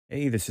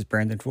Hey, this is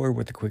Brandon Ford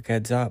with a quick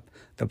heads up.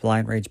 The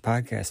Blind Rage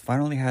Podcast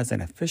finally has an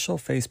official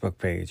Facebook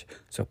page,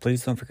 so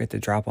please don't forget to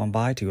drop on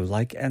by to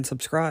like and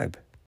subscribe.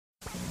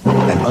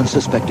 An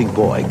unsuspecting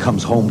boy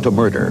comes home to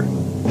murder.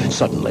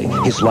 Suddenly,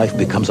 his life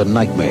becomes a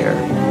nightmare.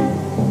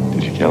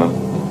 Did you kill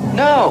him?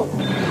 No!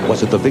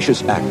 Was it the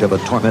vicious act of a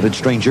tormented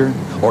stranger,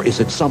 or is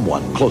it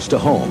someone close to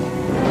home?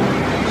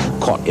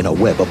 Caught in a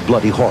web of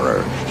bloody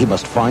horror, he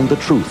must find the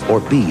truth or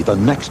be the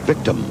next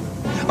victim.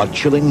 A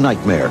chilling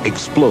nightmare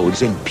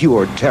explodes in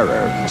pure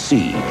terror.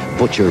 See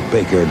Butcher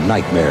Baker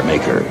Nightmare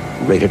Maker.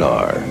 Rated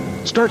R.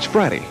 Starts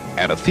Friday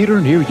at a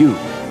theater near you.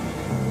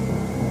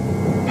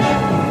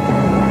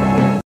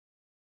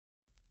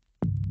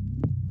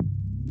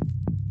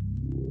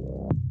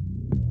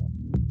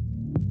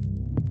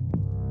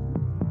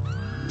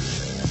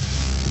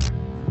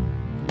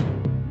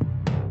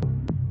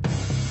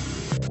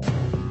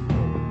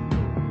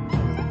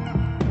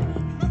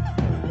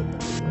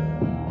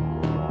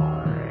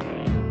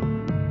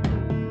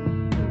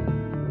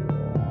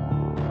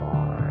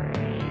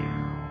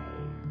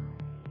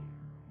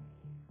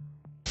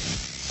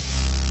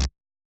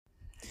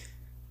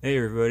 Hey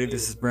everybody,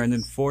 this is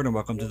Brandon Ford and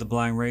welcome to the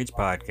Blind Rage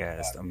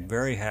Podcast. I'm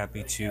very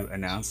happy to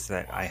announce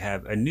that I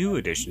have a new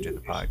addition to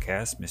the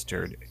podcast.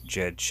 Mr.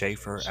 Jed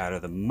Schaefer out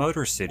of the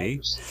Motor City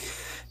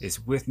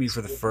is with me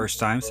for the first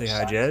time. Say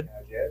hi, Jed.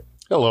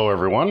 Hello,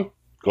 everyone.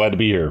 Glad to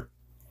be here.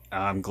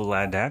 I'm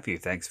glad to have you.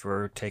 Thanks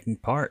for taking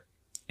part.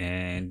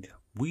 And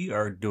we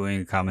are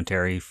doing a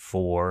commentary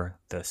for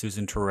the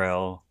Susan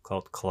Tyrrell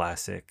cult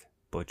classic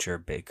Butcher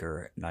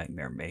Baker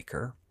Nightmare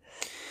Maker.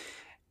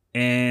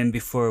 And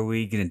before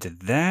we get into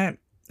that,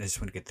 I just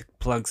want to get the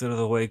plugs out of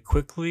the way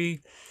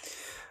quickly.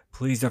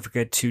 Please don't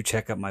forget to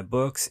check out my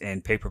books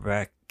and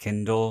paperback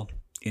Kindle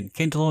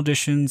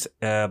editions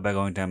by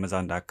going to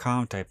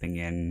Amazon.com, typing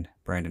in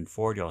Brandon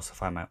Ford. You'll also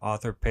find my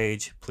author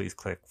page. Please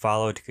click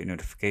follow to get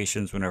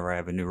notifications whenever I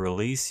have a new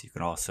release. You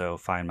can also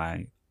find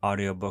my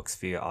audiobooks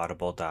via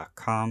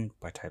audible.com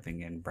by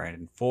typing in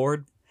Brandon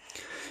Ford.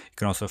 You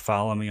can also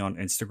follow me on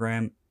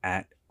Instagram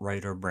at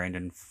writer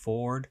Brandon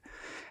Ford.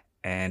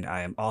 And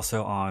I am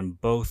also on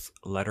both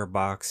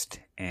Letterboxd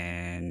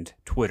and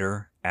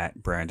Twitter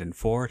at Brandon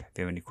Ford. If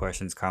you have any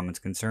questions, comments,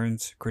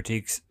 concerns,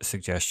 critiques,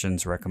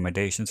 suggestions,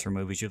 recommendations for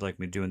movies you'd like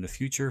me to do in the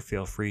future,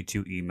 feel free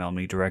to email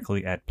me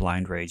directly at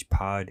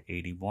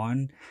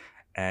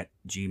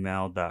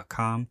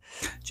blindragepod81@gmail.com.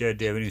 Jed,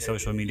 do you have any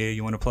social media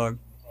you want to plug?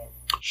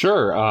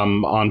 Sure.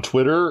 On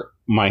Twitter,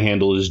 my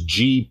handle is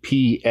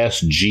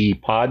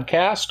GPSG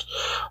Podcast.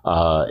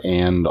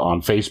 And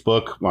on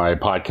Facebook, my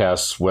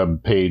podcast's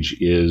webpage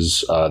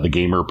is the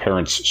Gamer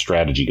Parents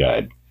Strategy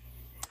Guide.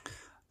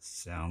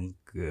 Sounds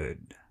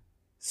good.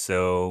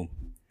 So,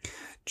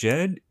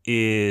 Jed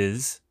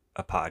is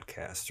a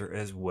podcaster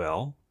as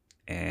well.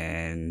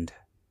 And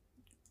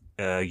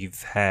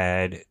you've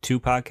had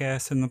two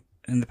podcasts in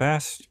the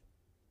past?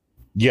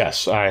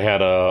 Yes, I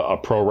had a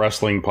pro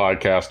wrestling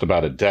podcast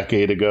about a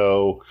decade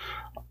ago,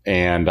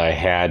 and I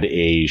had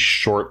a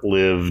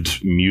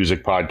short-lived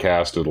music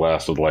podcast that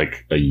lasted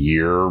like a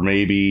year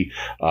maybe,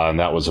 and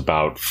that was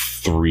about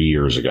 3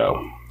 years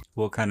ago.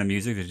 What kind of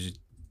music did you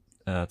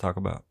talk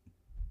about?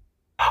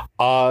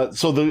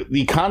 So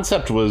the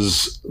concept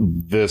was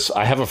this.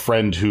 I have a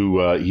friend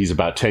who he's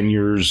about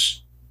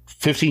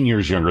 15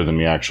 years younger than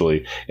me,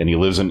 actually, and he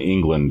lives in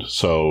England.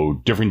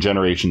 So different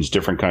generations,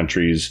 different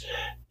countries,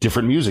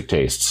 different music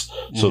tastes.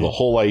 So the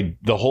whole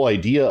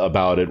idea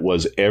about it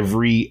was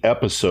every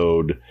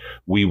episode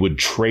we would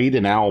trade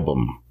an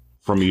album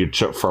from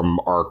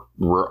our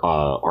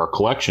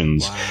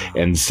collections. Wow.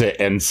 and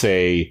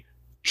say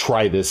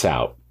try this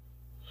out.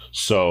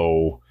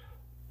 So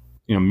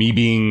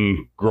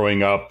me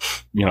growing up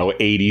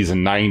 80s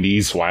and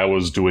 90s, so I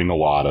was doing a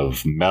lot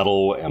of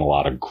metal and a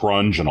lot of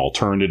grunge and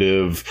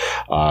alternative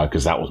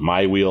because that was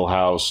my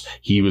wheelhouse.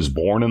 He was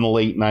born in the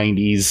late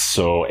 90s,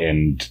 so,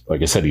 and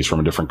like I said, he's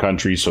from a different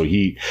country, so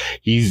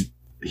he's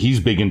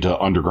big into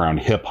underground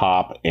hip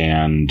hop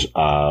and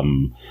a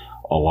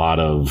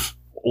lot of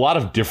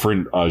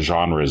different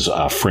genres,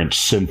 French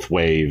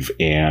synthwave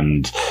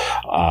and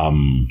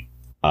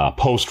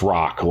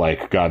post-rock,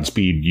 like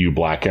Godspeed You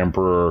Black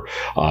Emperor,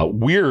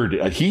 weird.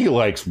 He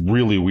likes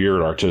really weird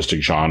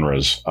artistic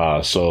genres.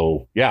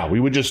 So yeah,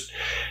 we would just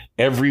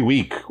every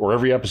week or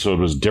every episode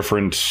was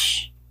different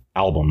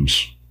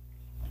albums.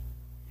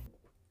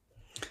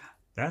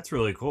 That's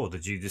really cool.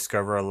 Did you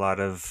discover a lot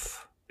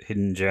of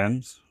hidden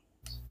gems?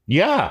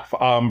 Yeah.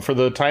 For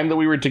the time that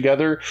we were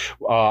together,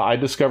 I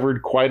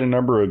discovered quite a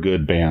number of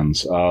good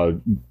bands.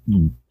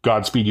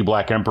 Godspeed You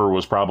Black Emperor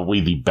was probably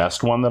the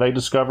best one that I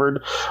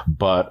discovered,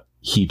 but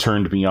he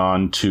turned me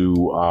on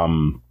to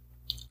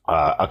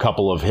a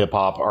couple of hip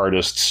hop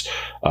artists,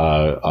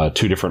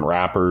 two different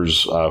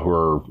rappers who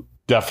are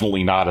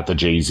definitely not at the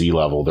Jay-Z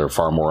level. They're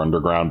far more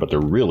underground, but they're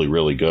really,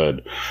 really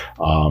good.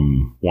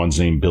 One's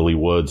named Billy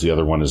Woods. The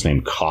other one is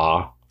named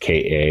Ka,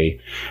 K-A.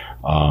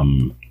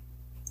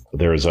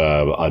 There's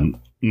a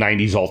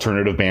 90s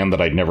alternative band that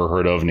I'd never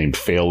heard of named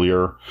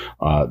Failure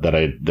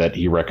that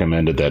he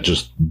recommended that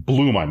just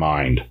blew my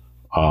mind.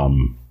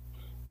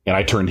 and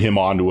I turned him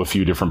on to a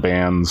few different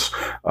bands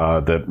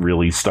that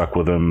really stuck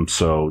with him.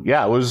 So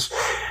yeah,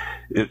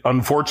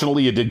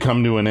 unfortunately, it did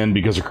come to an end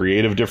because of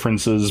creative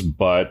differences,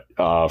 but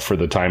for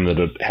the time that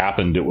it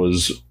happened, it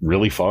was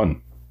really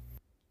fun.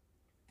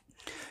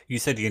 You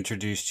said he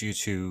introduced you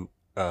to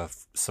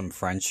some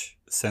French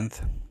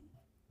synth.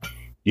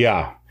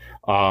 Yeah.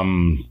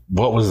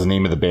 What was the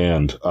name of the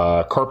band?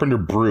 Carpenter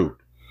Brute.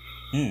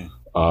 He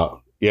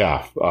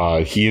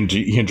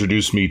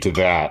introduced me to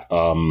that.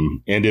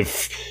 And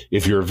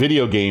if you're a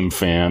video game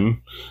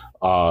fan,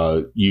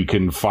 you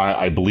can find,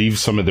 I believe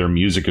some of their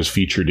music is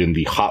featured in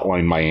the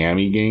Hotline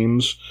Miami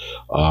games.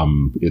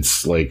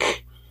 It's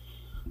like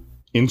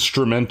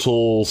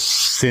instrumental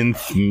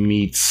synth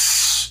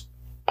meets,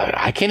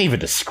 I can't even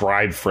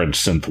describe French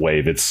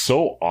synthwave. It's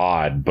so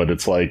odd, but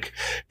it's like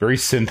very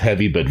synth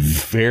heavy, but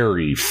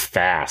very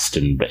fast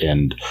and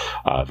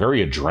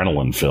very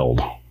adrenaline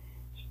filled.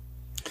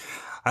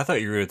 I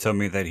thought you were going to tell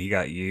me that he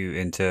got you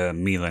into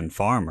Milan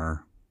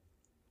Farmer.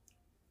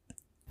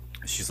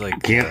 She's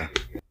like the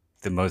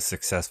most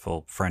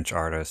successful French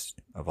artist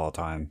of all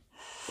time.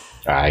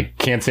 I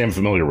can't say I'm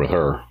familiar with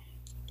her.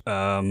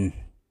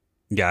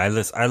 Yeah, I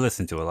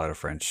listen to a lot of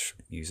French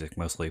music,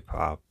 mostly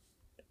pop.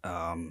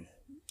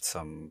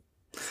 Some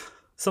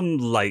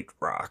light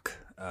rock.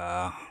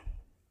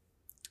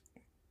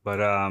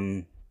 But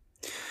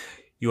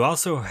you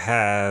also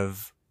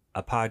have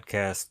a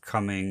podcast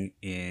coming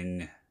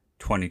in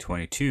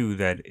 2022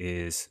 that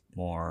is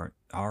more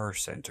horror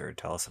centered.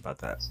 Tell us about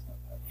that.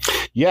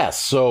 Yes.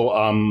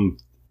 So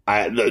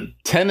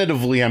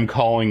tentatively I'm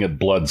calling it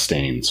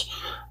Bloodstains.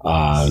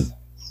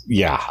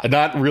 Yeah, I'm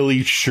not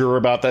really sure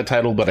about that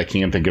title, but I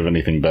can't think of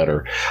anything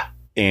better.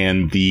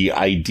 And the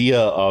idea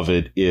of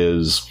it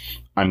is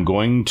I'm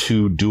going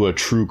to do a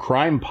true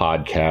crime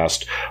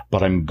podcast,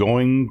 but I'm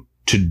going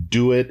to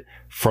do it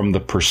from the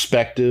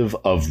perspective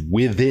of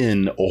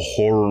within a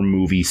horror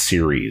movie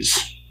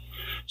series.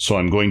 So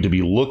I'm going to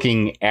be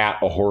looking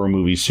at a horror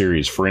movie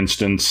series, for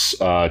instance,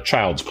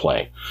 Child's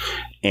Play,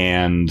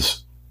 and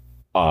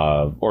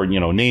or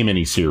name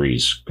any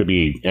series, could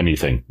be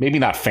anything. Maybe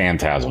not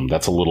Phantasm.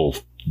 That's a little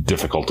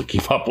difficult to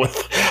keep up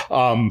with.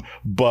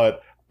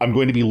 But I'm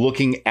going to be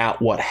looking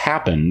at what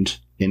happened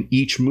in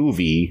each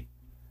movie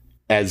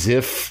as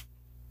if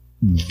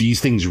these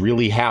things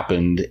really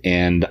happened,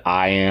 and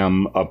I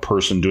am a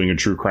person doing a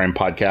true crime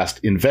podcast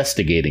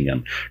investigating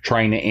them,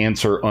 trying to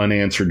answer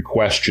unanswered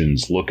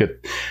questions, look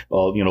at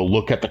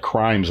the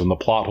crimes and the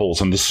plot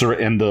holes and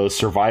the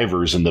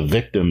survivors and the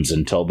victims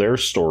and tell their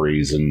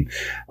stories, and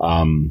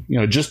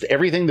just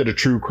everything that a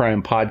true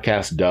crime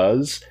podcast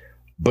does,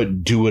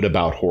 but do it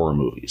about horror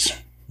movies.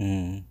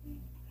 And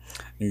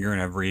you're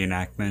gonna have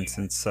reenactments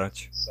and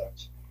such.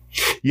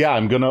 Yeah,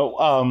 I'm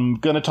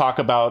gonna talk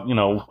about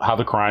how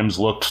the crimes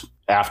looked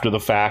after the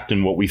fact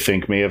and what we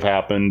think may have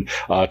happened.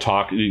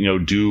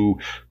 Do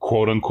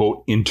quote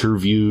unquote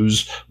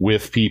interviews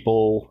with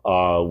people,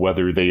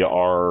 whether they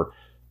are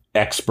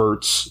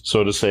experts,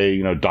 so to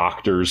say,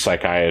 doctors,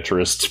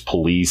 psychiatrists,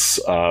 police.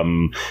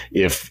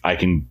 If I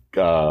can.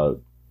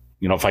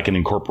 If I can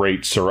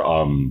incorporate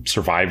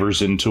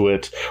survivors into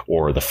it,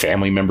 or the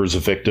family members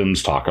of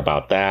victims, talk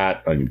about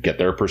that and get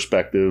their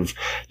perspective.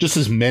 Just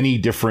as many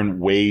different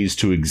ways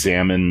to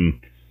examine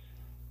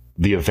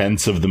the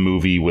events of the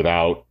movie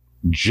without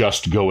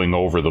just going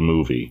over the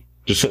movie.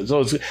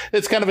 So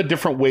it's kind of a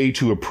different way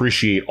to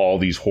appreciate all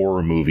these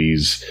horror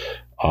movies,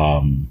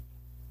 and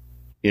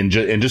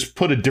just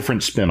put a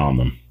different spin on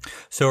them.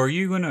 So are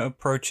you going to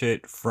approach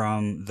it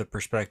from the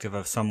perspective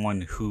of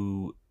someone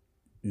who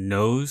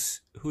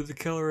knows who the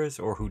killer is,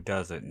 or who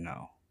doesn't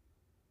know?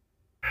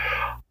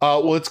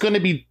 Well, it's going to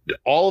be,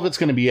 all of it's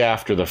going to be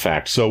after the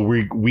fact. So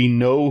we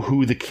know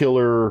who the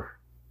killer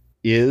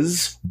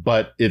is,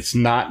 but it's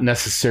not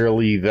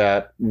necessarily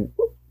that,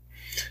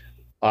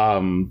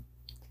 even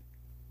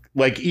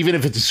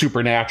if it's a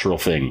supernatural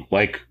thing,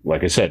 like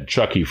I said,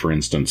 Chucky, for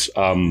instance,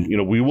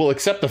 we will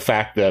accept the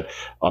fact that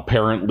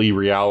apparently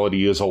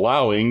reality is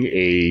allowing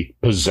a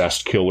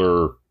possessed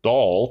killer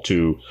doll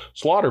to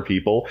slaughter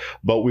people,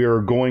 but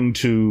it's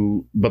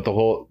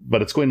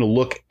going to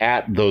look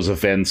at those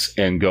events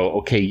and go,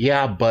 okay,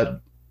 yeah,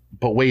 but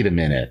wait a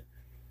minute,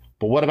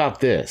 but what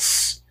about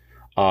this?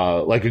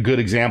 Like a good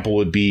example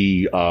would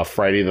be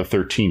Friday the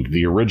 13th,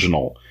 the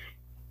original.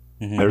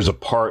 Mm-hmm. There's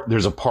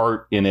a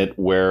part in it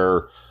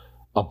where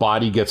a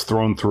body gets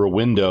thrown through a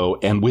window,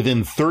 and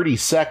within 30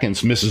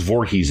 seconds, Mrs.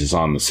 Voorhees is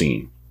on the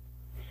scene.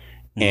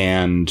 Mm-hmm.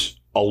 And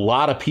a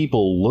lot of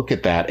people look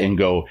at that and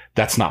go,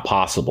 that's not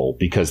possible,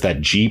 because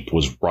that Jeep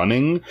was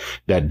running,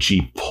 that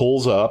Jeep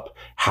pulls up.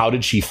 How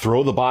did she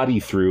throw the body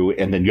through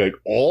and then go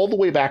all the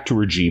way back to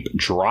her Jeep,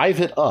 drive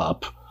it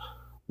up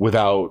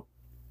without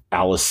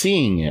Alice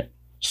seeing it?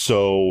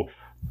 So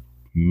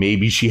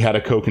maybe she had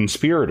a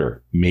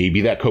co-conspirator. Maybe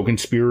that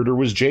co-conspirator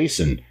was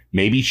Jason.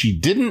 Maybe she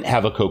didn't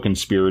have a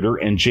co-conspirator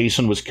and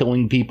Jason was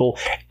killing people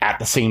at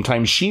the same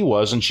time she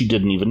was, and she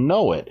didn't even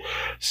know it.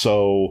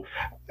 So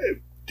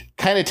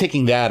kind of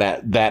taking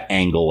that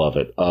angle of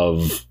it,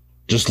 of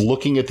just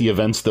looking at the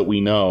events that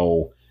we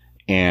know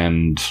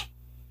and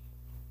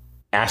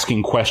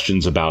asking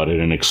questions about it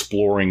and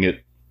exploring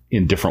it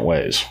in different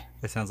ways.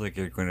 It sounds like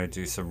you're going to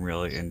do some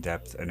really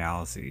in-depth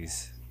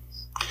analyses.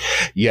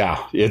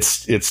 Yeah,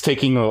 it's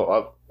taking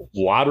a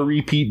lot of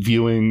repeat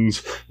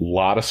viewings, a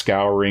lot of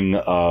scouring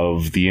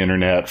of the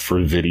internet for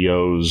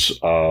videos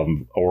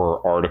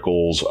or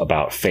articles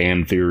about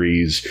fan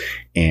theories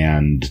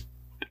and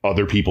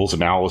other people's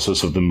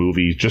analysis of the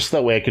movie, just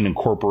that way I can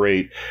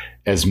incorporate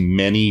as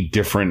many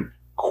different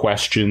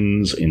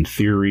questions and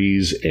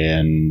theories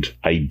and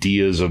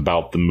ideas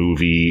about the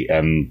movie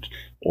and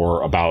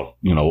or about,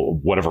 you know,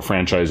 whatever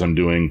franchise I'm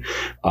doing,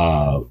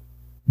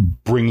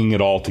 bringing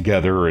it all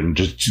together and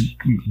just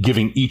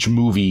giving each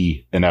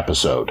movie an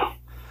episode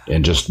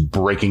and just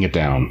breaking it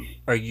down.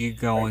 Are you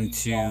going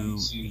to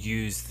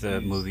use the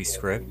movie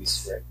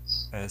scripts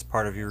as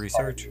part of your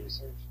research?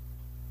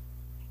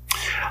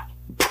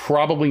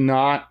 Probably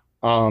not,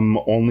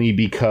 only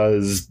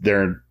because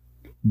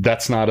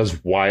that's not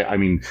as why. I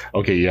mean,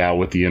 okay, yeah,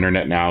 with the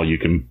internet now, you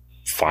can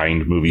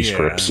find movie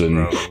scripts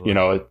and probably. you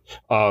know,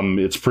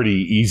 it's pretty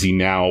easy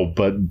now,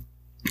 but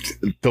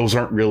those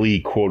aren't really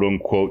quote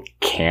unquote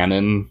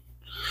canon.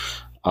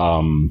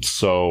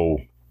 So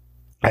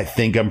I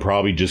think I'm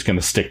probably just going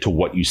to stick to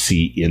what you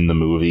see in the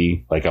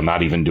movie. Like, I'm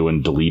not even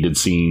doing deleted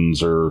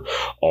scenes or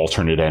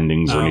alternate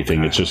endings or anything.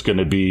 Okay. It's just going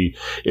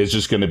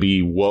to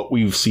be what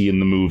we see in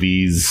the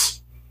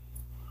movies,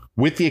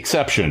 with the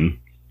exception,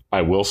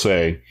 I will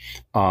say,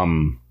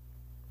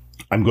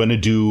 I'm going to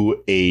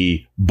do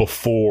a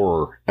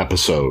before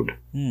episode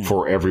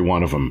for every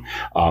one of them.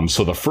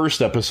 So the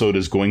first episode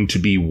is going to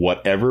be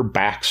whatever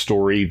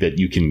backstory that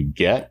you can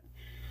get.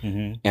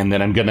 Mm-hmm. And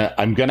then I'm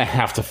gonna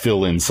have to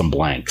fill in some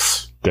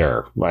blanks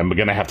there. I'm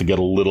gonna have to get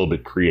a little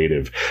bit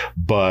creative,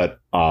 but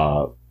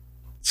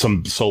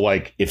so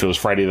like if it was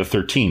Friday the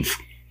 13th,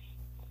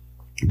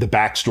 the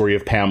backstory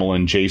of Pamela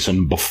and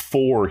Jason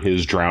before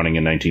his drowning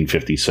in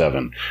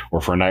 1957, or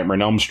for Nightmare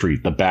on Elm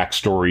Street, the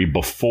backstory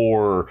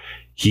before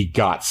he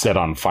got set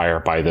on fire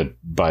by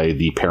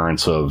the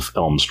parents of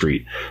Elm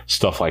Street,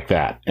 stuff like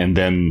that. And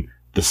then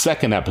the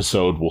second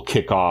episode will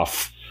kick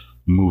off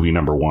movie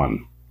number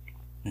 1.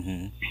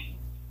 Mm-hmm.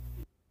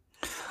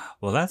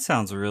 Well, that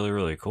sounds really,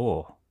 really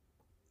cool.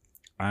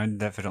 I'm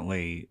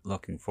definitely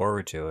looking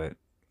forward to it.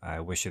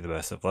 I wish you the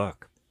best of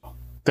luck.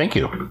 Thank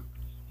you.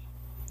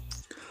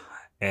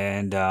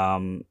 And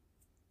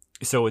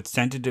so it's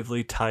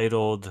tentatively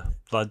titled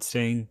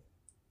Bloodstain?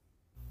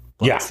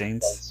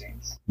 Bloodstains? Yeah.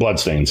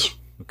 Bloodstains.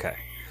 Okay.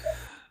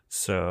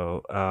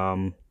 So,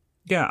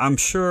 yeah, I'm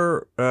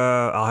sure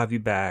I'll have you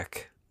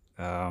back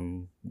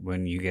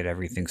when you get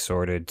everything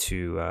sorted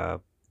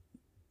to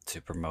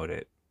promote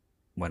it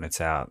when it's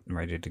out and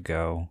ready to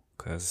go,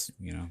 because,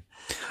 you know,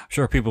 I'm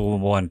sure people will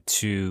want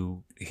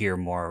to hear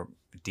more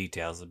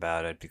details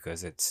about it,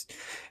 because it's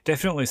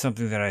definitely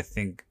something that I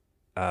think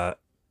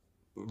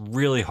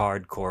really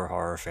hardcore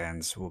horror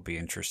fans will be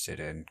interested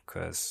in,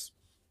 because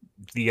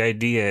the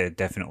idea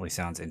definitely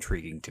sounds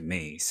intriguing to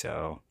me.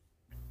 So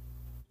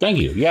thank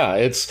you. Yeah,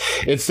 it's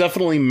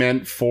definitely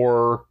meant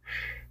for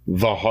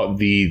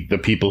the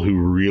people who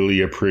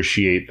really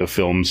appreciate the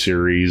film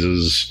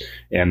series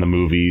and the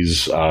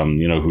movies,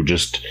 you know,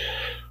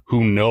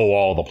 who know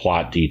all the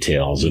plot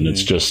details, and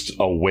it's just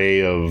a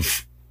way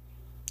of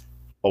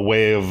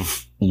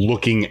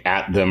looking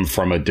at them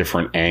from a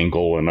different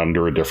angle and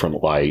under a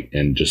different light,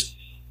 and just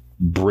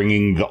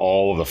bringing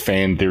all of the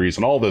fan theories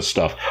and all this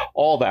stuff,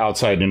 all the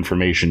outside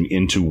information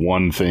into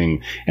one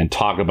thing, and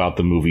talk about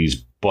the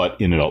movies, but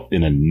in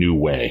a new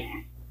way.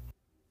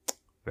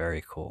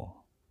 very cool.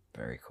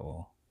 Very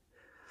cool.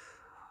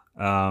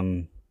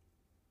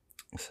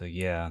 So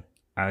yeah,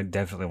 I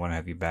definitely want to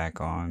have you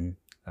back on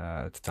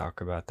to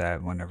talk about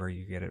that whenever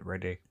you get it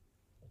ready.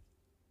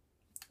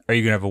 Are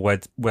you gonna have a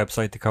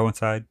website to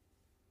coincide?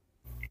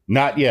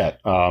 Not yet.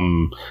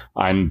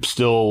 I'm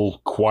still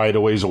quite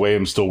a ways away.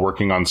 I'm still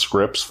working on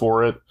scripts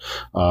for it.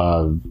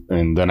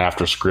 And then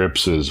after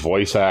scripts is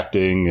voice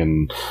acting,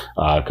 and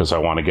because I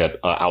want to get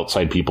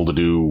outside people to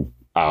do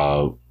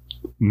all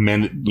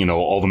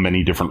the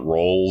many different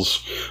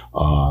roles.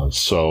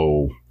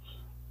 So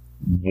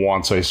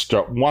once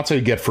I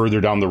get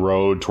further down the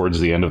road towards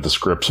the end of the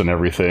scripts and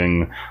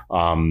everything,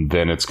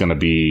 then it's going to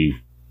be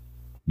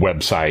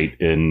website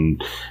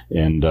and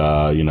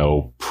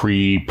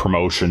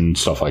pre-promotion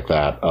stuff like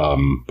that.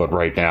 But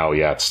right now,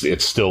 yeah,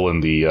 it's still in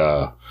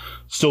the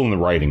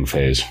writing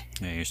phase.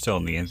 Yeah, you're still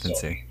in the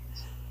infancy.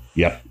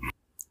 Yep.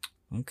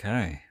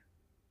 Okay.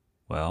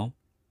 Well,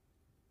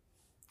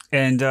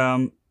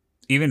 and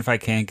even if I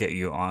can't get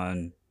you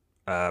on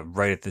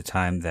right at the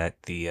time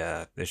that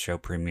the show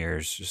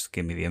premieres, just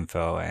give me the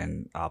info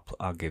and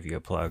I'll give you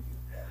a plug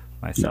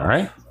myself. All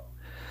right.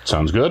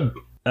 Sounds good.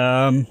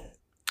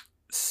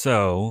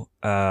 So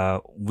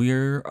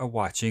we're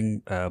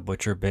watching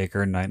Butcher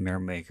Baker Nightmare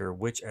Maker,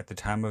 which at the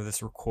time of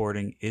this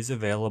recording is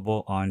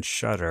available on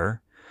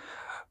Shudder,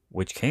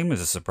 which came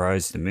as a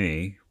surprise to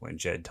me when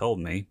Jed told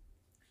me.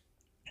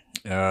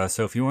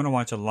 So if you want to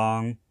watch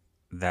along,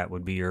 that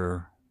would be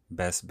your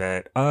best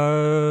bet.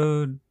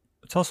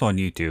 It's also on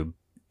YouTube,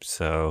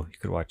 so you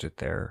could watch it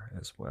there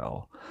as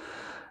well.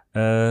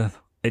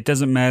 It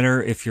doesn't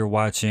matter if you're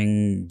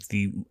watching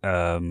the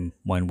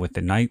one with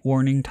the Night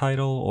Warning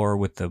title or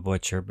with the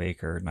Butcher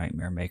Baker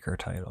Nightmare Maker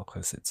title,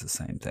 because it's the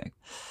same thing.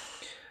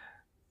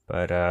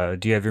 But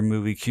do you have your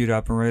movie queued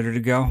up and ready to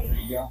go?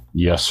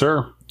 Yes,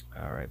 sir.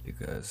 All right,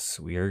 because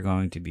we are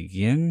going to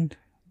begin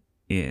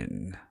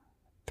in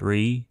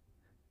 3,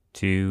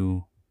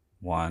 2,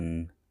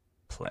 1,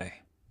 play.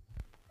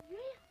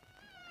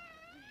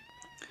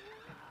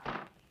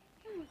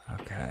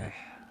 Okay.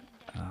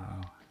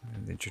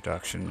 The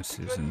introduction of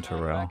Susan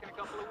Terrell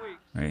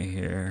right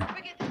here.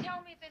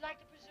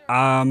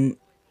 I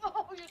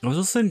was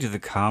listening to the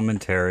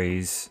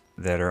commentaries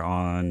that are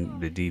on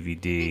the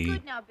DVD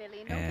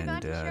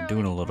and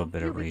doing a little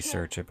bit of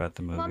research about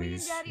the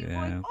movies,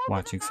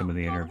 watching some of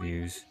the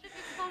interviews,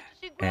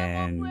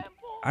 and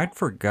I'd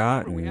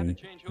forgotten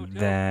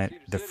that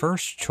the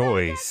first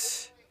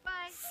choice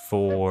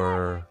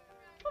for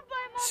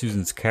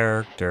Susan's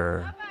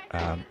character,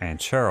 Aunt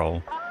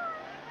Cheryl,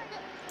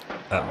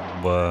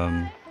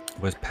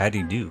 was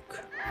Patty Duke.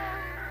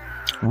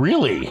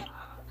 Really?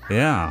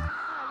 Yeah.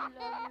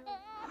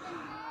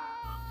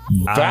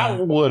 That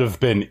would have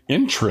been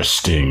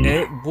interesting.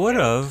 It would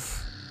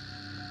have.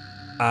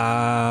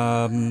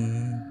 I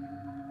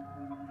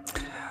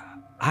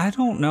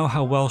don't know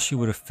how well she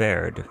would have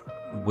fared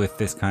with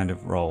this kind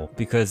of role,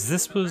 because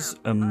this was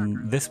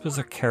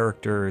a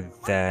character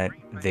that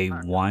they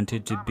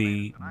wanted to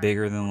be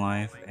bigger than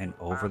life and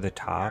over the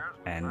top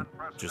and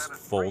just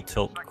full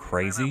tilt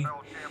crazy.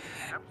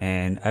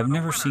 And I've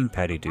never seen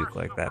Patty Duke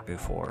like that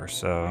before,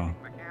 so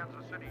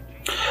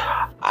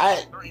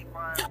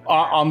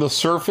on the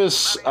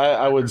surface,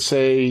 I would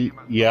say,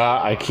 yeah,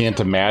 I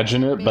can't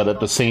imagine it. But at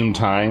the same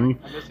time,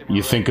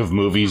 you think of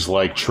movies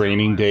like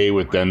Training Day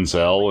with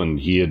Denzel, and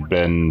he had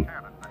been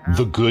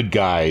the good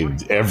guy,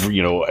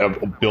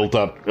 built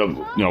up,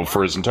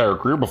 for his entire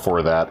career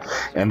before that,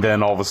 and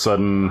then all of a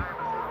sudden,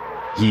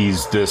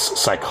 he's this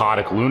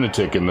psychotic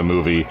lunatic in the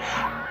movie.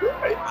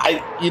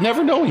 You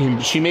never know.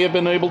 She may have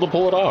been able to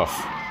pull it off.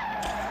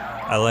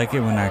 I like it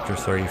when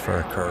actors throw you for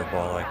a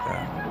curveball like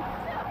that.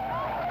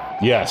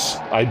 Yes,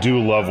 I do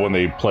love when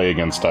they play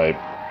against type.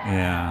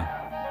 Yeah.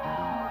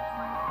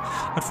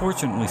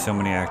 Unfortunately, so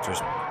many actors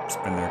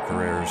spend their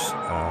careers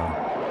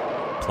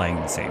playing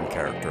the same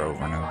character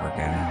over and over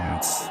again, and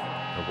it's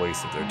a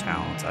waste of their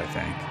talents, I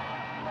think.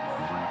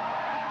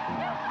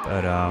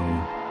 But,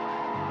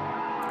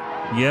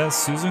 yeah,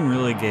 Susan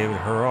really gave it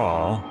her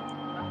all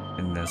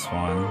in this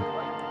one.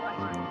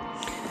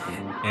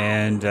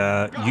 And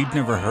you'd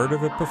never heard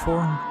of it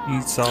before?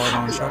 You saw it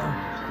on Shudder?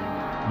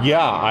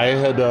 Yeah,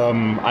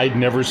 I'd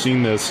never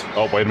seen this.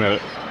 Oh, wait a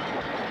minute.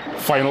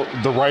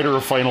 The writer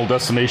of Final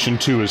Destination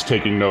 2 is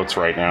taking notes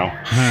right now.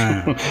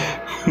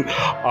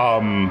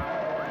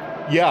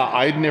 Yeah,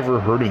 I'd never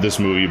heard of this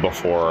movie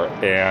before,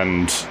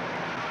 and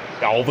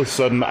all of a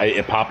sudden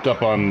it popped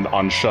up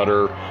on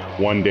Shudder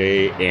one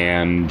day,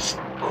 and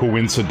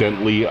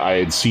coincidentally I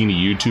had seen a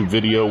YouTube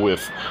video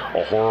with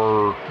a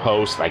horror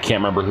host, I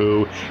can't remember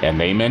who, and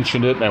they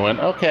mentioned it, and I went,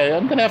 okay,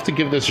 I'm gonna have to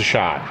give this a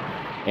shot.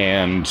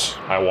 And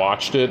I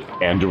watched it,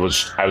 and I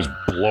was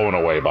blown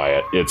away by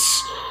it.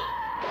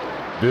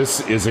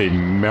 This is a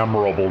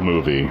memorable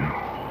movie.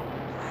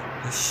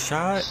 The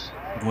shot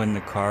when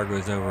the car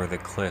goes over the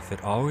cliff,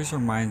 it always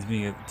reminds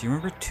me of, do you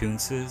remember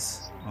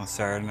Toonces on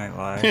Saturday Night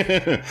Live?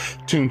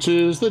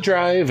 Toonces the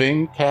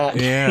driving cat.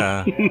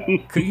 Yeah.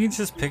 Could you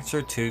just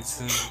picture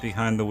Toonces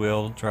behind the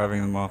wheel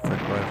driving them off the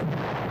cliff?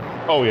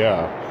 Oh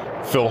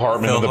yeah. Phil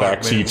Hartman in the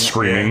back seat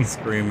screaming. Yeah,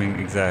 screaming,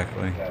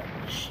 exactly.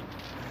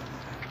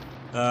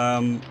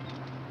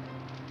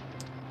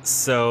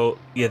 So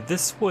yeah,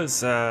 this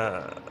was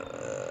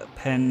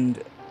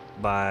penned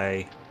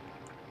by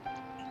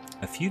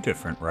a few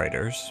different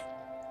writers,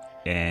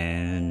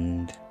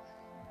 and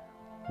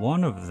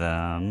one of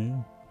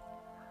them,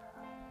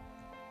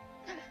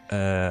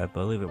 I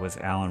believe it was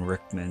Alan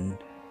Rickman.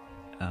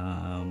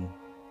 I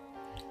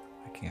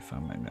can't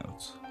find my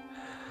notes.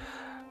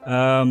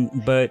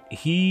 But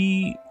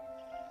he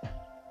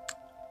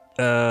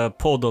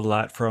pulled a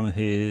lot from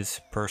his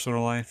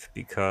personal life,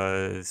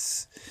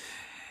 because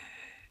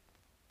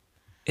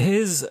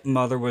his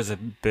mother was a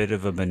bit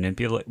of a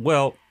manipulator.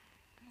 Well,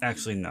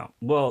 actually, no.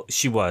 Well,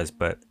 she was,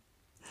 but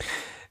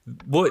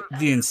what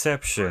the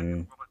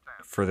inception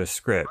for the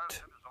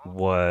script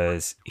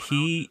was,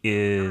 he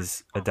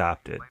is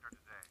adopted,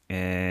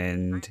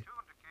 and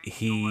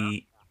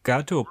he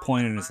got to a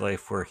point in his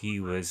life where he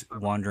was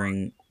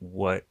wondering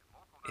what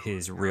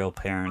his real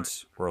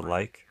parents were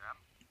like,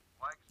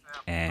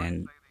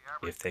 and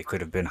if they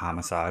could have been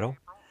homicidal.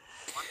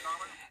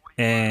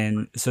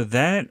 And so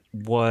that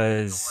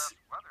was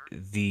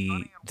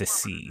the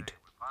seed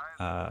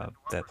that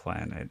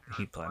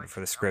he planted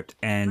for the script.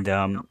 And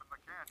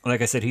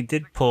like I said, he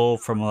did pull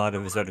from a lot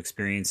of his own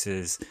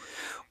experiences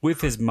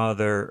with his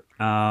mother.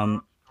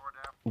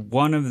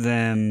 One of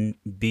them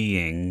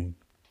being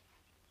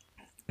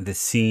the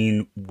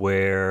scene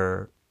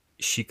where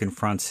she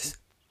confronts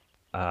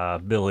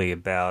Billy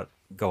about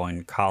going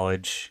to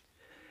college,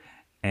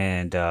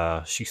 and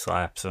she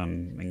slaps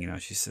him.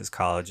 And she says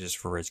college is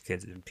for rich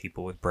kids and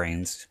people with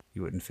brains.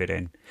 You wouldn't fit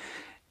in.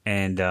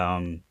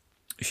 And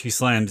she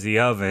slams the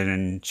oven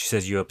and she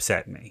says, "You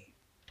upset me,"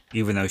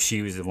 even though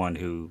she was the one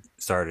who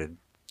started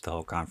the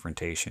whole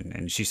confrontation.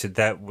 And she said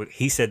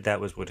he said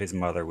that was what his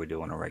mother would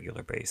do on a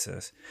regular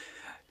basis.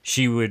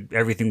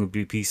 Everything would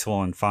be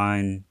peaceful and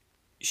fine.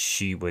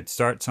 She would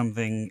start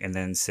something and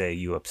then say,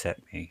 "You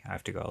upset me. I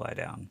have to go lie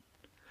down."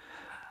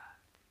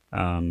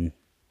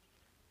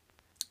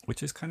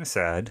 Which is kind of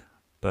sad,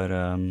 but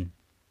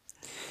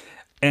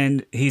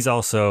and he's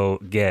also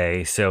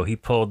gay, so he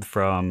pulled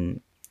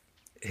from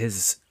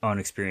his own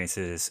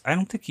experiences. I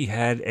don't think he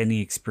had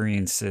any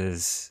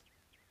experiences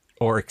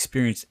or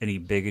experienced any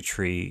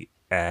bigotry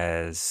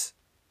as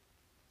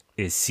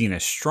is seen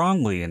as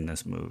strongly in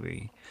this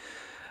movie.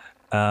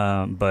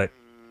 But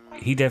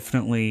he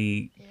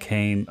definitely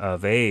came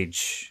of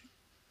age,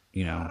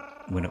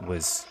 when it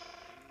was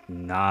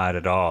not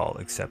at all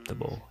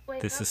acceptable.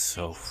 This is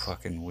so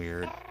fucking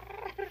weird.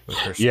 With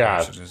her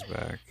scratching his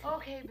back.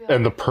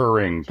 And the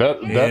purring.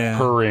 That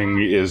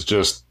purring is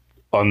just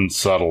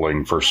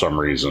unsettling for some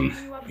reason.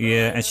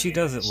 Yeah, and she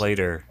does it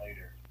later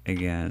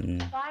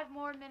again. 5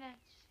 more minutes.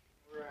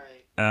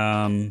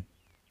 Right.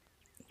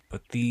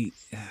 But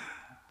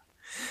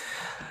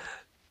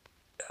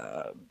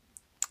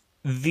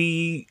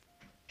the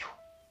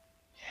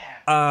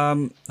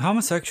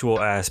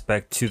homosexual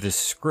aspect to the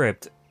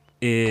script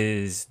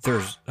is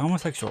there's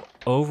homosexual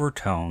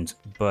overtones,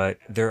 but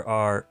there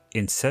are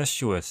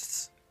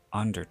incestuous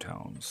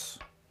undertones.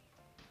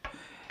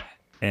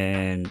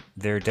 And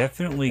they're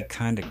definitely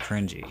kind of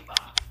cringy.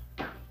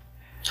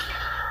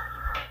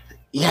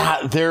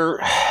 Yeah,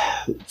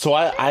 so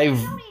I've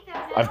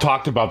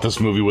talked about this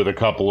movie with a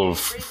couple of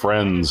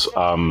friends,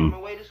 and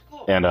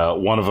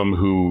one of them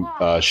who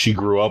she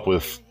grew up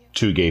with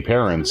 2 gay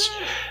parents,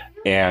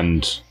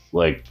 and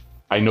like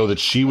I know that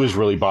she was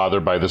really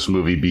bothered by this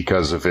movie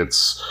because of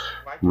its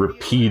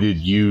repeated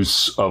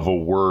use of a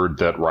word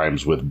that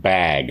rhymes with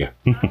bag.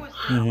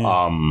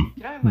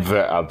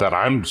 That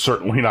I'm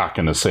certainly not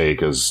going to say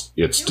because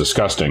it's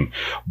disgusting.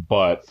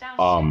 But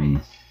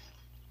then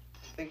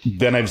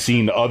I've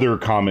seen other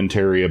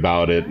commentary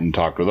about it and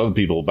talked with other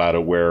people about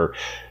it where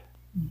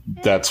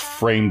that's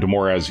framed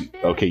more as,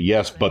 okay,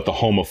 yes, but the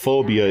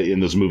homophobia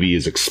in this movie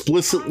is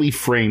explicitly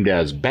framed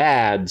as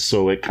bad,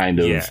 so it kind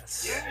of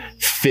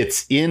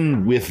fits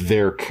in with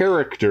their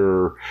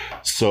character,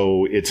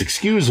 so it's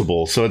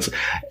excusable. So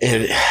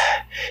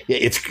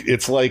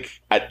it's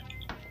like,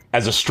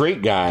 as a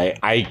straight guy,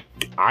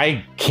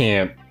 I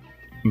can't.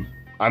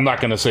 I'm not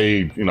going to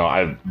say,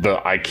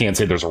 I can't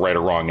say there's a right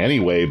or wrong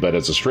anyway, but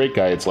as a straight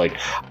guy, it's like,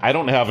 I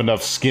don't have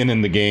enough skin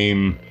in the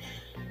game,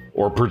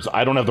 or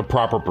I don't have the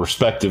proper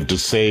perspective to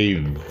say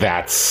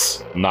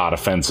that's not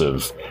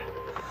offensive.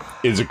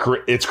 It's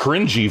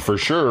cringy for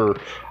sure.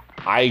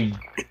 I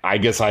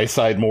guess I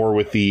side more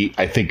with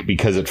I think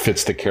because it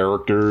fits the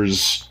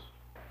characters,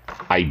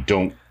 I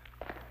don't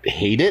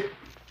hate it.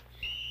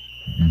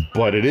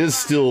 But it is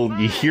still,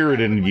 you hear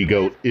it and you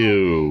go,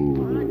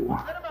 ew.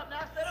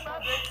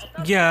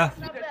 Yeah,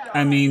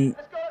 I mean,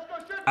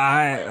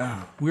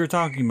 we were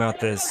talking about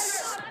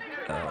this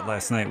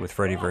last night with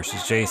Freddy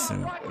versus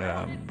Jason,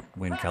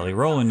 when Kelly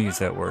Rowland used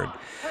that word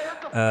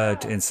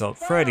to insult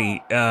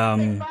Freddy.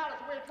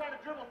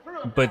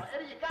 But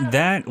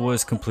that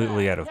was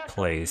completely out of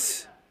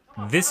place.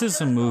 This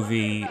is a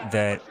movie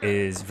that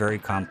is very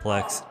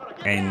complex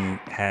and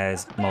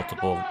has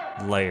multiple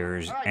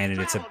layers, and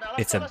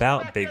it's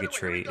about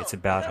bigotry, it's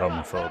about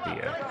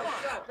homophobia,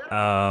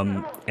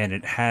 and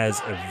it has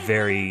a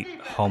very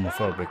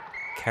homophobic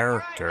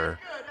character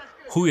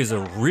who is a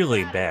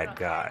really bad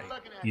guy.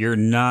 You're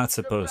not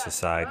supposed to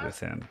side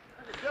with him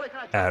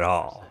at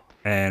all.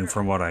 And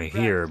from what I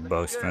hear,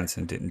 Bo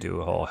Svensson didn't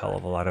do a whole hell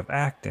of a lot of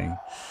acting.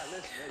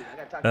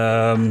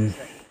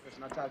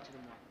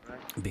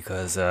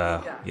 Because,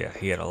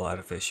 he had a lot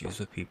of issues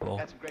with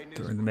people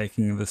during the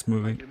making of this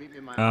movie.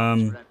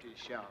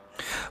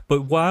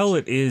 But while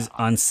it is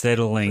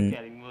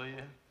unsettling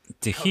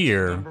to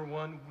hear,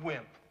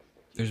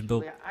 there's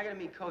Bill.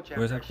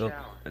 Where's that Bill?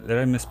 Did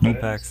I miss Bill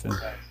Paxton?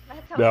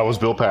 That was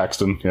Bill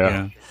Paxton,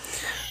 yeah.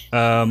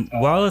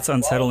 While it's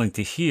unsettling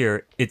to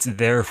hear, it's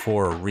there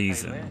for a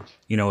reason.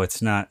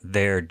 It's not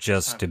there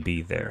just to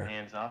be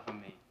there.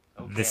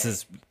 This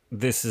is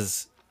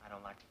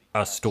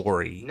a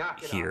story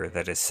here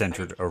that is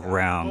centered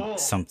around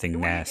something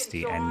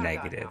nasty and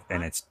negative,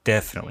 and it's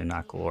definitely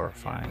not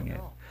glorifying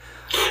it.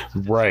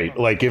 Right.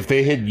 Like if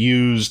they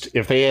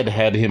had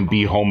had him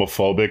be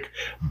homophobic,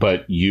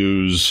 but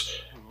use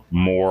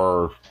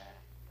more,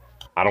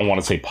 I don't want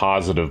to say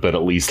positive, but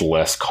at least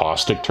less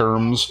caustic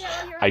terms,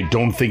 I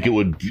don't think it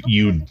would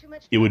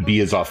be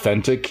as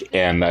authentic,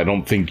 and I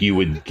don't think you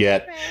would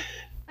get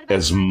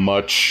as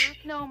much.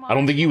 I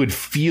don't think you would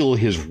feel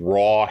his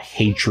raw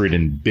hatred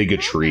and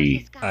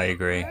bigotry. I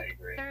agree.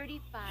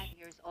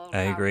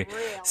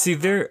 See,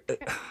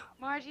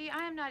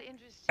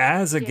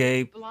 as a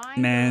gay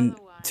man,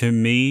 to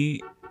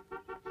me,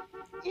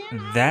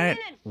 that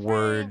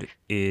word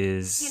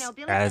is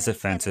as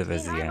offensive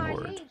as the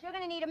N-word.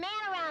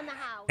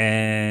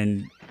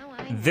 And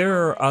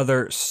there are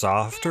other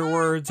softer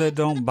words that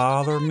don't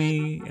bother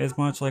me as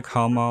much, like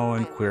homo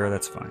and queer.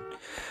 That's fine.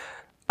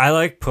 I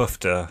like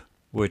pufta,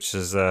 which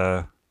is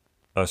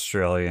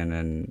Australian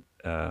and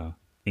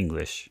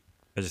English.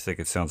 I just think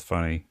it sounds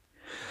funny.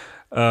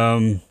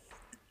 So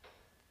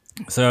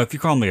if you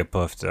call me a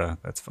pufta,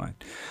 that's fine.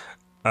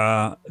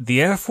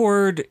 The F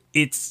word,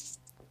 it's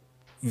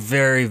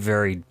very,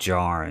 very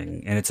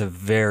jarring, and it's a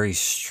very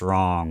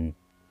strong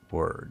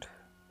word.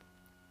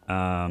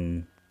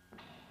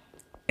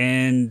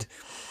 And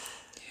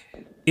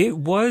it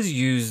was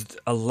used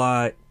a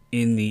lot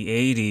in the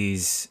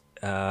 80s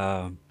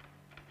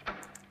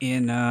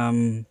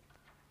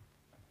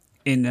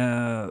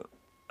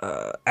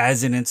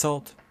as an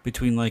insult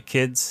between like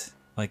kids,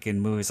 like in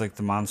movies like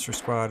The Monster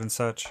Squad and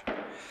such.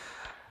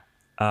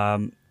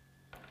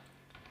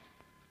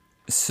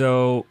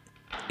 So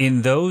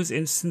in those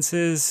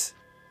instances,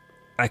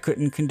 I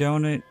couldn't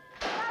condone it,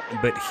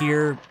 but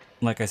here,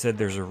 like I said,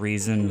 there's a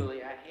reason.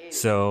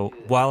 So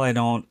while I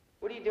don't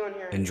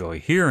enjoy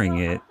hearing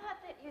it,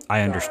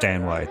 I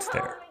understand why it's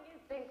there.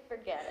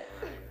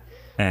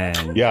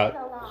 And yeah,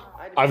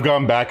 I've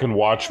gone back and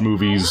watched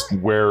movies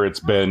where it's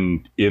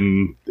been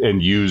in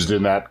and used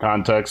in that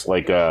context.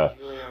 Like the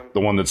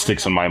one that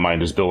sticks in my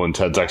mind is Bill and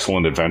Ted's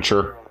Excellent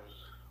Adventure,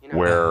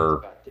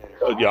 where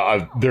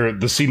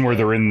the scene where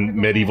they're in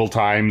medieval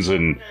times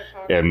and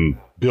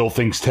Bill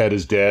thinks Ted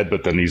is dead,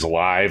 but then he's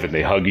alive, and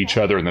they hug each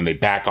other, and then they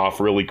back off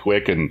really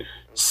quick and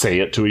say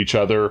it to each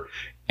other.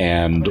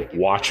 And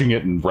watching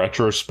it in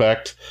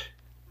retrospect,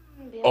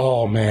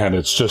 oh man,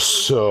 it's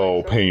just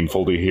so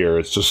painful to hear.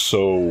 It's just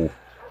so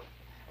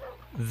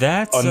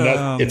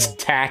it's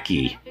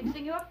tacky.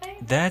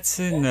 That's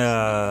in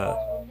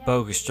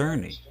Bogus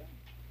Journey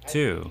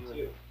too.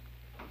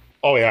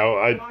 Oh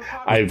yeah,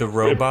 the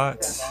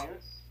robots.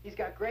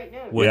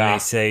 When they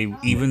say,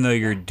 even though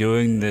you're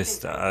doing this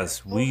to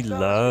us, we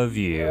love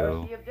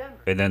you,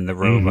 and then the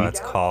robots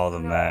call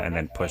them that and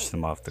then push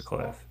them off the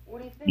cliff.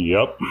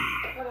 Yep.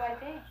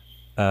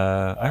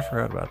 I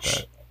forgot about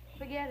that.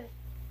 Forget it.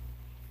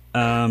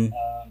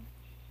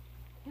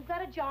 You've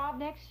got a job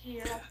next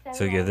year.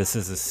 So yeah, this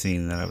is the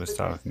scene that I was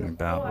talking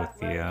about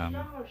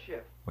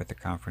with the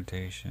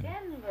confrontation.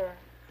 Denver.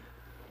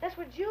 That's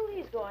where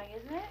Julie's going,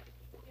 isn't it?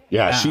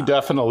 Yeah, she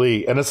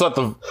definitely, and it's not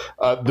the.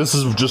 This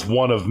is just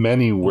one of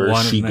many where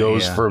she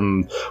goes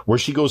from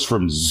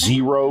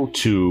zero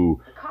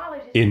to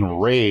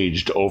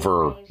enraged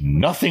over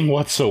nothing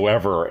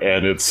whatsoever,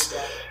 and it's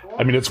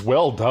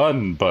well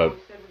done, but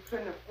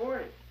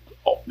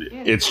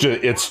it's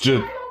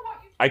just.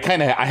 I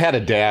had a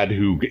dad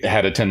who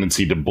had a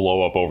tendency to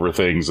blow up over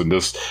things, and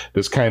this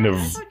kind of.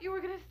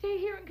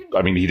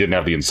 I mean, he didn't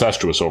have the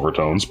incestuous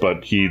overtones,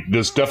 but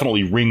this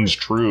definitely rings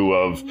true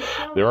of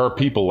there are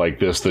people like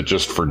this that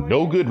just for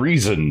no good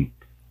reason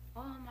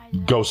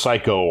go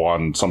psycho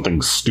on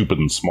something stupid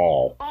and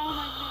small.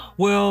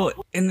 Well,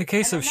 in the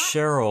case of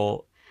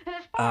Cheryl,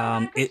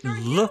 it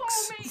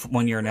looks,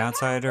 when you're an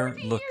outsider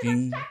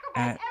looking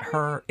at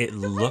her, it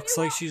looks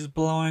like she's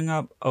blowing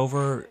up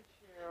over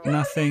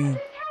nothing,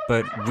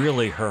 but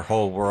really her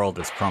whole world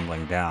is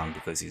crumbling down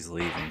because he's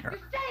leaving her.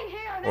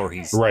 Or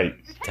he's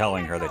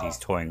telling her that he's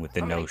toying with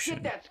the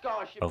notion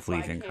of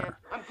leaving her.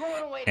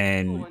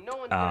 And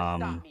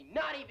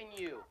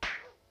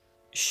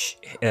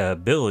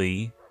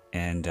Billy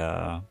and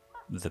the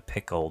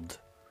pickled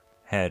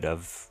head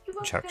of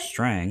Chuck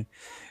Strang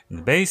in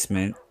the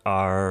basement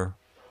are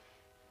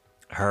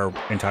her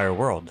entire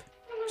world.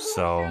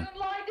 So,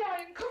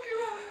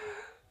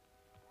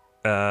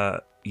 yeah,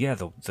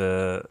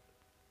 the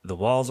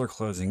walls are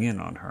closing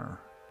in on her.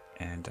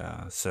 And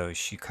so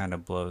she kind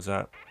of blows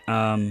up.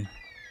 Or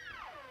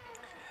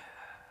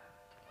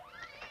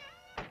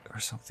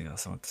something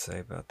else I want to say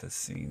about this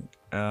scene.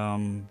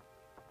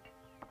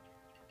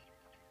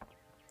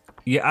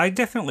 Yeah, I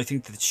definitely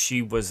think that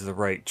she was the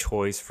right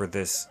choice for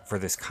this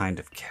kind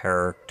of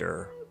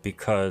character,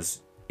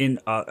 because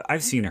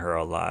I've seen her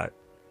a lot,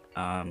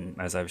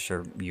 as I'm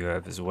sure you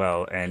have as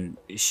well, and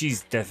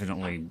she's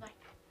definitely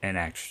an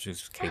actress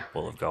who's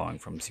capable of going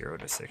from 0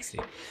 to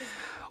 60.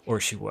 Or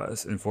she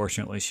was.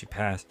 Unfortunately, she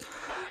passed.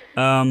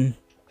 Oh,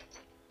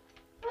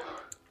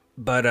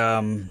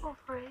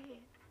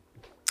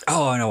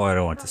 I know what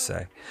I want to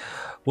say.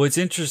 What's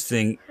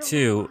interesting,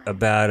 too,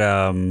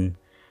 about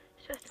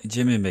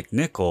Jimmy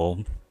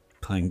McNichol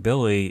playing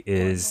Billy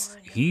is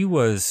he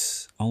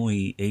was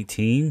only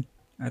 18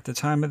 at the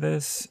time of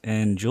this,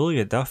 and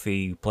Julia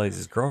Duffy, who plays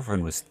his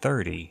girlfriend, was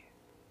 30.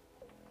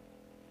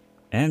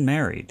 And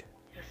married.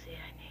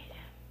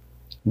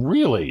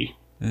 Really?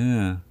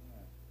 Yeah.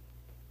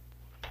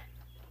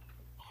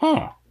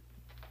 Huh.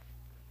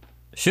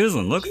 She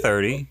doesn't look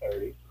 30.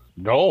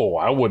 No,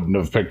 I wouldn't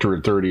have picked her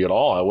at 30 at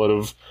all. I would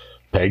have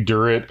pegged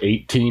her at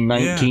 18,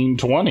 19,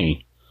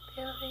 20.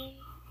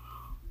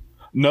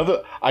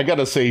 Another, I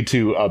gotta say,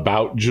 too,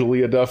 about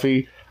Julia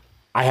Duffy,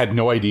 I had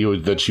no idea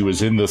that she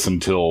was in this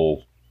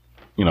until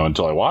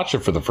until I watched it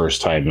for the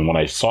first time. And when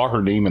I saw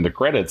her name in the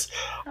credits,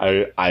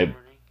 I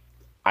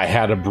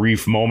had a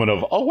brief moment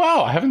of, oh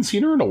wow, I haven't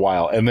seen her in a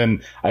while. And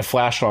then I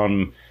flashed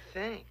on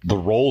the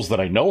roles that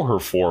I know her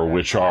for,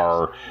 which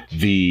are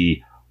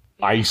the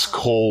ice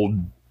cold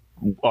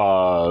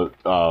role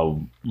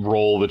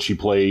that she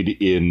played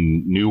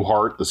in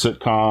Newhart, the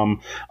sitcom,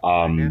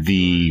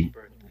 the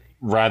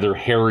rather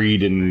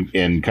harried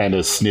and kind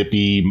of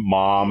snippy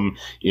mom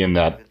in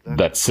that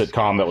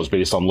sitcom that was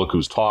based on Look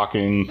Who's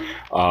Talking.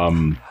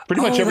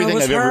 Pretty much everything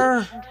I've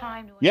ever.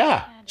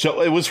 Yeah,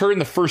 so it was her in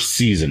the first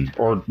season,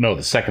 or no,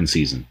 the second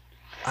season.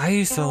 I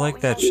used to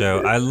like that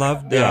show. I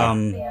loved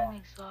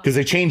because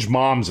they changed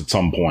moms at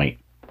some point.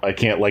 I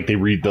can't they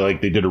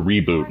did a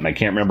reboot, and I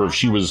can't remember if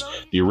she was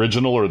the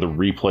original or the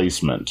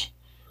replacement.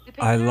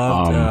 I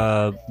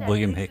loved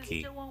William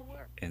Hickey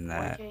in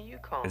that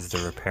as the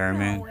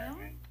repairman.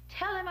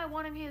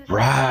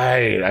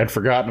 Right, I'd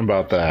forgotten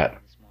about that.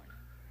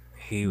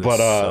 He was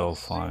so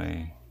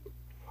funny.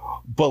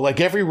 But like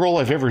every role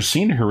I've ever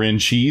seen her in,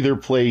 she either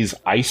plays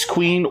Ice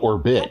Queen or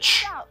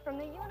bitch.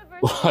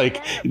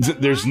 Like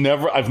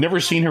I've never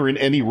seen her in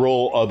any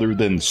role other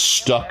than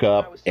stuck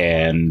up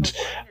and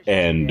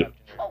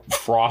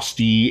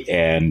frosty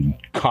and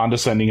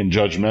condescending and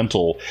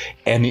judgmental.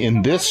 And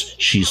in this,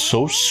 she's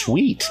so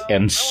sweet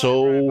and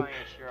so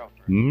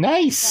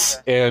nice.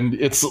 And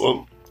it's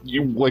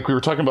like we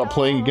were talking about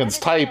playing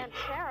against type.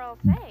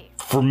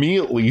 For me,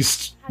 at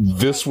least,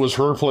 this was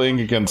her playing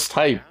against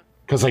type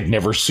because I'd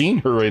never seen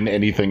her in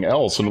anything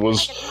else, and it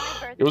was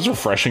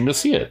refreshing to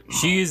see it.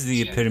 She is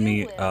the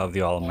epitome of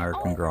the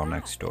all-American girl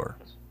next door,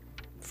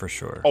 for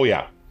sure. Oh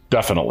yeah,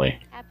 definitely.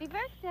 Happy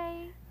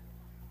birthday.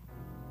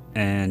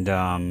 And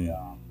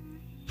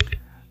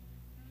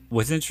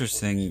what's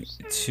interesting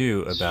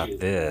too about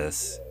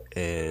this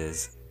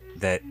is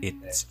that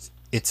it's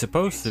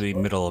supposed to be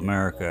Middle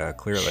America,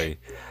 clearly,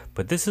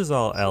 but this is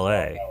all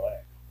LA.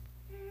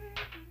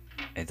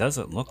 It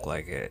doesn't look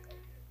like it.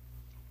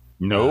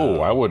 No,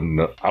 I wouldn't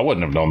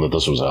have known that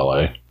this was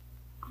LA.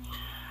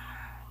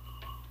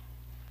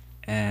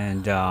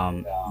 And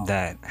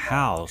that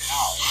house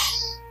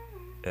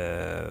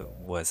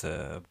was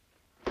a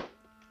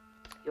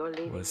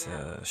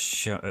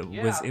show.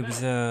 It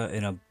was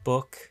in a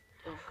book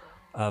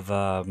of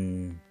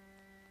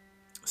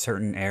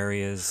certain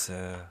areas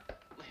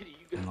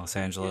in Los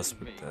Angeles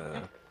with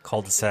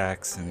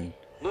cul-de-sacs and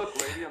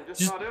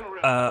just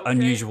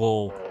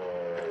unusual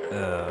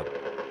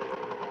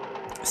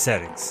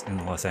settings in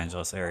the Los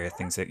Angeles area,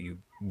 things that you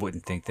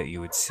wouldn't think that you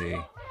would see.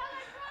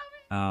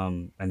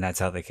 And that's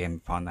how they came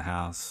upon the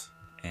house.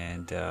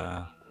 And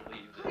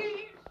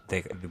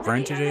they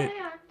rented it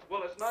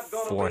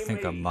for, I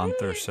think, a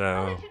month or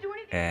so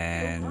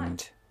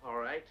and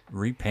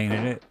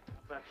repainted it.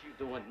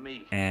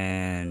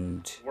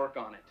 And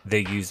they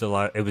used a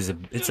lot.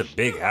 It's a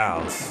big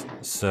house,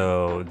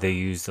 so they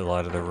used a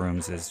lot of the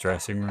rooms as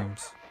dressing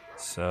rooms.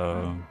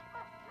 So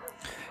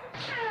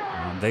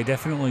they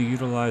definitely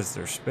utilized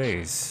their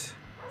space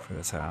for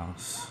this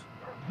house.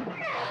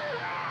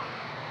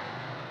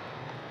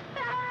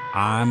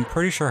 I'm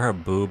pretty sure her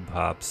boob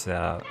pops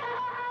out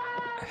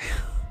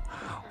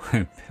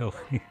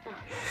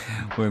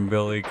when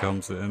Billy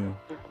comes in.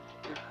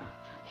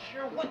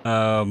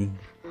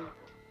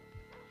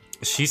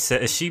 She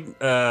said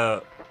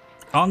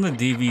on the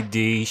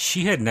DVD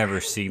she had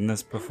never seen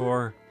this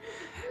before,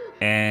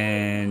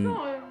 and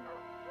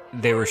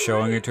they were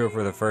showing it to her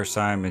for the first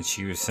time, and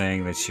she was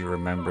saying that she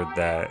remembered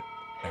that.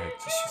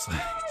 She's like,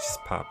 it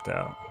just popped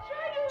out.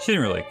 She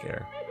didn't really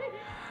care.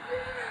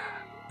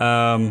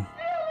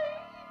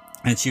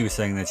 And she was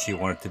saying that she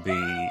wanted to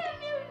be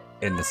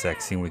in the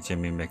sex scene with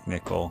Jimmy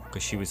McNichol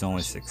because she was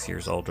only 6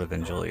 years older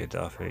than Julia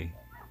Duffy.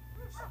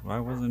 Why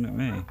wasn't it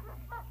me?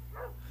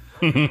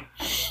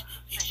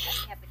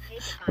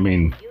 I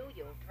mean,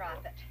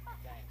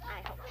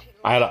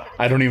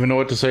 I don't even know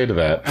what to say to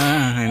that.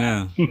 I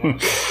know.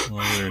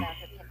 Weird.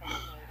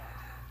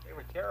 They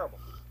were terrible.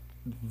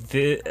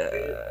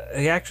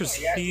 The actress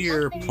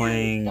here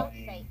playing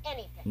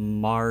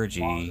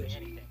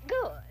Margie.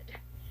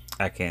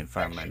 I can't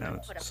find my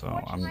notes, so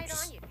I'm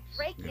just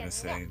gonna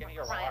say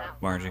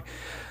Margie.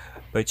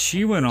 But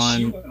she went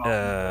on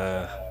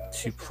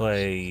to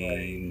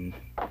play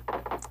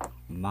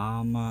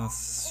Mama.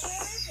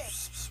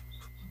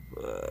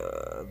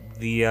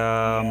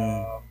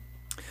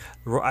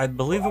 I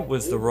believe it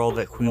was the role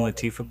that Queen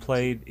Latifah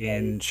played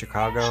in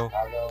Chicago,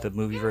 the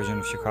movie version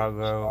of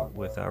Chicago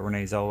with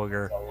Renee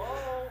Zellweger.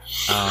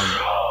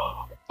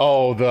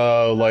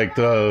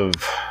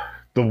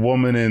 The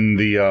woman in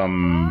the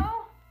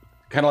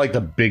kind of like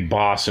the big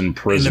boss in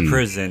prison. In the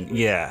prison,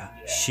 yeah.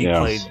 She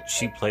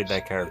played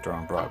that character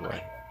on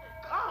Broadway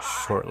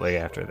shortly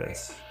after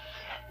this.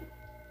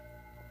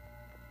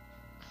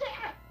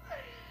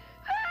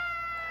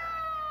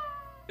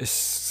 It's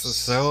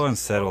so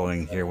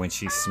unsettling here when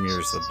she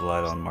smears the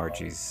blood on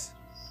Margie's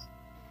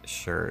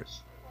shirt.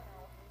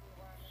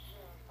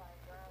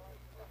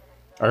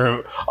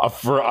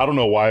 I don't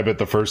know why, but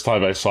the first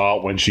time I saw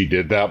it when she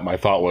did that, my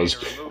thought was,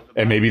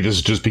 and maybe this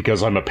is just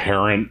because I'm a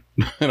parent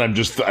and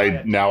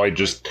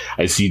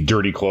I see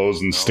dirty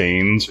clothes and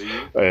stains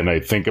and I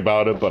think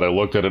about it, but I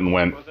looked at it and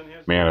went,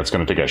 man, it's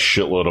going to take a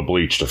shitload of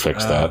bleach to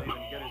fix that.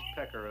 Get his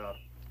pecker up.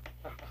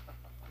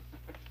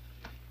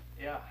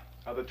 Yeah,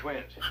 how the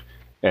twins.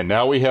 And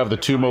now we have the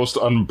two most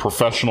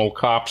unprofessional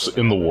cops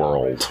in the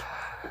world.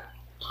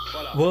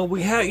 Well,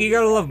 you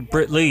gotta love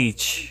Britt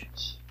Leach.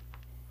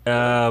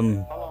 How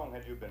long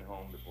had you been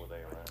home before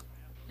they arrived?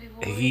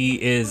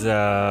 He is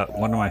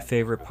one of my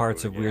favorite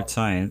parts of Weird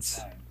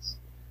Science.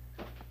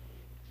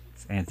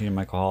 It's Anthony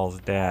Michael Hall's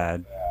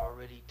dad.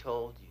 Already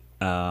told you.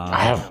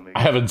 I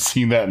haven't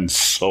seen that in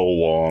so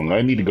long.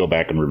 I need to go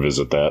back and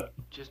revisit that.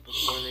 Just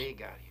before they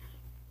got here.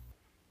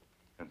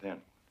 And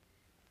then?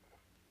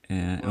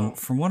 And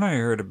from what I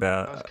heard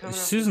about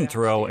Susan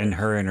Terrell in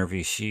her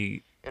interview,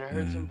 she And I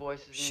heard some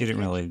voices. she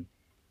didn't really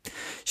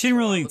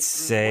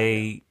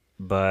say,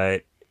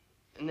 but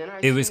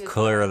it was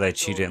clear that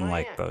she didn't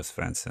like Bo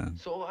Svensson.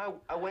 So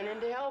I went in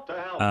to help her.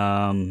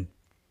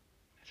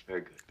 That's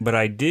very good. But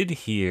I did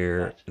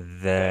hear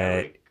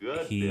that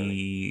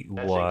he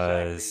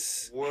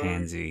was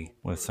handsy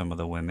with some of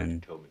the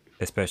women,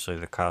 especially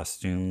the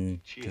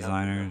costume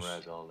designers.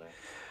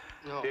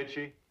 No. Did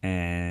she?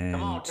 And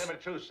Come on, tell me the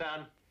truth,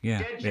 son.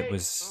 yeah, it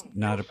was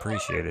not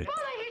appreciated. Bully,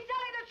 he's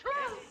telling the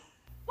truth.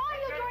 Why are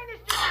you doing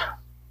this to us?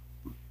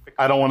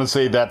 I don't want to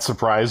say that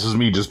surprises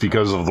me just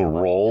because of the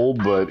role,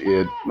 but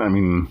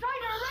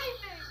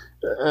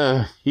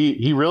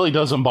he really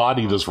does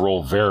embody this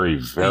role very,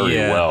 very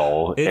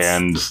well,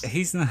 and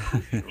he's not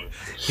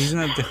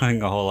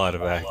doing a whole lot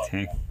of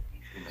acting.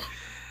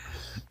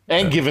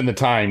 And given the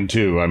time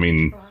too,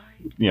 80,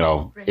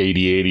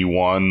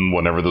 81,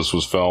 whenever this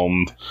was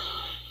filmed,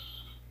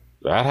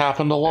 that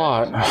happened a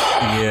lot.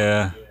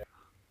 Yeah.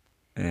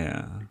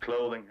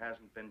 Clothing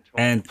hasn't been torn.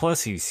 And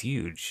plus, he's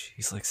huge.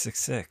 He's like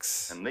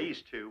 6'6". And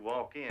these two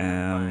walk in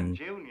and find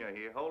Junior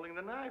here holding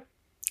the knife.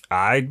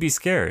 I'd be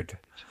scared.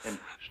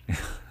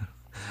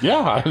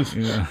 Yeah,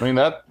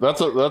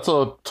 that's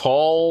a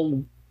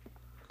tall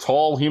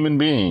human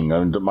being.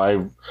 And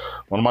one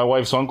of my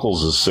wife's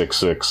uncles is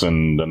 6'6",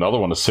 and another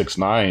one is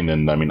 6'9",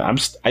 and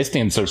I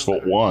stand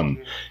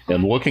 6'1",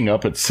 and looking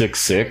up at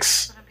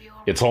 6'6",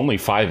 it's only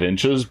 5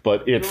 inches,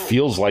 but it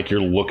feels like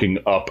you're looking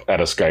up at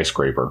a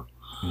skyscraper.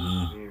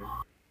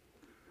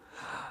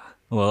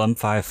 Well, I'm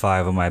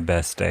 5'5" on my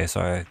best day,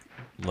 so I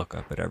look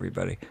up at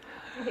everybody.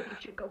 Maybe you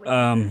should go with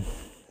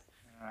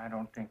I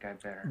don't think I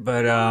better.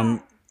 But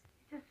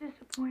Just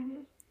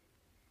disappointed.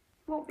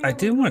 I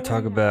did want to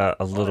talk about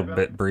a little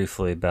bit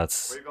briefly about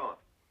Where you going?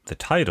 the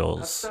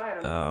titles, Stick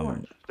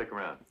around.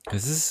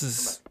 because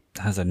this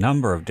has a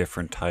number of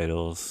different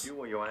titles, You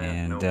or your ass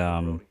and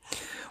know.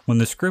 when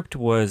the script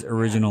was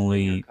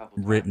originally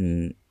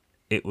written,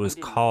 it was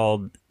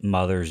called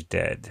Mother's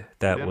Dead.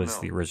 That was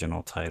the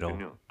original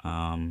title,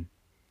 and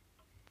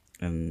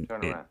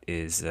it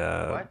is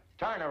What?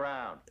 Turn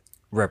around.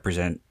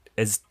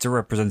 It's a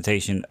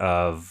representation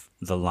of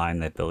the line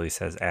that Billy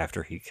says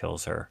after he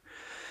kills her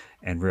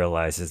and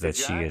realizes that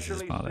she is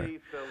his mother.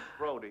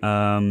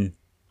 But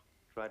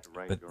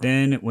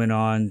then it went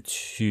on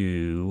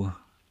to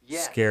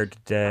Scared to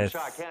Death,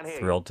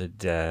 Thrilled to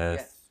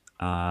Death,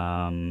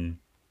 The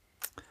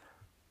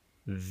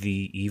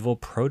Evil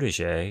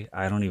Protege.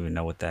 I don't even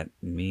know what that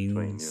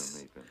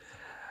means.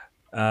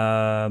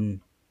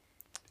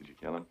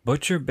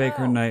 Butcher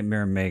Baker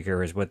Nightmare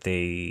Maker is what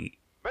they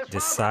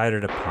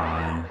decided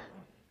upon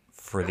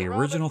for the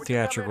original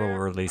theatrical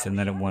release, and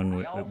then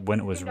when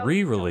it was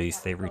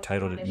re-released, they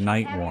retitled it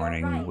Night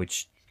Warning,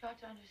 which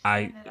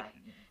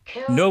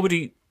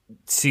nobody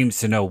seems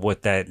to know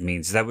what that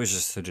means. That was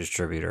just the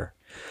distributor,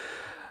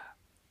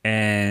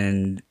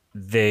 and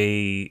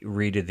they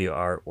redid the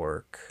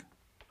artwork,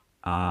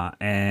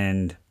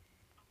 and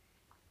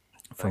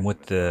from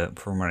what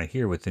I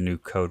hear, with the new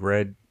Code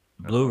Red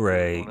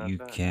Blu-ray, you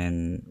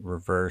can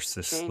reverse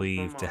the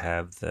sleeve to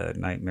have the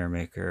Nightmare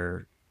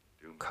Maker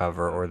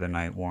cover or the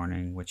Night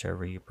Warning,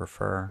 whichever you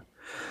prefer.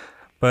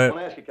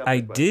 But I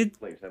did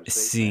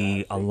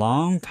see a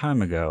long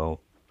time ago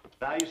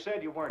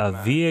a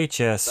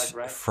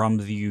VHS from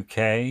the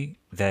UK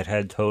that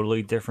had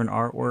totally different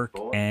artwork,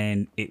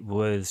 and it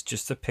was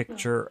just a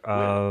picture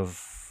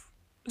of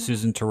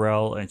Susan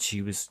Terrell, and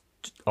she was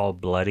all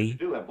bloody,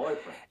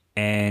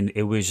 and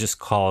it was just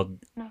called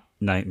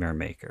Nightmare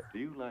Maker. Do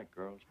you like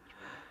girls?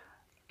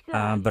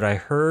 But I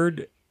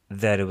heard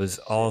that it was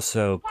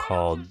also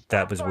called,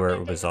 that was where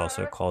it was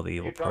also called The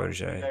Evil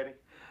Protege.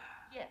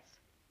 Yes.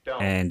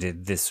 And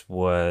this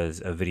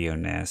was a video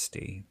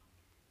nasty.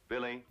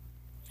 Billy,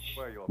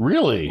 where are you?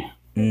 Really?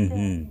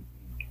 Mm-hmm.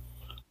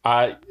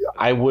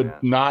 I would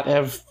not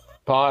have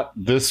thought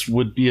this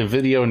would be a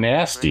video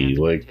nasty.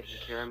 Like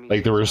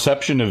the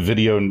reception of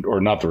video, or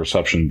not the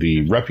reception,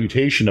 the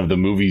reputation of the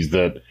movies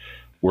that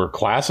were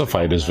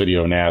classified as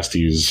video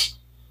nasties.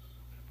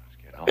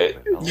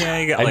 Yeah,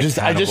 you got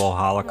Cannibal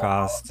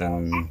Holocaust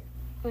and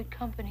Good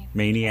company.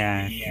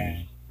 Maniac.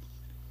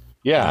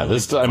 Yeah,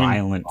 this I mean,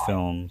 violent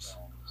films.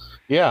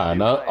 yeah,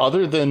 and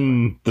other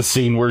than the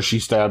scene where she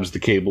stabs the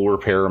cable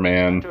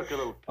repairman,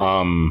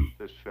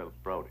 This Philip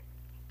Brody.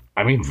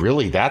 I mean,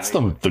 really, that's the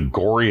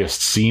goriest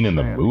scene in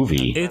the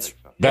movie. It's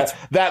that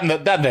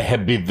and the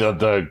head be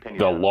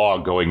the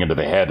log going into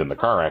the head in the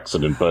car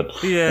accident, but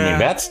Yeah. I mean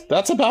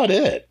that's about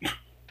it.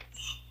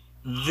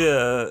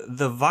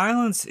 the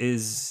violence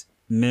is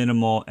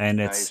minimal and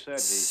Now, it's you said the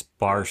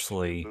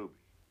sparsely booby.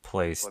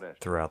 placed What is it?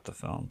 throughout the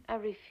film. I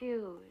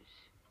refuse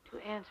to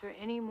answer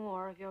any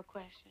more of your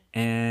questions.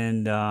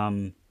 And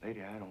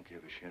Lady, I don't give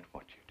a shit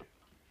what you do.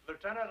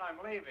 Lieutenant, I'm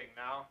leaving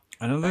now.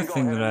 another Go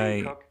thing ahead that and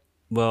leave, I Cook.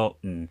 well,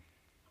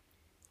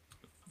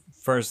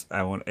 first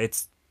I want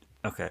it's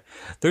okay.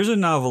 There's a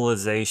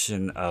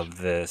novelization of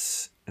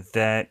this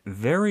that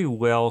very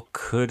well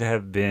could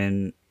have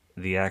been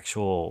the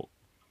actual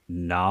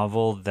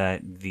novel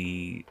that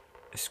the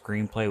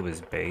screenplay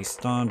was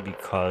based on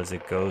because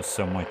it goes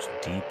so much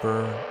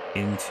deeper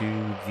into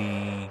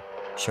the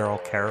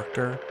Cheryl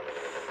character.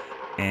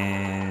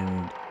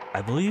 And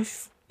I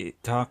believe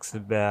it talks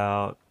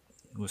about,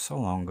 it was so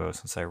long ago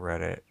since I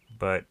read it,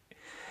 but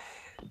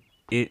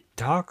it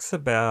talks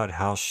about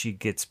how she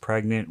gets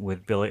pregnant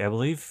with Billy. I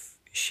believe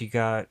she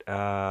got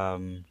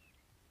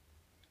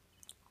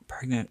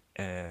pregnant.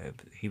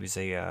 He was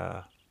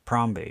a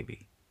prom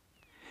baby.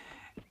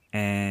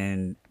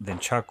 And then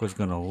Chuck was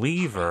going to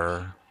leave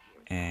her,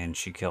 and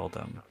she killed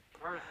him.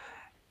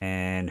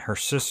 And her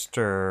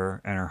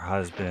sister and her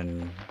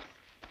husband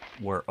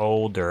were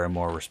older and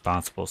more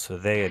responsible, so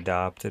they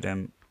adopted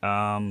him.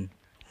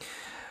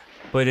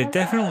 But it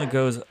definitely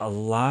goes a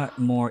lot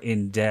more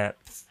in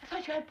depth. I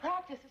thought you had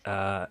practice.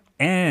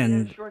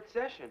 And Short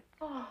session.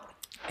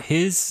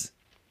 his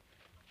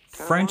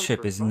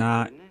friendship is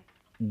not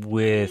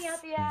with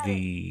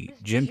the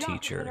gym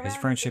teacher. His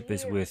friendship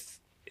is with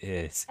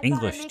his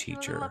English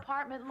teacher.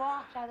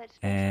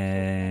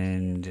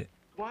 And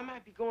Why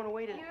might be going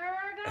away to?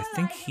 I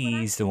think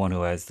he's the one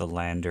who has the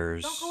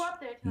Landers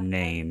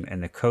name,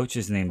 and the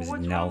coach's name is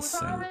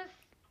Nelson.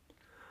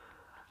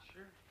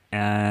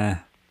 Hey,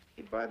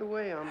 by the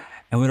way,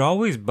 And what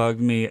always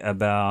bugged me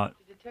about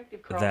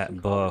Detective Carlson that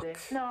called book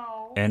today.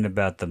 No. and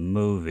about the Maybe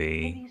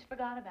movie he's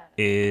forgot about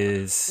it.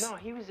 is No,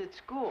 he was at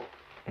school.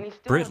 And he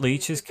still Britt wants me to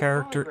Leach's take the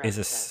character polygraph is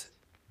test.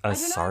 a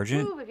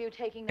sergeant, approve of you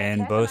taking that and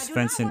test, Bo I do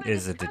not Svensson want to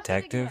is a discuss it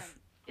detective. again.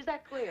 Is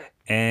that clear?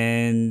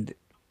 And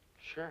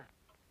Sure.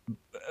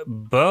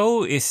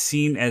 Bo is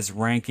seen as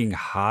ranking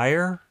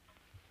higher,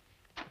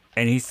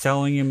 and he's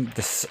telling him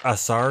a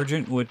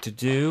sergeant what to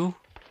do.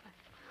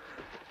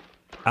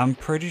 I'm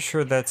pretty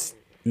sure that's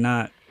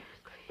not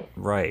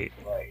right.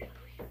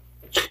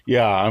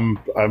 Yeah, I'm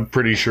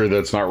pretty sure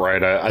that's not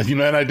right.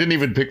 And I didn't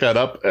even pick that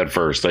up at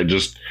first. I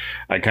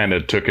kind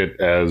of took it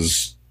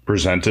as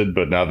presented,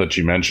 but now that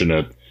you mention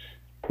it,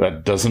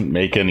 that doesn't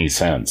make any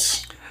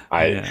sense.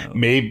 Yeah.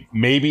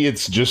 Maybe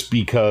it's just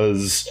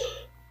because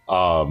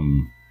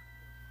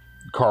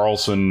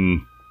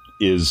Carlson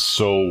is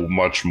so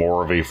much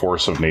more of a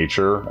force of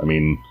nature. I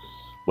mean,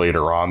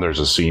 later on, there's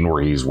a scene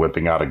where he's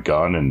whipping out a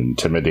gun and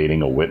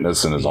intimidating a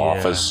witness in his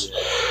office.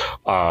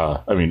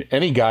 I mean,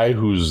 any guy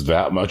who's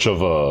that much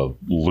of a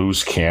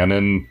loose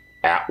cannon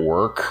at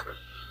work,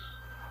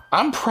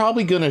 I'm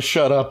probably going to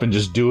shut up and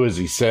just do as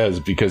he says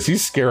because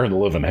he's scaring the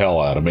living hell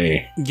out of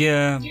me.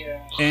 Yeah,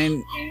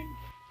 and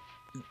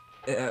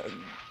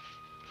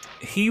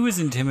he was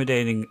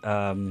intimidating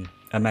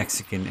a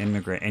Mexican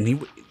immigrant, and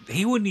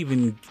he wouldn't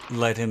even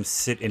let him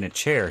sit in a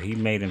chair. He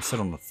made him sit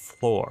on the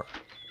floor.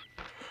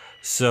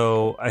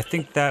 So I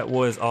think that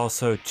was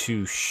also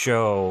to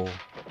show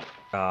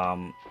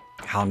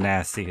how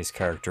nasty his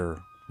character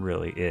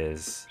really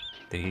is.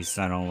 That he's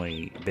not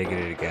only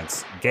bigoted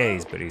against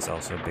gays, but he's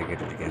also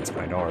bigoted against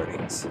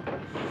minorities.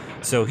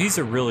 So he's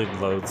a really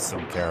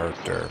loathsome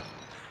character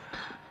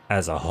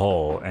as a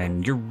whole,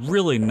 and you're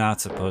really not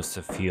supposed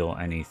to feel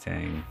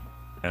anything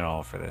at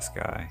all for this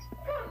guy.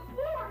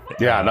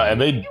 Yeah,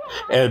 no,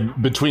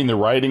 and between the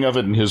writing of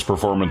it and his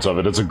performance of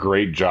it, it's a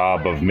great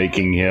job of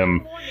making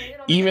him,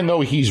 even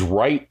though he's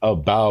right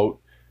about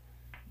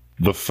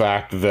the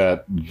fact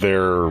that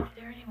there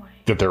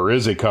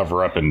is a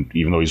cover up, and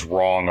even though he's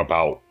wrong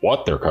about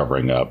what they're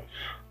covering up,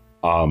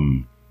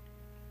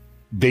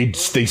 they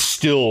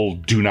still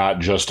do not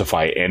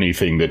justify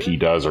anything that he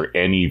does or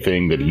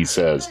anything that he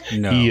says.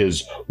 No. He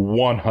is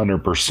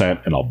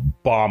 100% an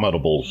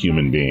abominable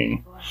human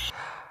being.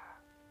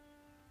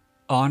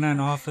 On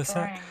and off the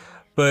set.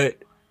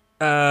 But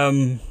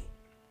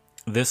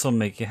this will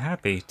make you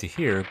happy to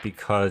hear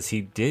because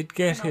he did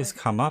get his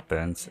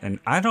comeuppance, and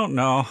I don't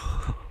know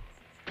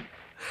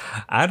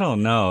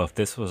if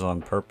this was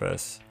on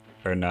purpose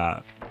or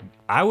not.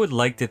 I would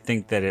like to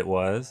think that it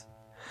was,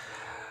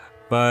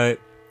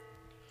 but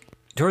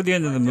toward the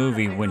end of the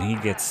movie, when he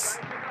gets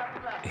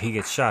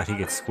shot, he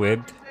gets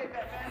squibbed,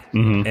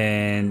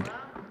 and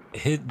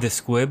the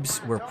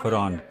squibs were put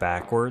on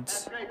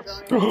backwards,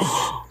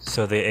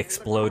 so they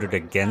exploded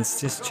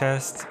against his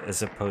chest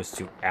as opposed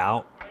to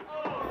out.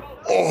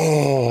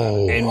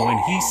 Oh, And when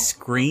he's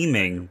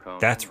screaming,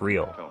 that's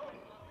real.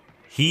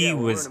 He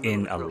was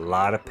in a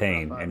lot of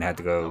pain and had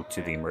to go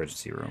to the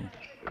emergency room.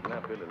 Isn't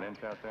that Billy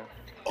Lynch out there?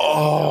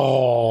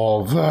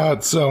 Oh,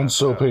 that sounds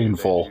so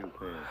painful.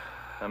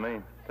 I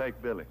mean,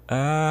 take Billy.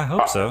 I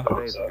hope so.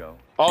 Days ago.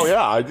 Oh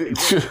yeah,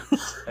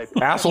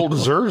 asshole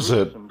deserves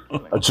it.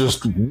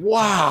 Just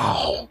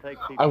wow.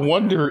 I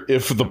wonder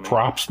if the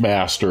props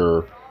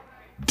master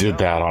did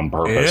that on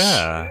purpose.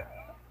 Yeah.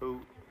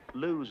 Who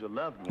lose a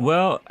loved one.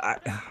 Well,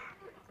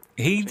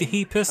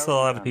 he pissed a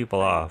lot of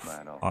people off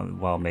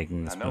while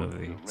making this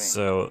movie,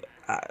 so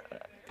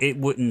it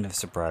wouldn't have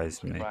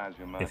surprised me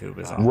if it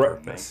was on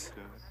purpose.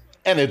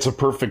 And it's a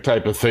perfect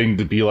type of thing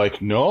to be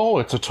like, no,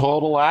 it's a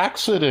total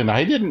accident.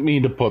 I didn't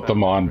mean to put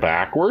them on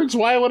backwards.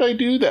 Why would I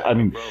do that? I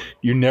mean,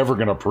 you're never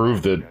going to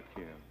prove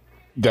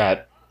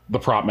that the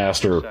prop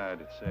master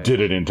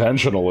did it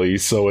intentionally.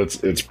 So it's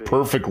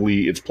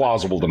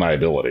plausible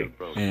deniability.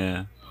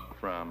 Yeah.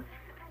 From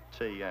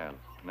T. Allen.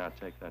 And I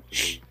take that to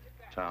be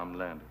Tom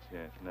Landis.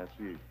 Yes, and that's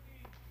you.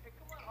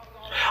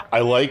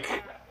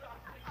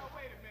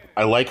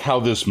 I like how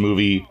this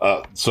movie.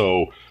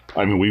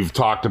 I mean, we've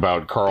talked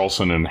about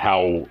Carlson and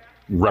how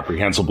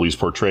reprehensible he's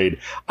portrayed.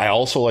 I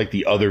also like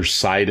the other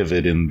side of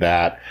it in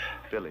that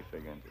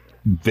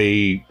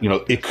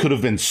it could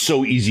have been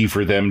so easy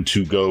for them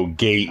to go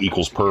gay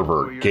equals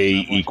pervert,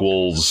 gay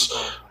equals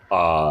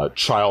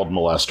child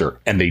molester,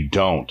 and they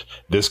don't.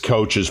 This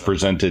character is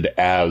presented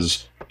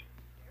as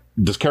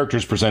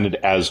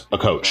a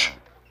coach,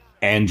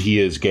 and he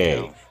is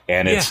gay.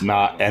 And it's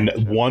not, and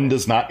one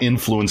does not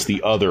influence the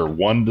other.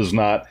 One does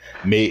not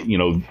make,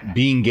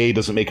 being gay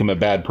doesn't make him a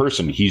bad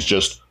person. He's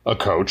just a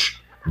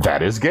coach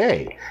that is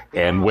gay.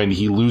 And when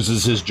he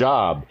loses his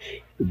job,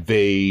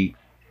 they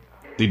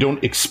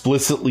don't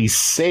explicitly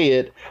say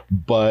it,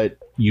 but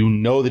you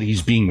know that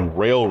he's being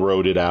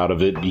railroaded out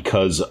of it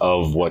because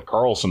of what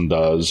Carlson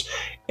does.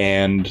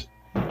 And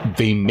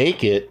they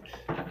make that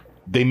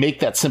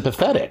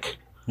sympathetic.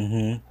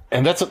 Mm-hmm.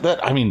 And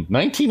I mean,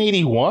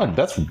 1981,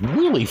 that's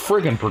really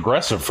friggin'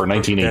 progressive for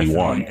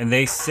 1981. Definitely. And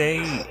they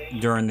say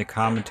during the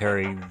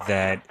commentary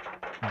that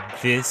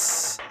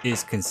this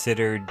is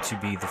considered to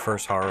be the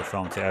first horror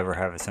film to ever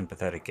have a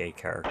sympathetic gay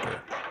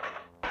character.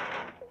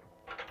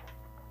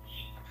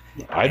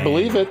 I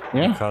believe it,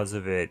 yeah. Because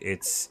of it,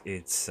 it's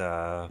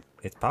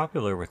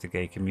popular with the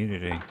gay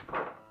community.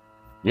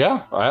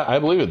 Yeah, I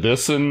believe it.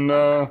 This and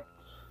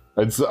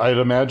I'd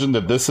imagine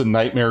that this and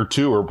Nightmare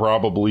 2 are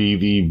probably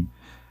the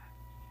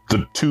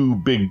two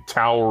big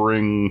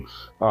towering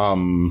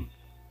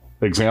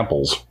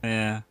examples.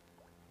 Yeah.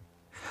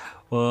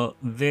 Well,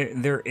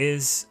 there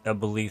is a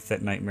belief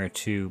that Nightmare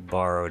 2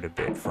 borrowed a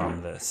bit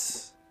from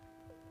this.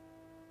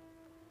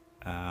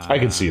 I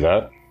can see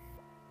that.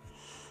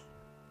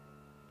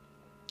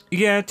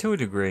 Yeah, to a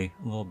degree,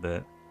 a little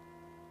bit.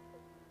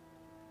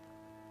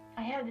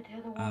 I have the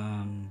other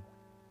one.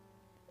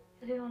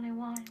 The only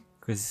one.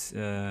 Because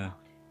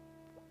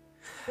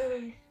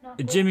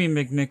Jimmy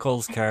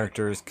McNichol's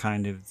character is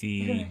kind of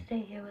he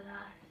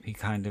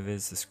kind of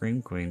is the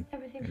Scream Queen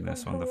in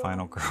this one, the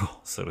final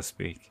girl, so to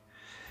speak.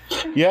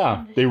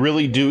 Yeah, they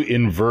really do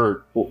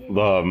invert.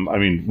 I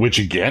mean, which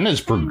again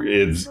is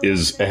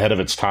ahead of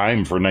its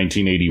time for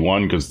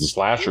 1981 because the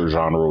slasher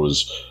genre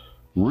was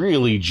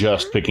really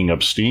just picking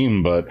up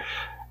steam. But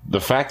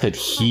the fact that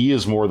he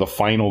is more the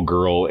final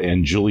girl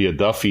and Julia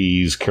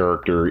Duffy's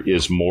character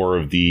is more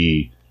of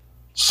the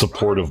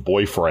supportive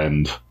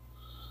boyfriend.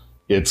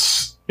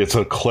 It's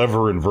a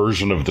clever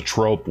inversion of the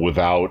trope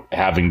without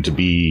having to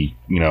be,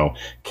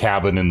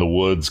 cabin in the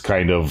woods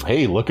kind of,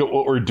 hey, look at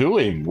what we're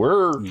doing.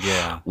 We're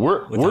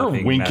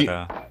winking.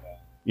 Meta.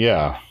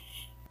 Yeah.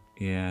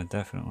 Yeah,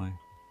 definitely.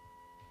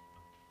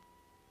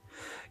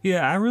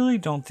 Yeah, I really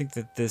don't think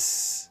that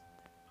this,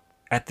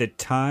 at the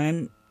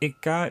time, it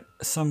got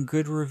some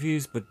good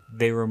reviews, but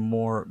they were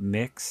more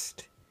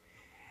mixed.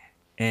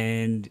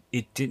 And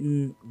it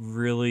didn't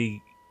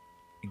really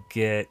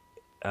get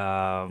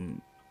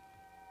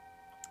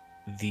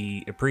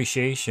the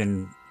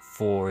appreciation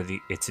for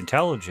its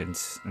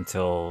intelligence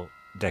until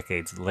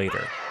decades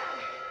later.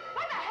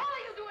 What the hell are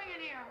you doing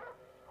in here?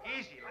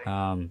 Easy,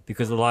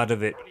 Because a lot of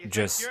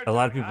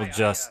people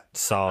just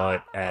saw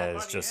it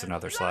as just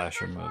another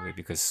slasher movie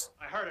because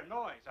I heard a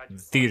noise.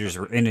 theaters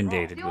were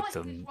inundated with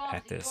them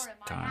at this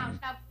time.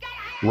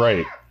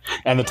 Right.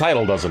 And the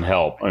title doesn't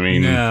help. I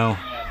mean, no.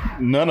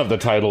 None of the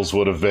titles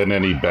would have been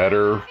any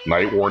better.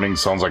 Night Warning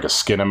sounds like a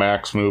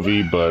Skinamax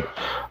movie, but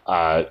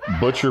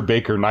Butcher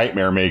Baker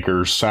Nightmare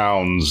Maker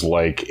sounds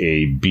like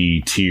a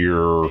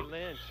B-tier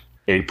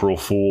April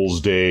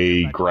Fool's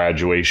Day,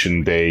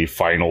 graduation day,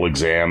 final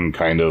exam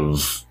kind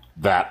of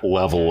that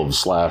level of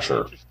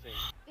slasher.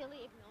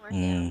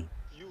 Mm.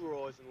 You were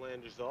always in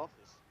Lander's office.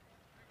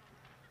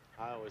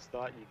 I always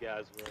thought you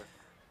guys were,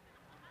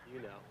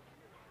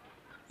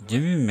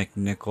 Jimmy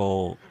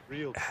McNichol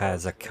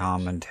has a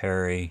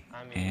commentary,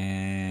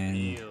 and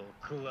he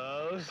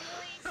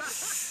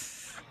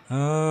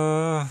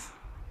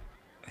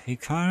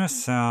kind of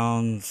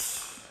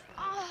sounds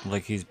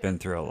like he's been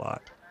through a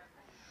lot.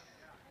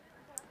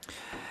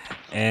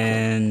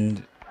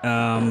 And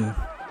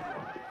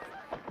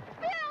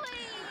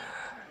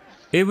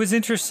It was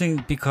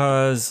interesting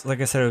because,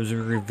 like I said, I was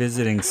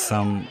revisiting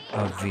some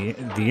of the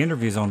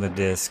interviews on the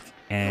disc,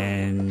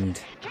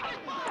 and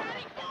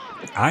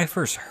I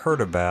first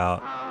heard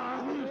about,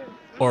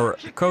 or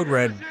Code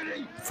Red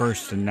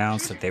first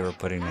announced that they were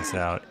putting this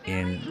out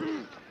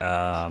in,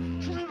 I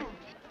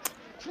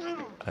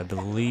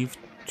believe,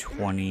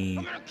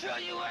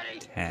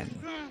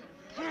 2010.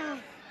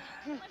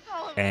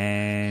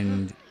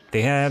 And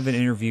they have an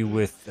interview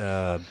with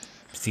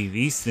Steve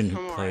Easton,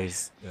 who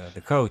plays the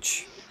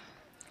coach.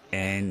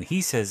 And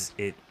he says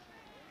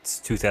it's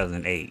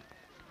 2008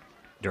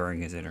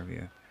 during his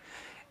interview.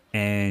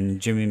 And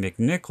Jimmy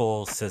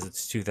McNichol says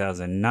it's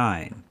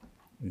 2009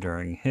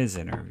 during his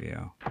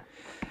interview.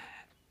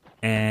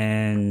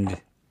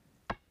 And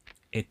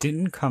it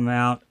didn't come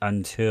out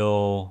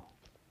until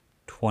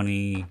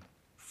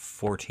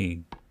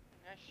 2014. Nice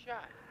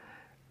shot.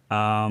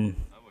 That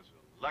was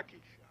a lucky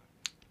shot.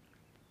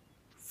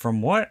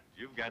 From what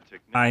You've got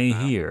technique I now.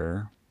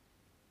 hear,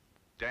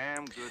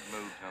 Damn good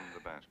moves under the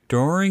basket.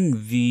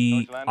 during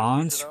the Coach Landers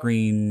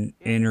on-screen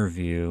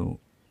interview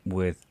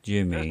with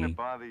Doesn't Jimmy, it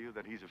bother you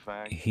that he's a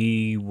fag?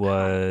 he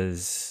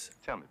was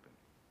Tell me, Ben.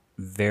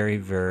 very,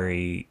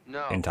 very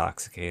No.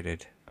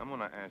 intoxicated. I'm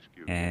gonna ask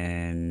you.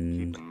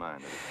 And keep in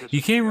mind that if you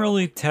this can't is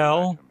really the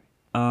tell,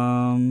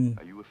 Are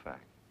you a fag?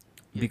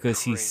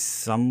 because he's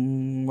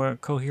somewhat Phil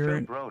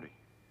coherent, Brody,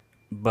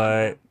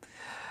 but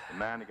the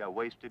man that got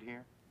wasted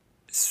here.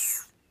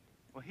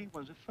 Well, he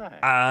was a fag.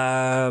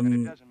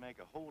 And it doesn't make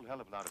a whole hell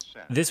of a lot of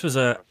sense. this was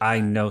a I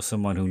know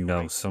someone who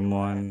knows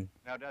someone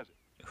Now does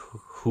it?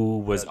 who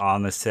was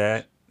on the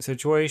set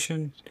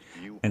situation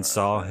You and are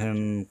saw a fag.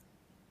 him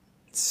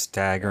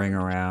staggering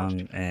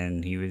around,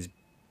 and he was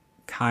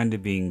kind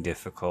of being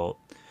difficult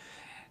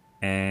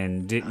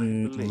and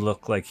didn't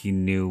look like he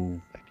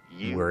knew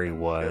You where he and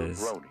Phil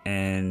was. Brody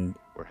And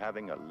were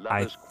having a I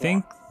lover's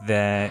think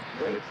that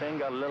quarrel. And the thing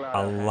got a little out a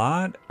of hand.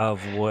 lot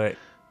of what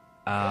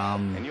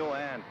And your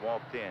aunt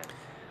walked in.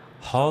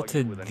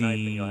 halted with a knife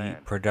in your the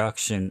hand.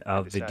 production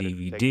of the decided to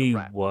take the DVD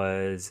rap.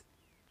 was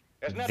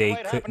Isn't that the they way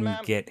it happened, couldn't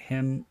ma'am? get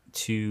him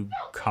to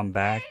come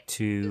back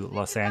to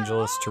Los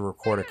Angeles to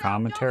record a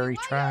commentary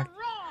track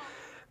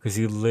because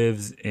he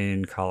lives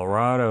in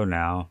Colorado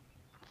now,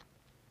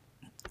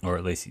 or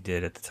at least he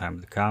did at the time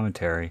of the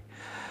commentary.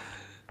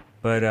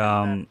 But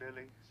Billy,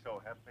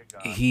 so help me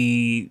God.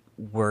 he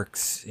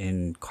works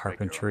in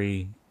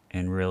carpentry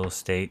and real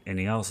estate, and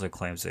he also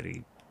claims that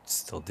he's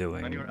still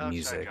doing When you're outside,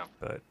 music, jump.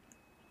 but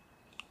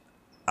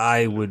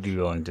I would be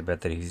willing to bet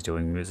that he's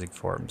doing music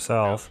for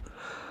himself.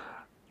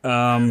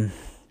 Your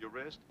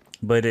wrist?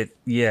 But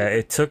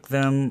it took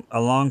them a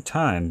long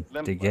time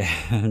to get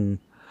him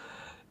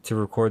to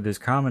record this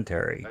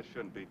commentary. That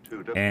shouldn't be too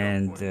difficult.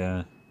 And for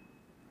you.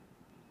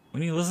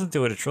 when you listen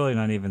to it, it's really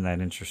not even that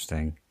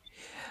interesting.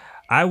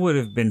 I would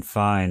have been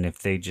fine if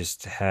they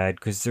just had,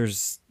 because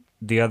there's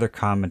the other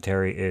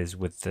commentary is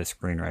with the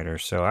screenwriter,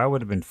 so I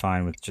would have been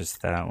fine with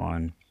just that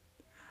one.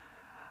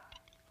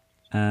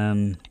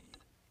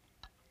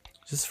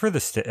 Just for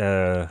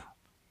the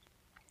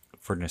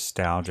for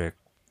nostalgic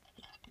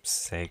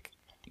sake,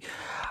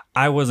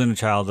 I wasn't a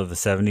child of the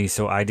 '70s,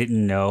 so I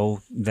didn't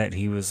know that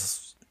he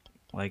was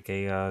like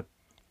a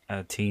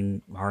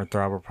teen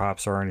heartthrob or pop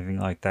star or anything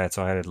like that.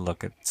 So I had to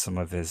look at some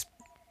of his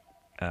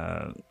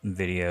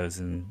videos,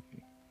 and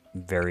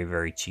very,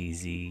 very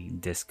cheesy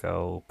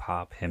disco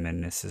pop. Him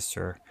and his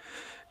sister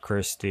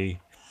Christy,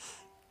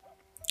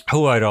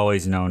 who I'd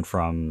always known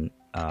from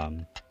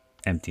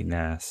Empty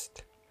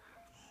Nest.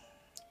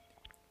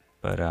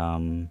 But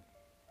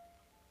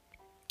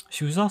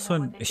she was also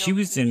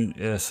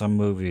in some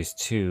movies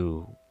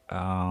too.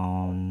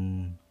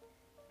 I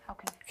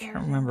can't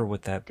remember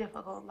what that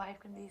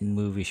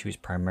movie she was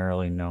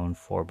primarily known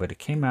for, but it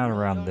came out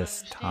around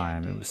this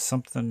time. It was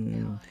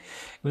something.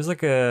 It was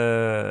like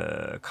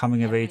a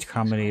coming of age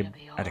comedy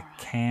at a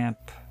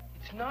camp.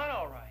 It's not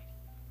all right.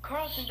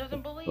 Carlson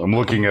doesn't believe I'm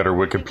looking at her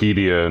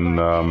Wikipedia, and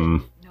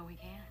No, we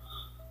can't.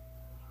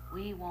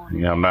 We want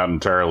yeah, I'm not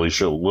entirely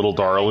sure. Little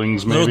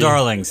Darlings, maybe. Little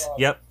Darlings.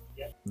 Yep,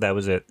 that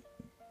was it.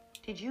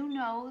 Did you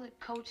know that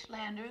Coach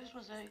Landers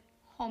was a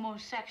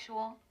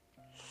homosexual?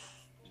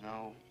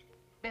 No.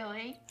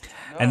 Billy?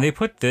 And they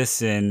put this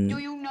Do in,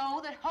 you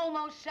know that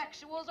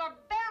homosexuals are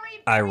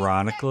very,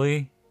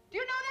 ironically, Do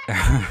you know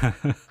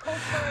that?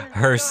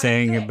 her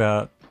saying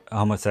about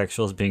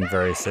homosexuals being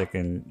very sick,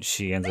 and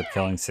she ends up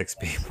killing 6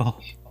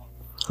 people,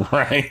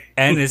 Right.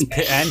 and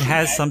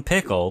has some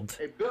pickled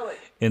Hey, Billy.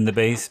 in the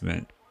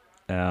basement.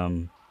 You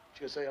gonna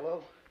say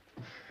hello?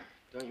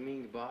 Don't you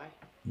mean goodbye?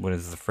 What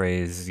is the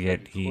phrase?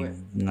 Yet he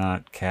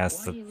not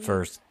cast the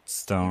first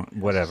stone.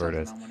 Whatever it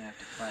is.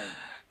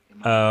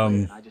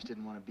 I just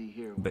didn't want to be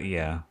here. But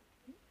yeah.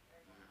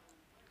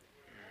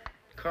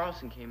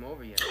 Carlson came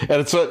over yet.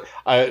 And it's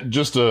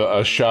just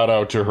a shout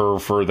out to her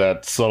for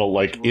that subtle,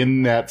 like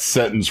in that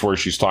sentence where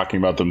she's talking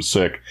about them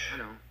sick,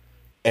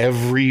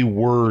 every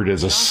word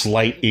is a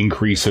slight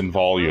increase in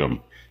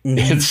volume.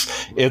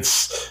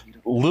 It's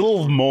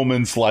little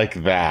moments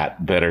like that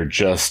are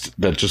just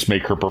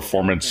make her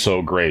performance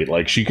so great.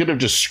 Like, she could have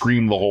just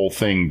screamed the whole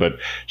thing, but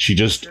she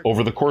just,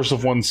 over the course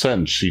of one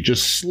sentence, she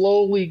just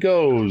slowly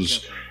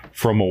goes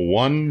from a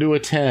 1 to a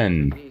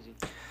 10.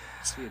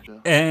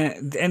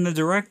 And the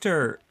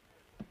director,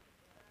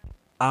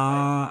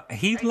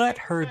 he let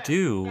her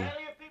do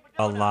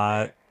a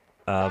lot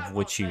of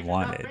what she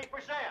wanted.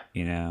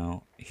 You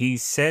know, he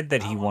said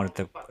that he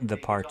wanted the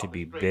part to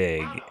be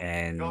big,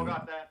 and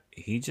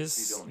he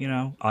just, you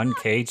know,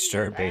 uncaged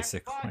her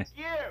basically.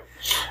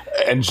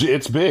 And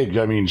it's big.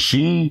 I mean,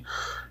 she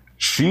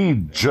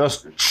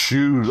just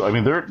chews. I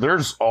mean,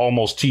 there's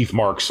almost teeth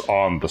marks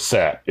on the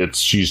set.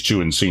 She's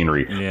chewing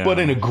scenery, Yeah. but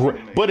in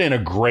a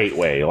great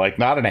way, like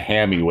not in a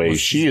hammy way.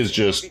 She's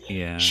just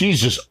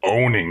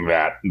owning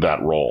that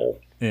role.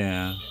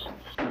 Yeah.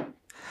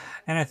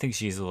 And I think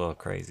she's a little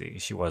crazy.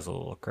 She was a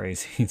little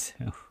crazy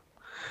too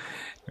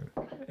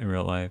in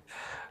real life.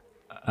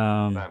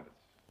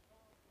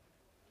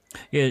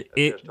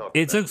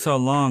 It took so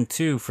long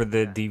too for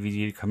the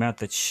DVD to come out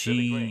that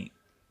she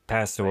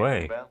passed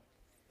away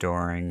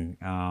during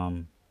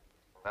in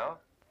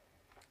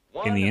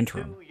the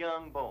interim.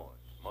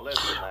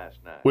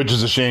 Which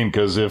is a shame,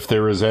 because if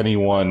there is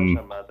anyone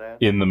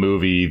in the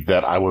movie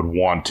that I would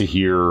want to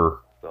hear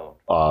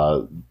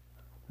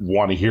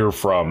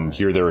from,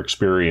 hear their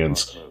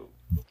experience,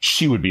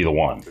 she would be the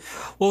one.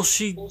 Well,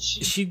 she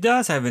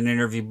does have an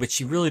interview, but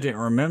she really didn't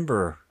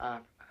remember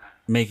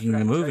making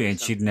the movie, and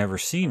she'd never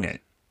seen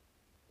it.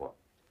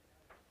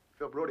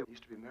 Phil Brody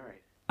used to be married.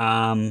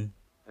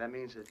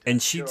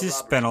 And she just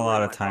spent a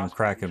lot of time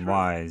cracking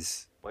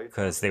wise,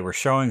 because they were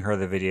showing her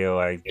the video,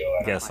 I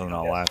guess, on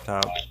a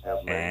laptop,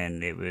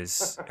 and it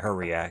was her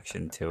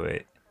reaction to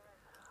it.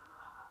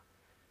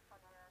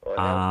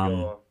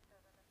 Oh,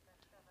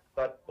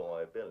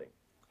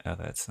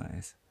 that's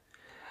nice.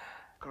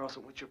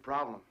 Carlson, what's your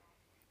problem?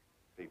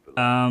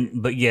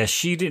 But yeah,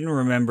 she didn't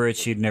remember it.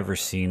 She'd never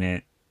seen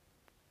it.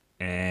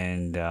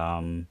 And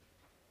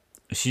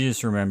she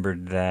just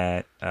remembered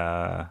that,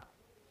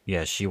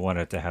 yeah, she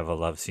wanted to have a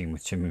love scene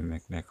with Jimmy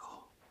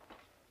McNichol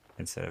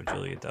instead of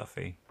Julia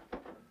Duffy.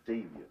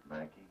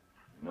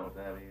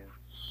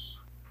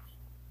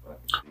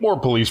 More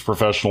police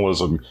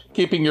professionalism,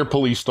 keeping your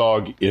police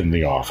dog in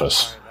the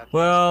office.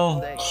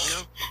 Well,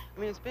 I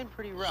mean, it's been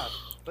pretty rough,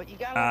 but you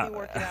gotta let me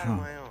work it out on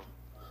my own.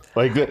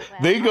 Like,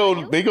 they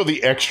go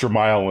the extra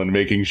mile in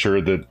making sure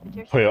that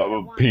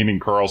painting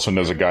Carlson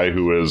as a guy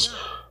who is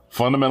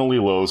fundamentally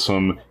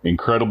loathsome,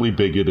 incredibly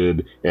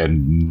bigoted,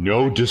 and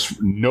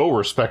no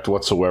respect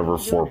whatsoever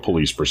for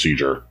police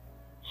procedure.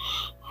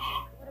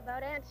 What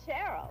about Aunt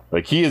Cheryl?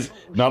 Like, he is,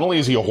 not only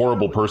is he a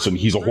horrible person,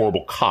 he's a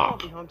horrible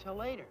cop.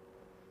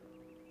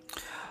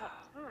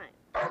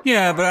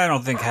 yeah, but I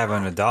don't think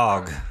having a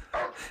dog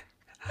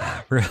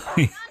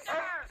really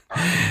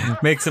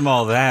makes him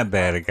all that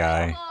bad a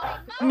guy.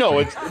 No,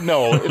 it's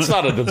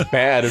not that it's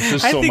bad. It's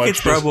just I so think much.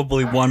 It's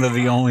probably one of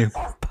the only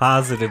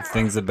positive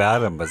things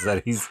about him is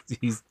that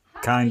he's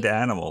kind to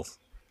animals.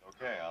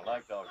 Okay, I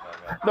like dogs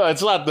like that. No,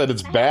 it's not that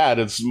it's bad.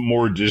 It's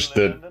more just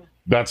that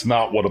that's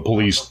not what a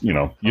police. You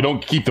know, you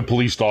don't keep the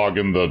police dog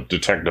in the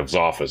detective's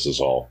office. Is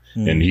all,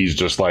 and he's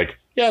just like,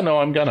 yeah, no,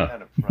 I'm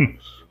gonna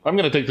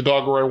take the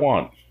dog where I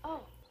want.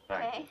 Oh,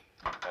 okay.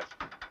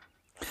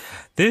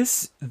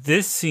 This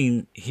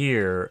scene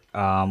here,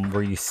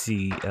 where you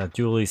see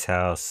Julie's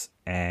house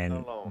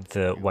and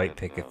the white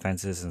picket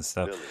fences and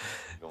stuff.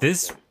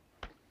 This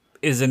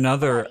is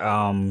another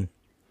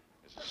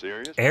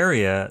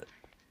area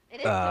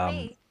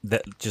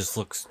that just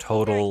looks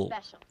total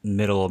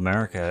middle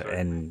America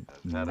and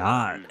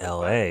not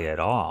LA at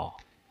all.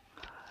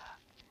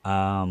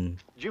 Did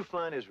you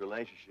find his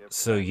relationship?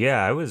 So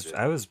yeah, I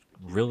was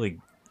really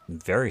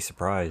very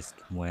surprised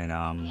when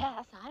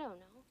Yes, I don't know.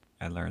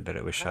 I learned that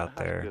it was shot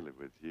there. Billy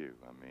with you,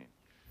 I mean.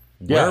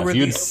 Yeah, Where were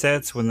these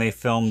sets when they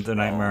filmed The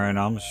Nightmare on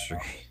Elm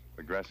Street?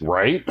 Aggressive.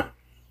 Right?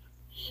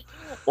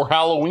 Or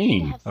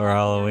Halloween. Or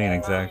Halloween,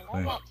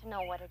 exactly. I'd like to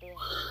know what it is.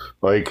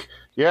 Like,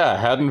 yeah,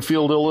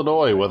 Haddonfield,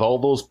 Illinois, with all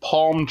those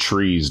palm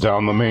trees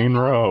down the main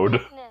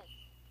road.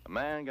 A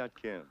man got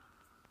killed,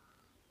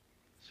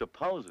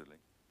 supposedly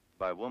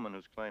by a woman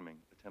who's claiming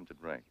attempted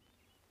rape.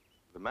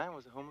 The man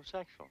was a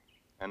homosexual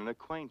and an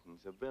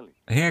acquaintance of Billy.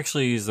 He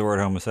actually used the word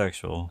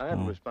homosexual. I have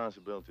a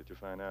responsibility to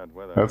find out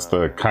whether That's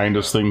the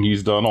kindest thing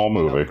he's done all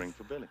movie.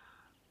 For Billy,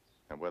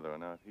 and whether or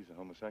not he's a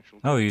homosexual.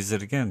 Oh, he used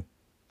it again.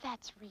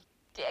 That's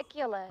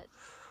ridiculous.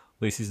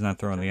 At least he's not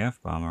throwing the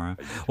F-bomb around.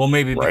 Well,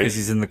 maybe because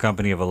he's in the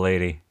company of a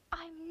lady.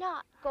 I'm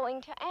not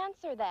going to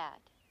answer that.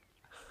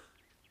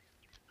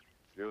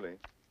 Julie.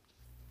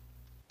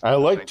 I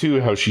like,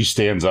 too, how she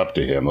stands up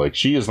to him. Like,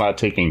 she is not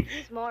taking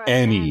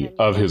any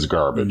of his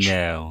garbage.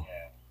 No.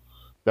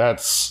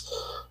 That's...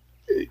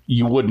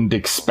 You wouldn't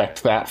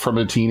expect that from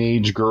a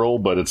teenage girl,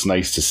 but it's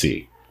nice to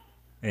see.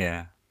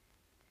 Yeah.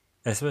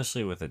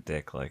 Especially with a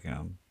dick like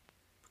him.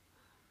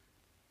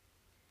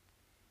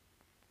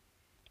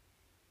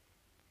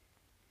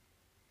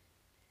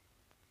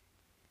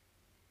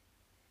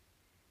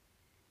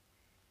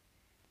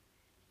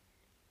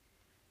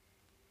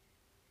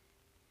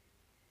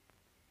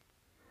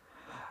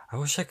 I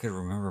wish I could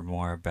remember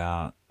more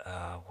about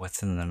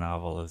what's in the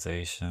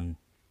novelization.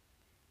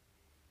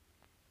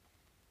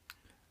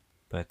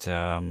 But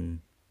yeah,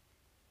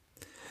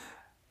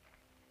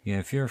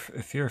 if you're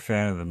a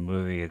fan of the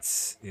movie,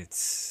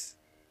 it's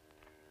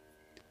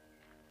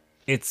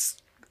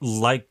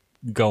like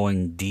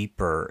going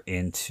deeper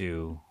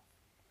into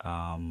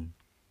the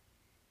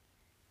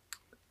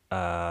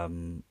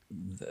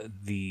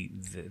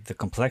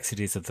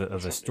complexities of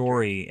the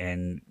story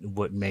and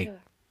what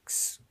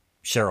makes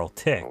Cheryl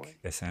tick,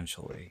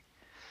 essentially.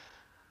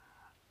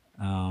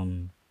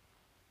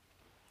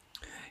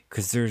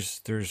 Because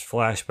there's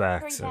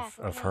flashbacks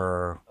of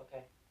her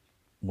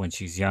when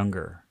she's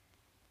younger,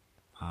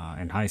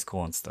 in high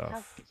school and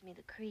stuff. Gives me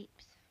the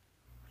creeps.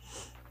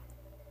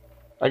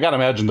 I gotta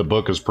imagine the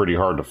book is pretty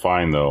hard to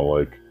find, though.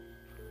 Like,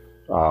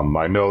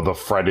 I know the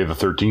Friday the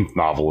 13th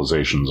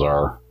novelizations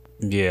are.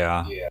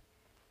 Yeah.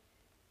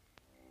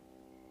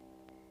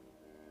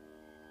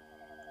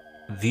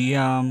 The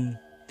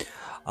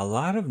a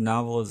lot of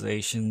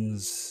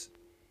novelizations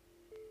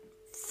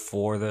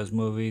for those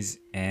movies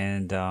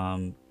and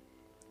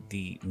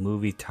the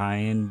movie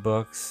tie-in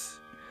books.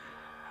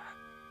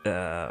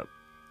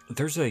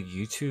 There's a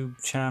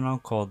YouTube channel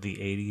called the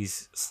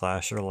 80s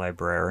Slasher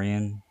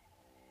Librarian,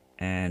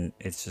 and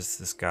it's just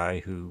this guy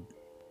who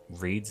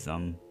reads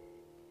them,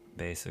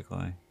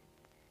 basically.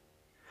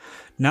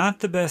 Not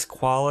the best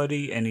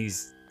quality, and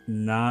he's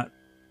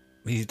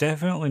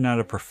definitely not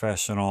a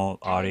professional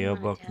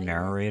audiobook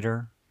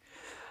narrator.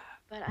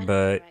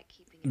 But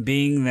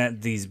being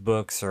that these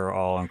books are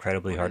all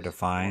incredibly hard to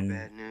find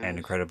and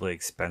incredibly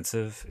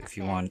expensive, if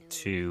you want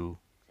to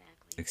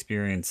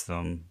experience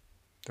them,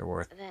 they're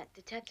worth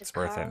it's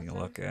worth having a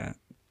look at.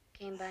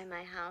 Came by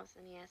my house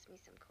and he asked me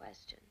some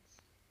questions.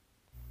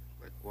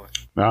 Like what?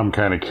 Now I'm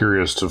kind of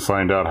curious to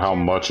find out how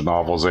much a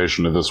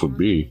novelization of this would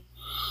be.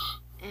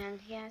 And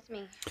he asked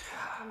me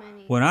how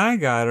many. When I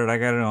got it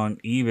on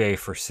eBay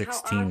for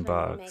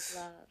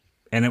 $16,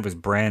 and it was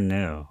brand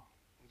new.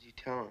 What'd you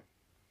tell him?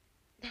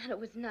 That it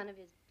was none of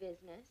his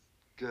business.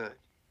 Good.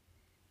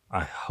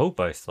 I hope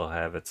I still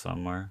have it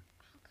somewhere.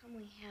 How come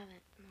we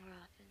haven't more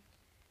often?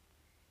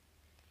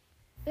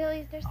 Billy,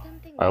 is there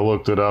something? I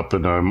looked it up,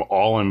 and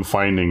all I'm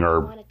finding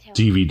are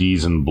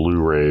DVDs and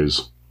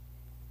Blu-rays.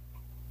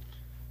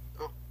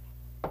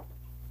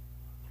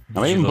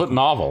 I even put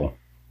novel.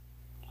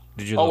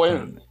 Did you look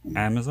on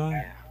Amazon?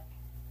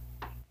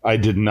 I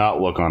did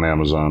not look on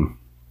Amazon.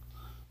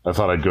 I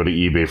thought I'd go to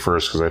eBay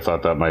first because I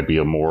thought that might be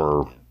a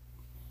more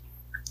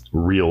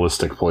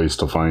realistic place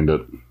to find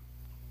it.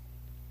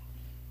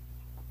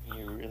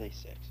 You're really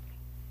sexy.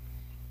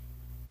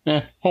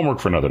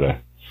 Homework for another day.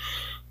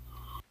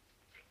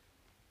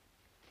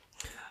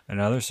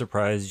 Another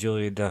surprise,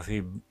 Julia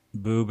Duffy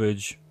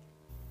boobage.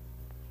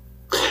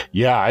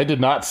 Yeah, I did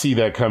not see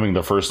that coming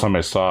the first time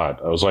I saw it.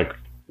 I was like,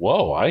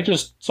 whoa, I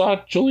just saw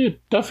Julia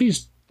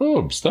Duffy's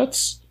boobs.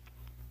 That's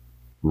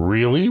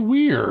really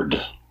weird.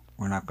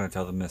 We're not going to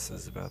tell the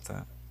missus about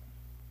that.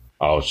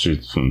 Oh,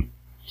 she's...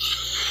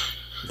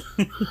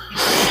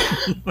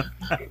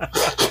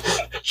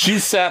 She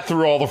sat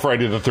through all the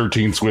Friday the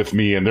 13th with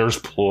me, and there's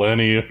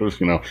plenty of,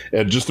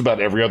 and just about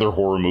every other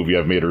horror movie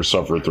I've made her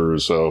suffer through,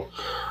 so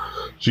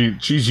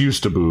she's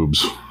used to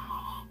boobs.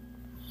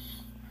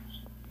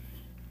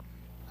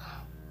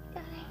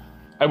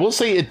 I will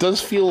say it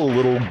does feel a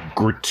little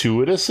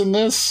gratuitous in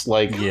this.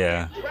 I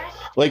get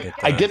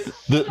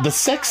the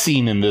sex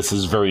scene in this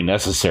is very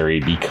necessary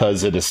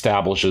because it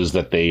establishes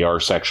that they are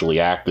sexually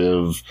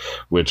active,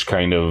 which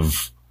kind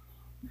of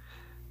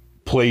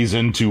plays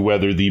into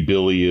whether the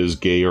Billy is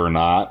gay or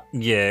not.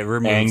 Yeah, it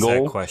removes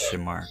that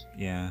question mark.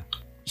 Yeah.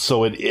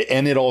 So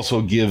it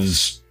also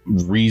gives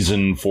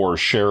reason for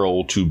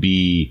Cheryl to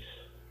be,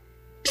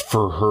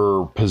 for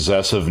her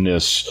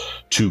possessiveness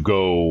to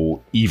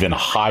go even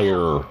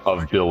higher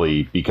of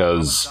Billy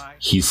because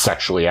he's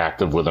sexually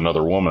active with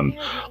another woman.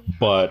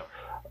 But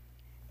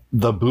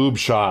the boob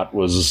shot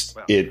was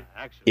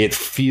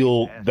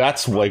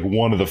that's like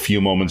one of the few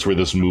moments where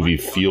this movie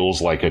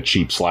feels like a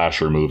cheap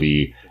slasher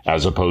movie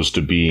as opposed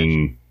to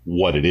being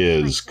what it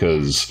is,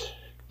 because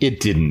it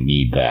didn't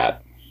need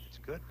that.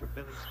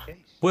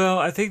 Well,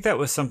 I think that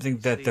was something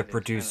that the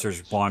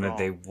producers wanted.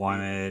 They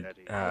wanted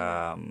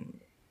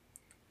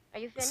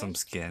some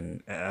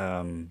skin,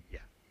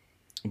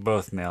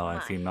 both male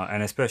and female,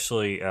 and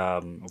especially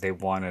they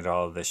wanted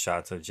all of the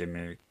shots of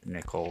Jimmy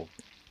Nicol,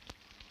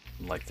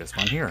 like this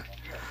one here,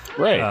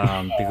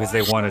 right? Because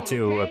they wanted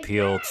to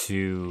appeal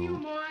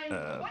to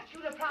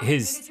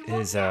his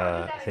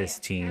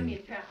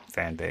teen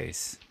fan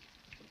base.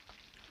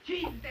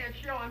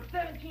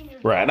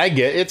 Right, and I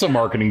get it's a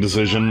marketing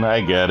decision.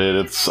 I get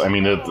it.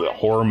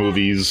 Horror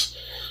movies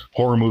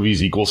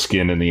equal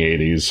skin in the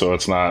 80s, so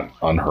it's not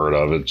unheard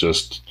of. It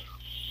just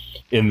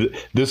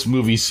this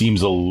movie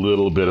seems a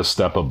little bit a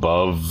step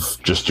above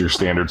just your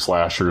standard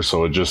slasher,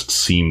 so it just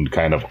seemed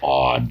kind of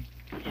odd.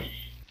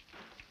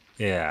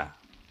 Yeah,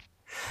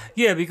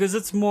 because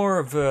it's more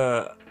of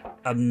a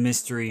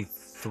mystery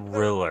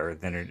thriller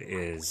than it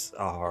is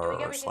a horror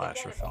or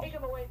slasher film.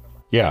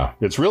 Yeah,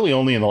 it's really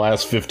only in the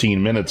last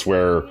 15 minutes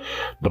where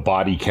the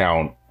body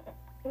count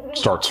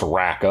starts to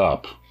rack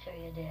up.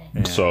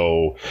 Yeah.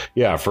 So,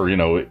 yeah, for,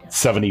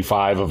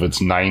 75 of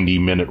its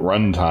 90-minute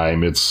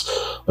runtime, it's,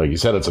 like you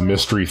said, it's a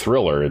mystery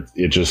thriller.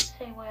 It's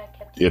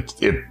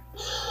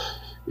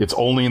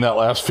only in that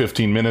last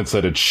 15 minutes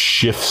that it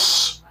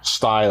shifts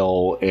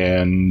style,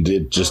 and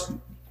it just,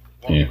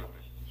 yeah.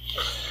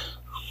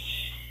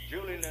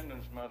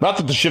 Not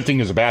that the shifting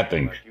is a bad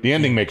thing. The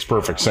ending makes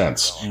perfect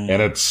sense,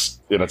 and it's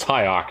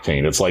high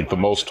octane. It's like the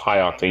most high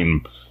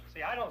octane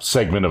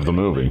segment of the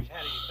movie.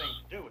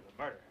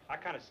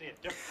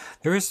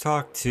 There is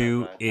talk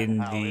too in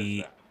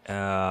the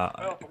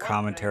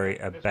commentary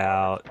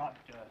about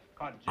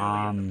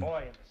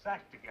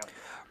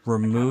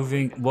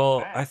removing.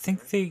 Well, I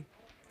think they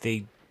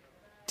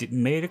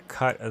made a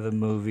cut of the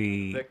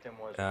movie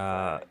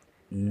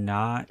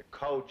not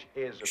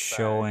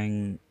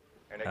showing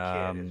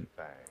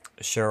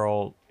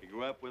Cheryl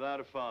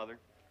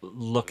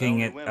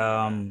looking at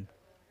the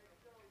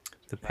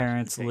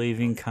parents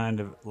leaving kind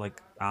of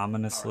like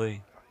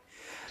ominously,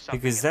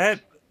 because that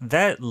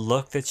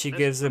look that she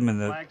gives him and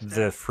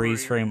the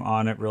freeze frame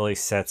on it really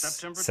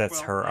sets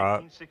her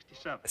up,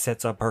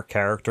 sets up her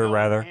character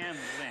rather,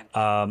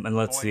 and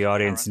lets the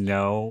audience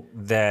know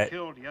that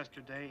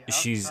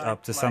she's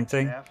up to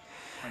something.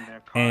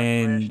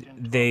 And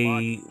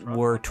they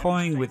were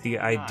toying with the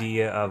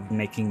idea of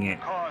making it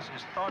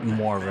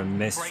more of a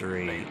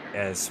mystery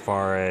as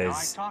far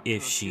as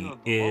if she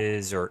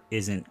is or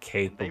isn't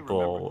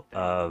capable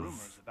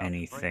of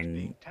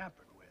anything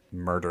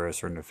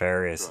murderous or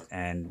nefarious,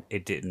 and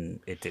it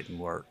didn't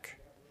work.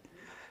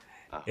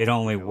 It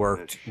only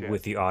worked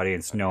with the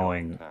audience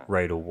knowing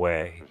right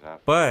away.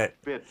 But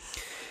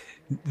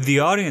the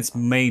audience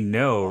may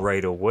know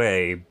right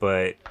away,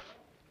 but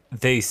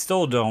they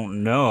still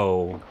don't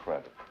know.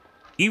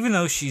 Even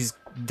though she's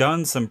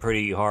done some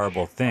pretty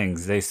horrible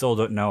things, they still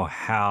don't know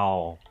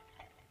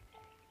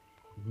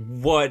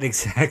what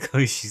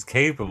exactly she's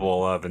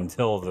capable of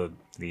until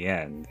the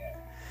end.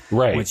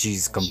 Right. When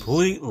she's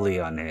completely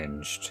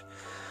unhinged.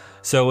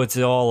 So it's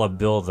all a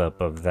buildup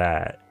of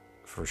that,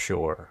 for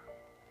sure.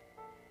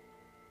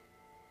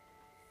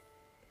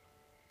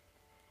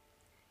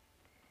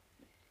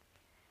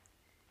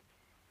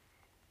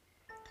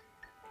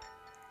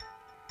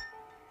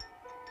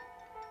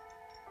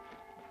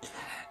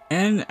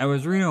 And I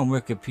was reading on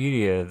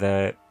Wikipedia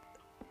that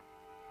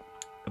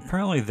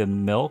apparently the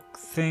milk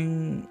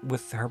thing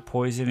with her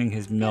poisoning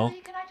his milk,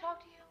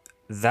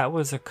 that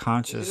was a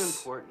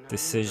conscious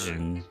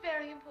decision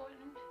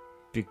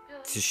to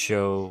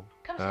show,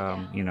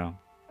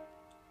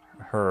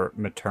 her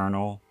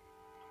maternal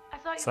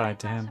side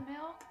to him.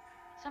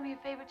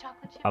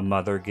 A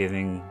mother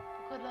giving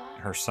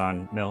her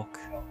son milk.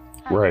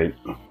 Right.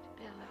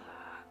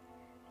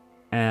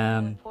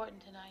 And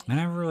I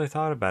never really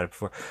thought about it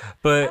before.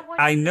 But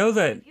I know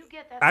that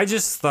I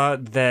just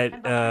thought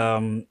that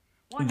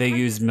they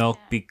use milk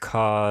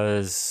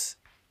because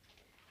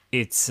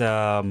it's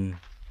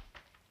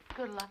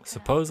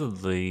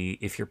supposedly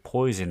if you're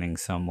poisoning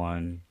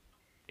someone,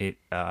 it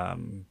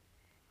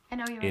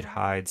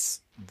hides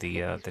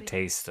the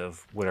taste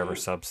of whatever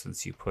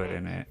substance you put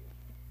in it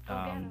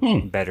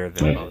better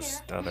than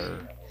most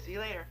other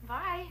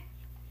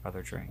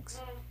drinks.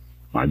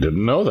 I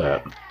didn't know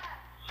that.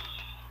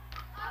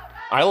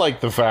 I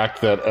like the fact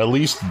that at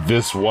least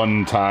this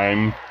one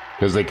time,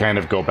 because they kind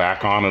of go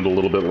back on it a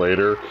little bit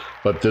later,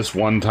 but this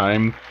one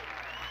time,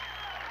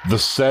 the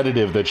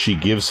sedative that she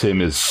gives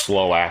him is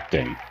slow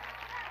acting.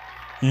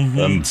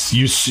 Mm-hmm.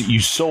 You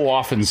so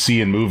often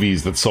see in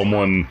movies that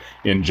someone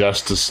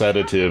ingests a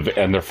sedative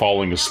and they're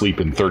falling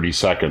asleep in 30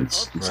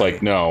 seconds. It's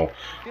like, no,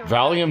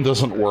 Valium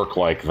doesn't work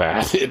like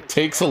that. It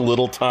takes a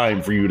little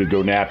time for you to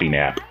go nappy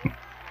nap.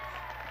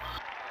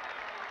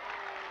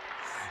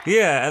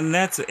 Yeah, and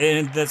that's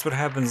what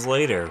happens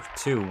later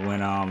too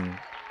when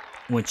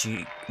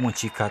she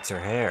cuts her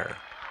hair,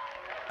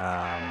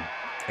 and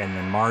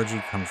then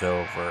Margie comes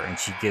over and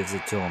she gives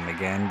it to him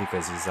again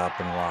because he's up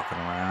and walking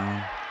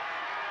around,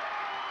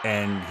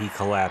 and he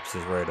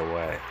collapses right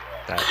away.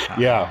 That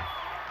time. Yeah,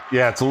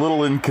 it's a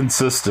little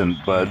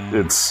inconsistent, but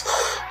it's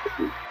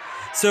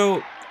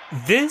so.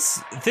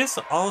 This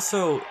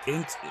also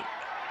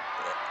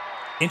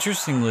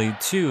interestingly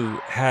too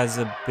has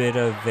a bit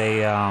of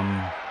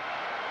a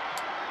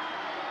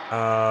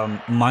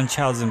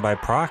Munchausen by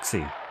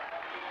proxy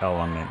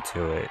element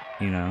to it,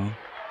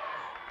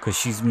 because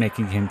she's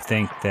making him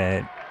think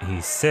that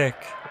he's sick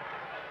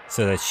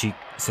so that he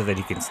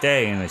can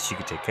stay and that she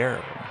can take care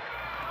of him.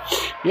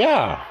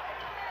 Yeah,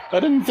 I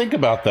didn't think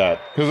about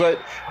that because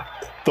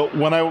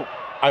when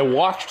I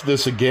watched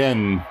this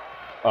again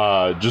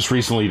just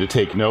recently to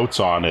take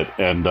notes on it,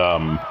 and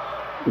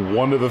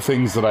one of the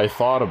things that I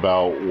thought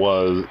about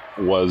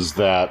was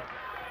that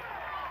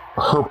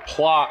her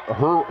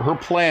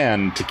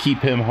plan to keep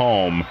him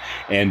home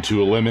and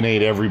to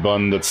eliminate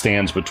everyone that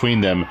stands between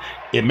them,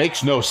 it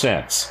makes no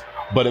sense.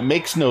 But it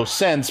makes no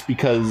sense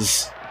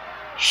because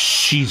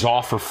she's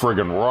off her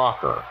friggin'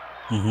 rocker.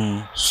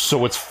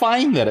 So it's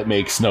fine that it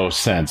makes no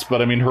sense.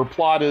 But I mean, her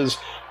plot is,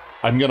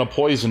 I'm going to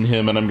poison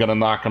him and I'm going to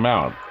knock him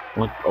out.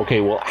 Like,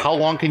 okay, well, how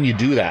long can you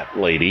do that,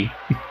 lady?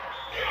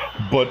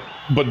 but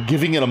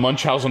giving it a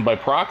Munchausen by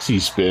proxy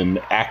spin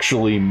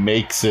actually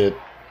makes it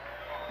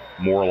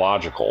more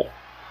logical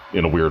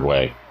in a weird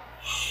way.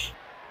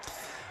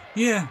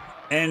 Yeah,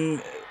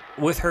 and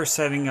with her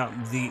setting up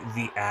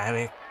the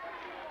attic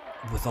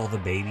with all the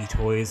baby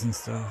toys and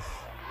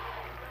stuff.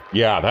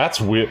 Yeah, that's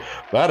weird.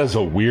 That is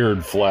a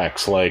weird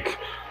flex. Like,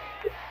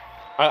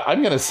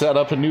 I'm going to set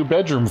up a new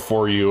bedroom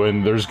for you,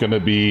 and there's going to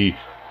be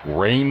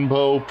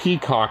rainbow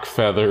peacock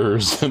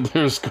feathers, and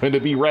there's going to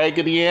be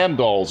Raggedy Ann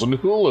dolls and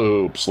hula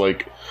hoops.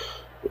 Like,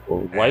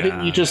 why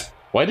didn't you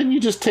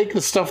just take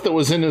the stuff that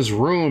was in his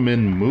room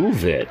and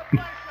move it?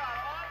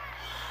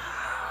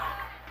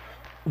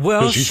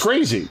 Well, because she's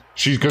crazy.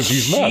 Because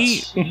she's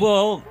nuts.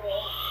 Well,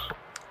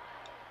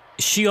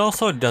 she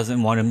also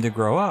doesn't want him to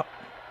grow up,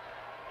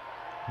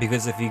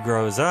 because if he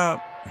grows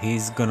up,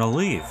 he's gonna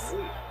leave.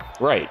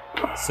 Right.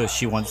 So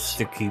she wants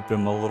to keep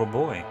him a little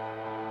boy,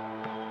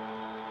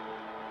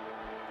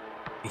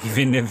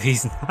 even if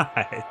he's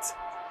not.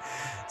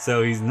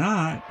 So he's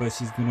not, but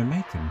she's gonna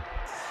make him.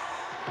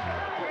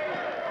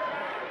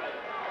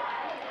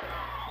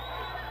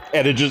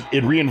 And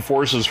it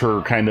reinforces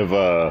her kind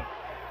of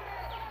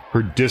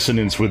her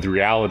dissonance with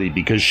reality,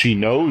 because she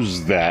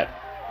knows that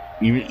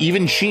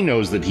even she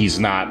knows that he's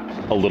not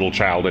a little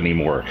child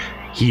anymore.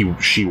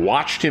 She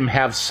watched him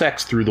have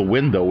sex through the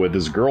window with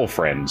his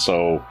girlfriend,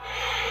 so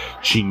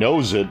she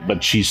knows it,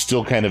 but she's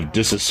still kind of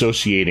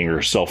disassociating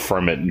herself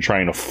from it and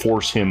trying to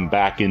force him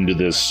back into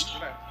this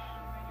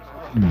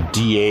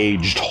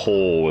de-aged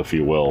hole, if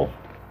you will.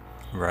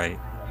 Right.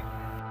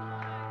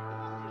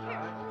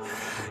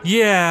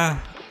 Yeah,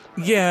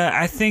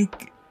 I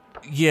think,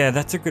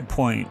 that's a good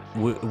point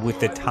with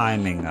the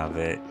timing of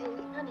it.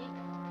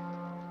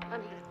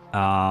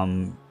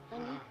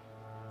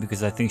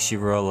 Because I think she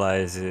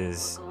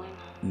realizes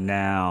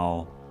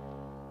now,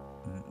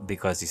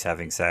 because he's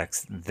having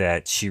sex,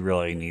 that she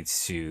really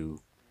needs to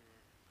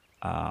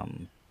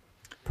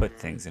put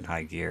things in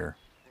high gear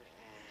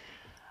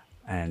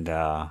and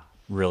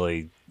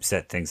really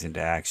set things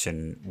into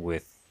action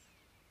with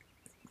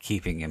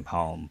keeping him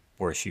home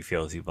where she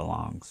feels he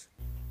belongs.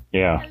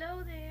 Yeah.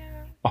 Hello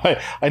there.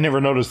 I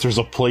never noticed there's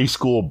a Play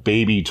School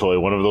baby toy,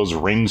 one of those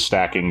ring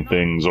stacking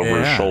things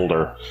over his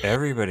shoulder.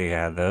 Everybody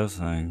had those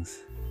things.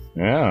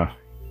 Yeah.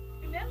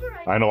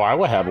 I know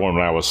I had one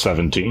when I was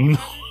 17.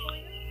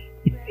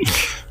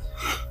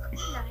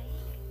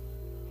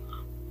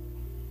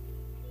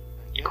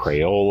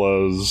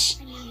 Crayolas.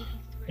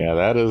 Yeah,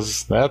 that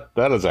is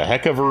a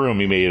heck of a room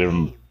you made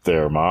him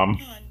there, Mom.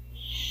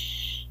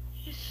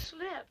 You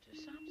slipped or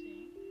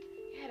something.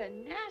 You had a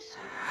nasty.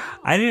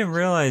 I didn't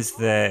realize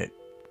that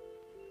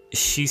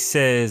she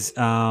says,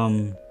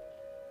 do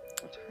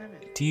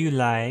you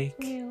like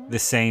the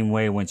same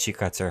way when she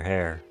cuts her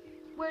hair?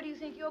 Where do you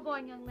think you're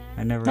going, young man?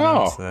 I never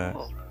noticed that.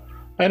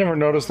 I never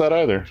noticed that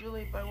either.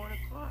 Julie, by 1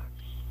 o'clock.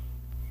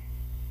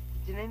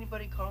 Did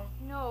anybody call?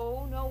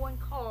 No, no one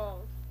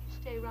called.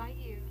 Stay right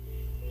here.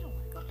 You don't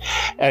want to go.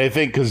 And I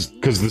think because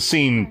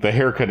the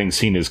haircutting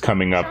scene is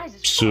coming up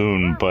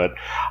soon, but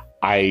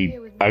I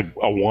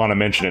want to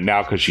mention it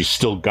now because she's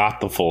still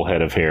got the full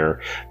head of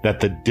hair, that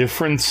the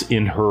difference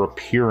in her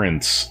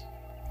appearance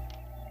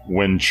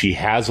when she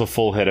has a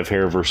full head of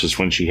hair versus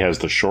when she has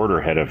the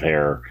shorter head of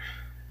hair,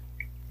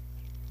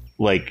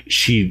 like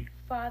she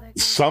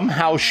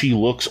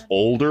looks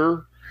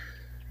older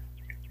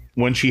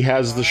when she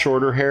has the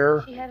shorter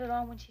hair,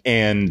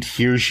 and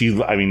here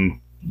she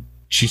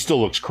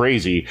still looks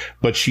crazy,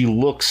 but she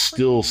looks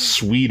still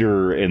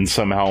sweeter and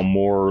somehow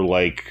more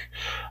like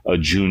a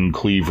June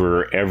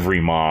Cleaver every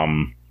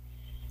mom.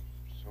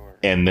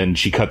 And then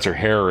she cuts her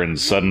hair and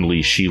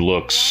suddenly she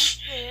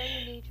looks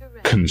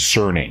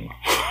concerning.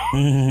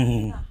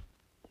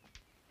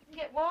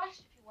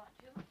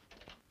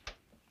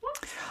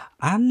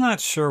 I'm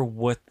not sure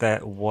what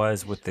that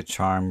was with the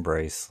charm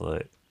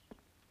bracelet.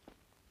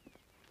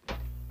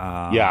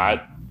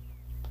 I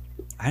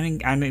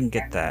didn't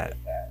get that.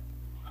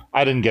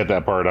 I didn't get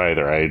that part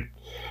either.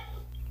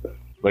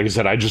 Like I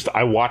said,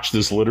 I watched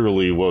this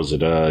literally, what was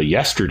it,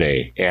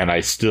 yesterday, and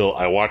I saw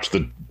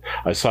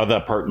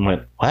that part and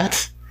went,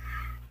 what?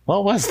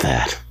 What was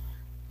that?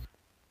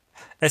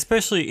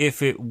 Especially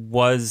if it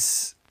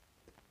was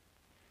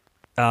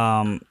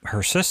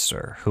her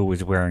sister who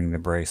was wearing the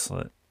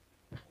bracelet.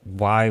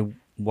 Why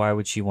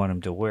would she want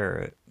him to wear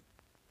it?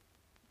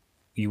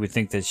 You would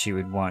think that she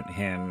would want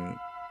him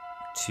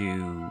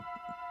to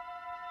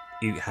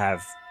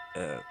have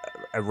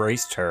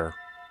erased her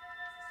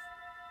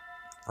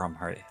from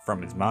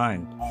his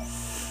mind.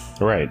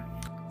 Right.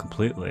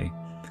 Completely.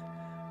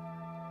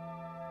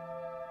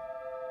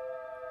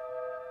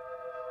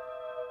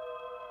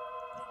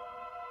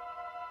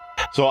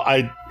 So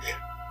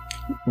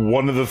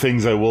one of the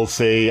things I will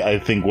say, I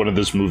think one of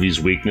this movie's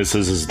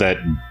weaknesses is that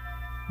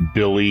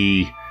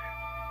Billy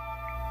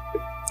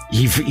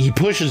he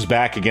pushes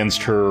back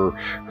against her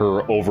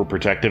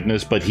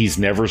overprotectiveness, but he's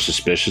never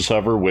suspicious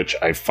of her, which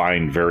I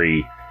find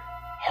very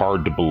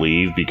hard to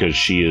believe because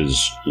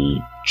she's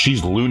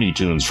Looney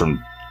Tunes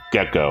from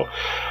get-go.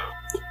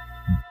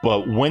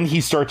 But when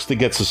he starts to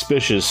get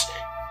suspicious,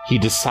 he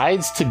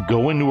decides to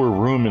go into her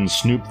room and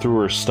snoop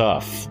through her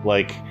stuff.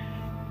 Like,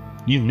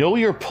 you know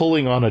you're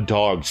pulling on a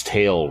dog's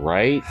tail,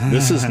 right?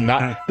 This is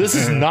not,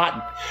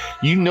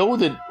 you know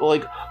that,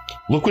 like,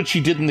 look what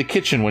she did in the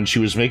kitchen when she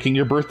was making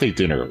your birthday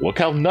dinner. Look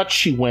how nuts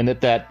she went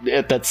at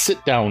that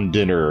sit-down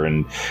dinner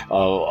and,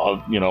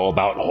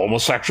 about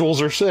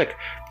homosexuals are sick.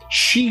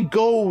 She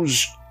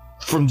goes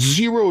from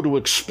zero to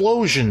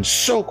explosion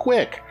so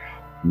quick.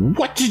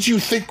 What did you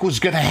think was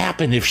going to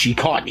happen if she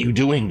caught you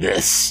doing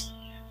this?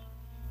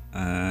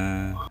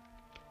 Dear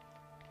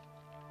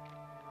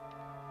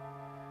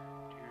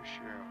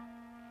Cheryl,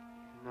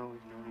 even though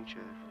we've known each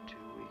other for 2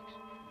 weeks,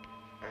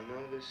 I know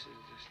this is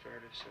the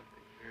start of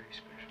something very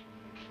special.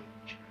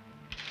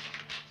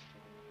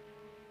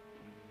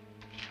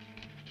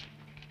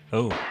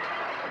 Oh.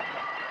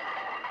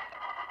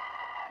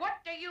 What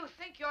do you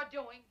think you're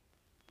doing?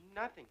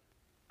 Nothing.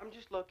 I'm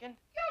just looking.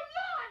 You're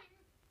lying!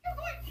 You're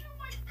going through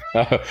my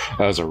brain!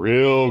 That was a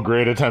real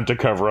great attempt to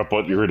cover up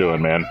what you were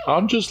doing, man.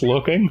 I'm just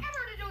looking. Never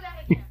to do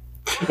that again.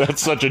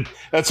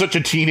 That's such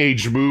a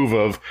teenage move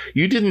of,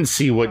 you didn't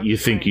see what you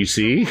think you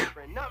see.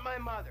 Not my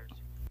mother's.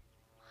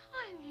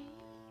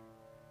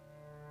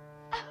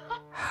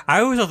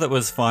 I always thought that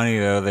was funny,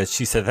 though, that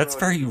she said, that's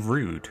very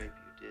rude.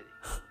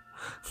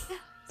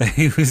 That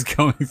he was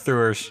going through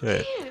her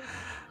shit.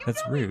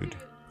 That's rude.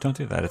 Don't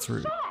do that, it's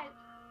rude.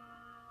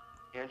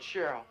 Aunt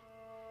Cheryl,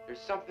 there's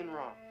something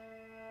wrong.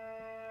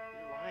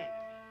 You're lying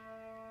to me.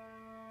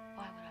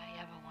 Why would I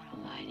ever want to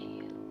lie to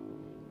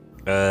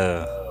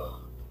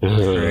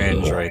you?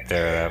 Cringe right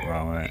there at that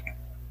moment.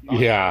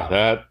 Yeah,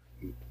 that...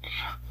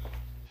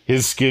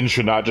 His skin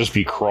should not just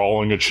be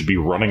crawling, it should be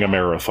running a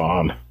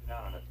marathon.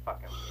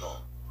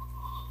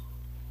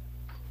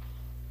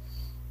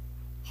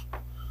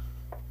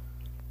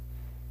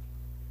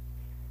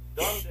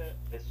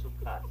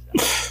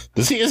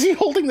 Is he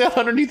holding that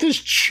underneath his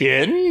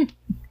chin?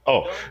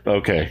 Oh,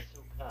 okay.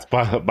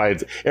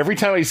 Every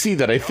time I see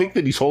that, I think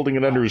that he's holding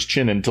it under his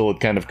chin until it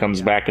kind of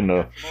comes back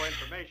until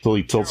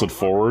he tilts it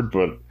forward.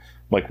 But,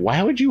 like,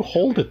 why would you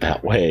hold it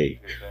that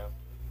way?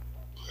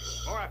 The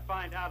more I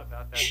find out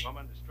about that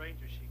woman, the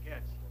stranger she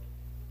gets.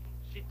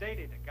 She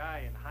dated a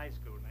guy in high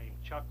school named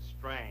Chuck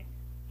Strang,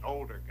 an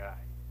older guy,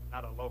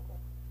 not a local.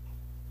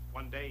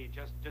 One day he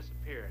just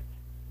disappeared,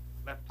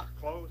 left his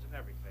clothes and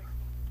everything.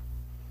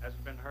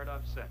 Hasn't been heard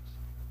of since.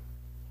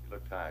 You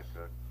look tired,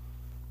 Cook.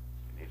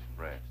 You need some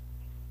rest.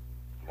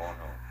 Come on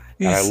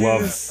home. I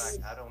love. In fact,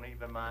 I don't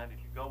even mind if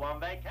you go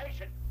on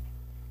vacation.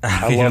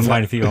 I don't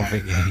mind if you go on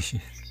vacation.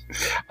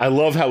 I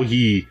love how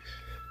he,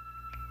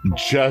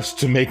 just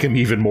to make him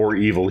even more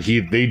evil,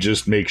 they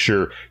just make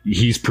sure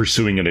he's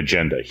pursuing an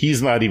agenda.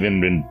 He's not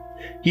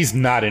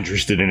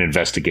interested in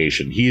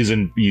investigation. He's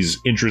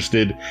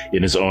interested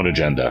in his own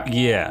agenda.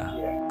 Yeah,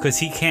 because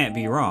he can't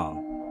be wrong.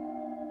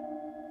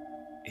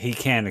 He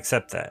can't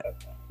accept that.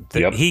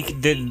 Yep.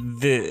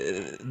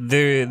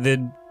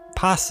 The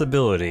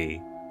possibility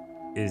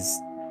is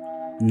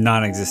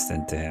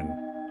non-existent to him.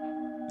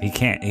 He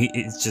can't.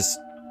 It's just,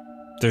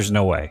 there's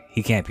no way.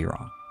 He can't be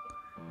wrong.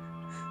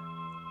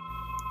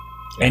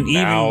 And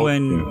now,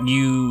 even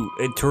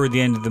when toward the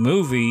end of the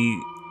movie,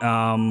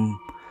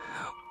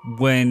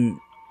 when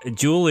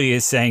Julie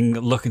is saying,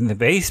 "Look in the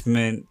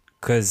basement,"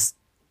 because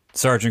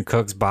Sergeant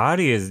Cook's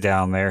body is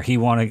down there, he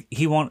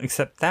won't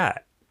accept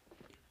that.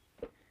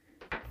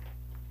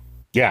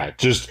 Yeah,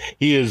 just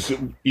he is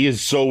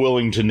so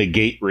willing to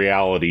negate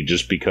reality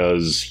just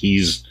because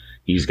he's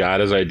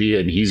got his idea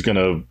and he's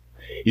gonna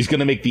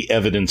make the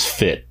evidence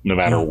fit no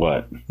matter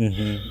what.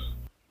 Mm-hmm.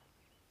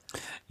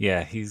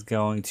 Yeah, he's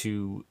going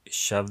to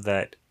shove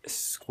that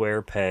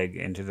square peg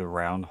into the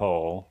round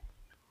hole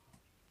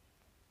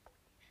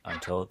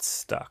until it's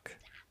stuck.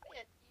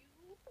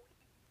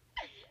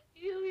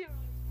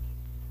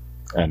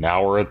 And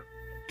now we're at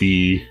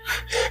the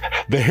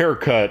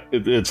haircut.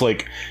 It's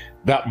like,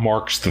 that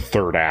marks the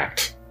third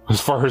act,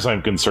 as far as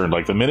I'm concerned.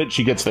 Like, the minute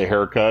she gets the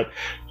haircut,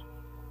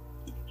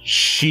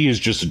 she is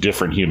just a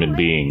different human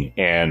being.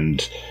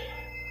 And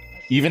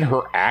even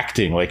her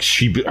acting, like,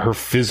 her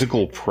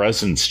physical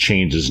presence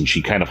changes, and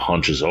she kind of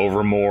hunches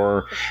over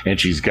more, and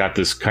she's got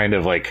this kind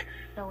of, like,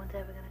 No one's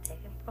ever gonna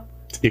take him from.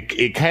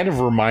 It kind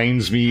of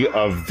reminds me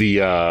of the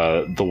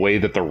way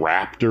that the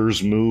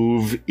raptors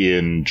move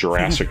in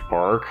Jurassic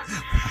Park.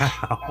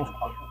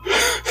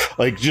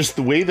 Like, just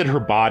the way that her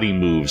body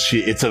moves,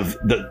 she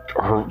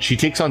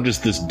takes on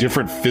just this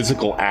different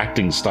physical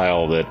acting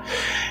style that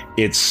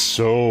it's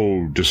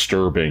so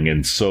disturbing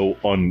and it's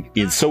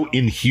so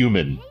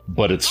inhuman,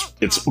 but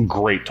it's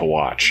great to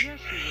watch.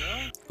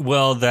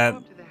 Well, that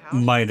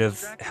might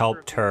have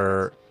helped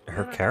her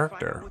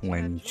character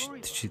when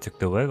she took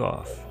the wig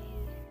off.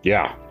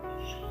 Yeah,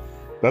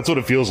 that's what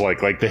it feels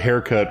like. Like, the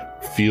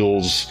haircut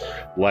feels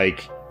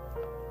like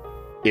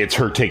it's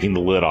her taking the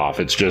lid off.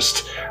 It's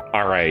just,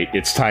 all right,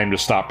 it's time to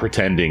stop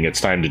pretending.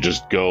 It's time to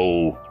just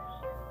go.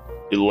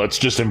 Let's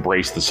just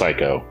embrace the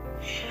psycho.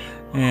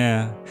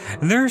 Yeah.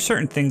 And there are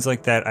certain things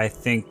like that I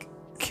think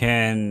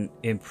can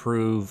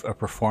improve a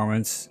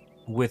performance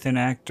with an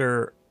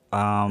actor.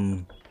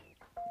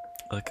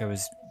 Like I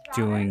was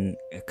doing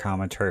a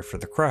commentary for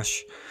The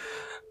Crush.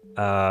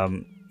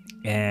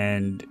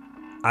 And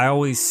I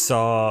always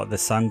saw the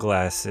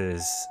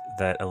sunglasses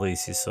that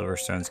Alicia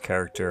Silverstone's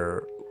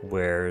character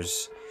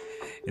wears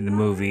in the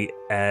movie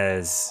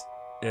as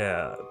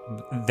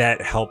that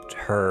helped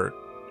her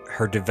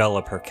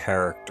develop her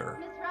character.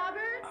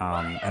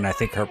 And I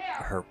think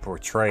her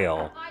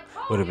portrayal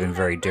would have been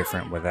very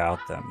different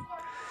without them.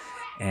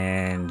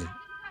 And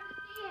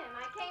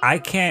I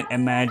can't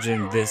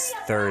imagine this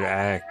third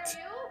act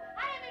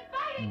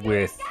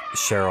with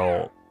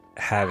Cheryl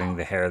having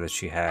the hair that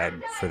she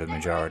had for the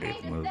majority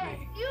of the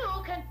movie.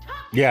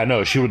 Yeah,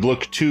 no, she would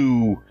look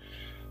too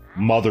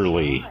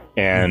motherly,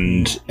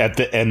 and at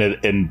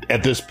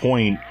this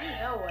point,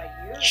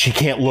 she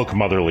can't look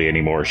motherly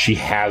anymore. She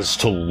has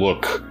to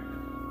look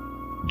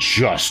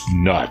just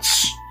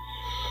nuts.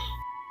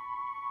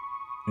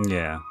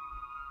 Yeah.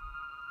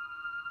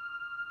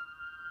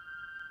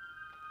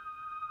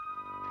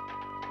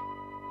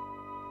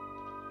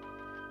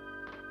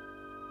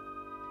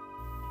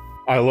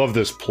 I love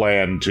this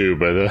plan too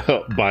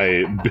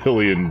by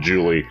Billy and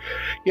Julie.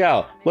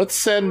 Yeah, let's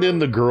send in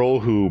the girl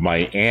who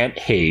my aunt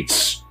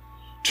hates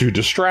to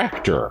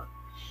distract her.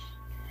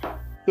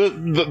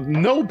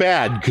 No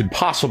bad could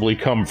possibly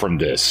come from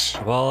this.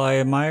 Well, I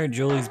admire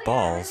Julie's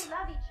balls.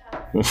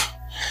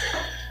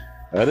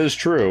 That is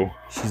true.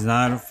 She's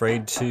not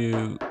afraid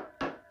to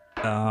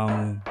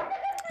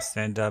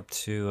stand up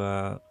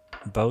to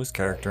Beau's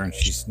character, and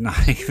she's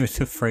not even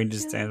afraid to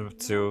stand up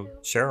to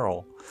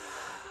Cheryl.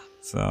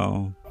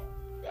 So,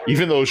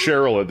 even though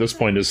Cheryl at this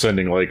point is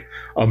sending like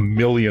a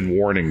million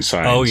warning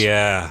signs. Oh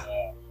yeah.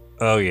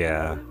 Oh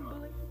yeah.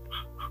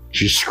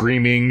 She's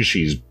screaming,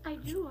 she's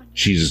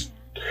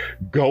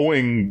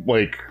going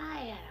like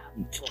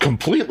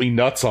completely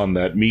nuts on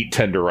that meat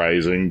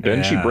tenderizing.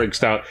 Then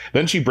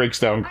she breaks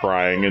down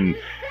crying, and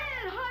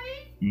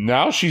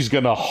now she's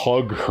gonna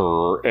hug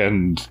her,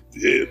 and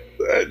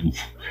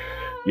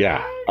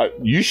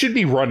you should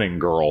be running,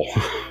 girl.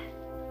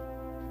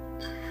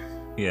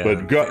 Yeah.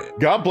 But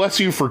God bless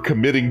you for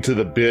committing to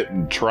the bit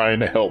and trying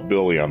to help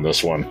Billy on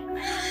this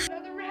one.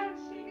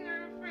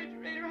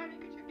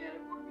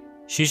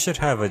 She should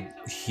have a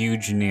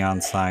huge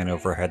neon sign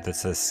overhead that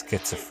says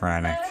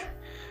schizophrenic.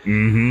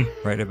 Mm-hmm.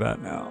 Right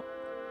about now.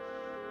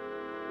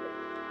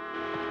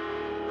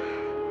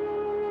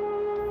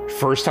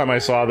 First time I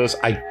saw this,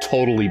 I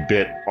totally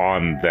bit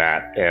on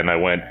that, and I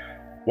went,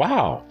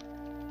 wow,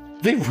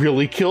 they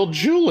really killed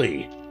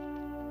Julie.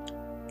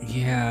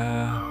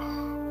 Yeah.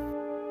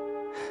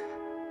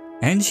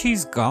 And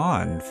she's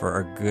gone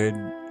for a good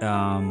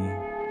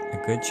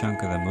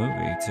chunk of the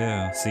movie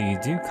too. So you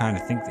do kind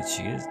of think that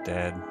she is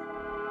dead.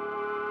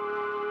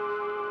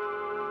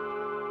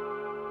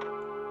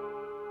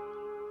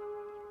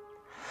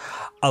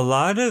 A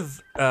lot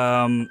of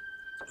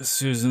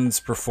Susan's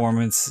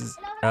performances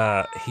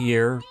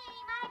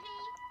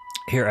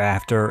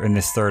hereafter in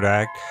this third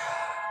act,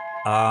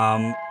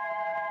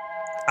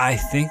 I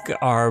think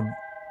are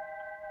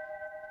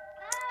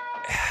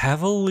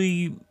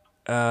heavily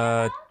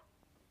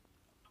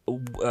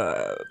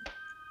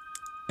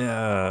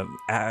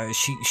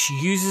she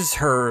uses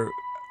her,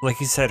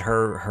 like you said,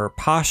 her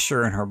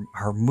posture and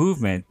her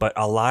movement, but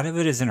a lot of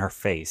it is in her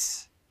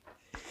face,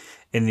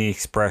 in the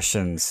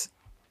expressions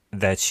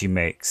that she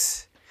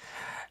makes.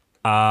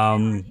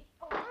 And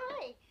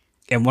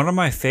one of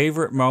my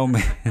favorite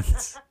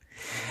moments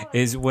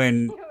is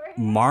when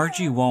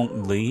Margie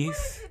won't leave,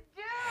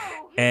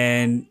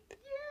 and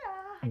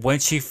when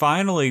she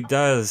finally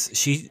does,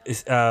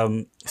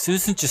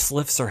 Susan just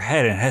lifts her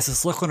head and has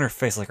this look on her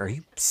face like, are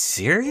you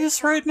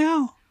serious right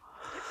now?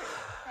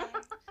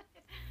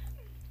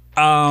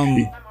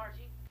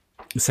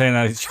 Saying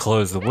that she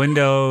closed the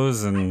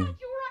windows, and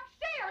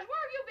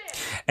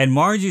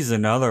Margie's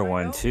another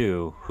one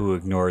too who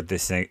ignored the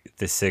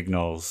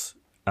signals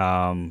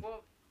when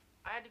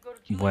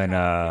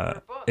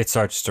it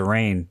starts to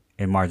rain,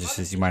 and Margie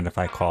says, "You mind if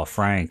I call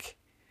Frank?"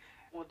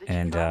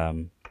 And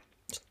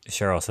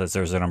Cheryl says,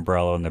 "There's an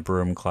umbrella in the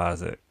broom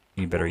closet.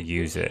 You better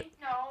use it."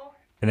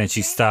 And then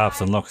she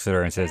stops and looks at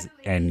her and says,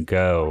 "And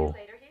go,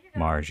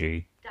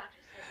 Margie."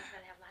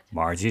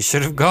 Margie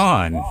should have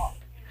gone.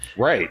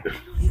 Right.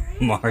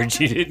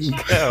 Margie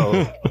didn't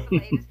go.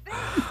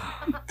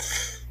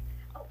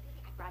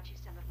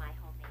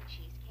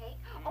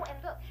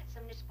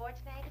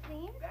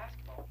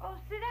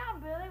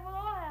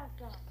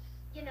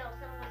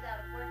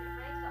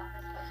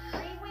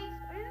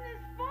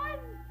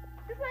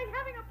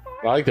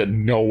 I like that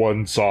no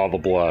one saw the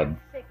blood.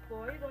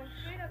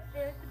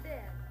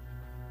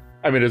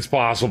 I mean, it's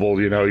possible,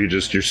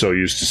 you're so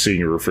used to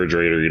seeing a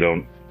refrigerator, you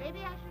don't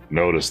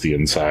notice the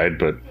inside,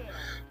 but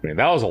I mean,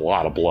 that was a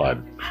lot of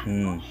blood.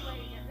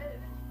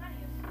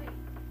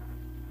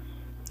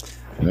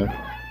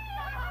 Yeah.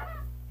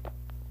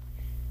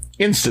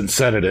 Instant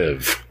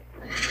sedative.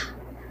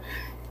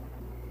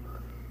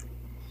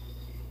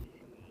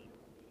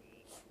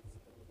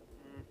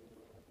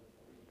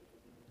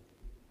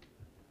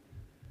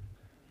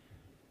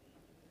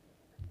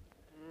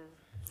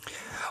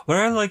 What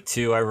I like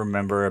too, I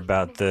remember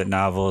about the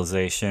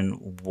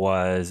novelization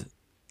was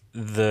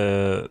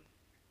the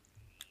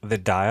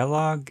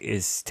dialogue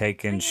is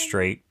taken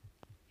straight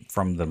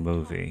from the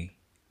movie.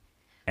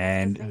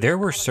 And there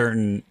were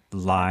certain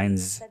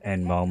lines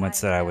and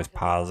moments that I was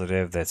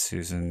positive that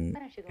Susan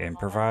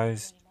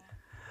improvised.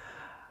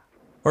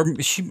 Or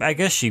I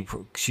guess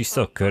she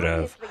still could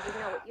have.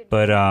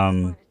 But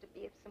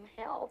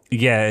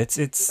yeah,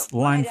 it's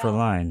line for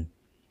line.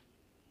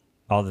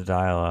 All the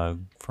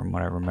dialogue from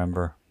what I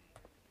remember.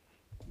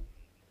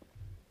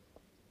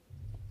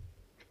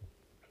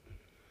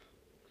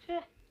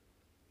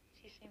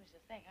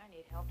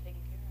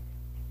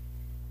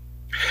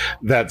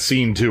 That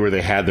scene too, where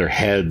they had their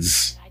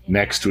heads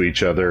next to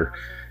each other,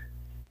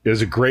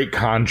 is a great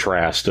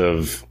contrast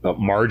of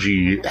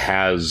Margie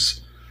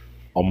has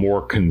a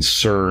more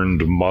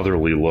concerned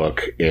motherly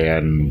look,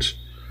 and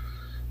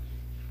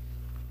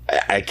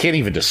I can't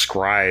even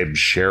describe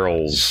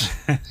Cheryl's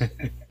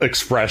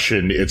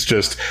expression. It's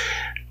just,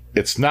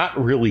 it's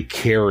not really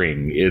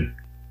caring.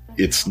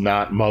 It's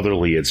not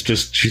motherly. It's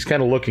just, she's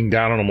kind of looking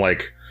down on him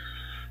like,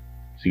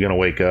 is he gonna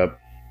wake up?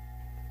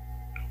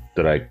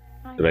 Did I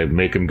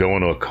make him go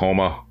into a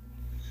coma?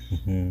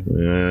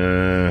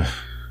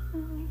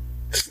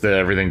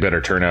 Everything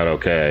better turn out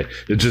okay.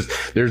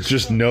 There's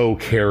just no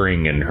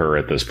caring in her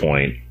at this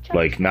point.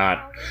 Like,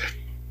 not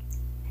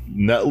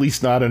at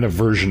least not in a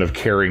version of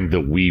caring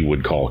that we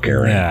would call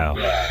caring. No.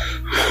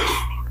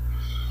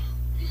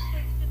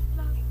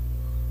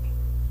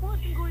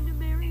 Wasn't going to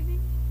marry me.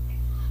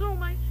 So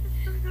my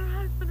sister and her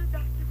husband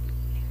adopted me.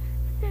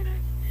 Then I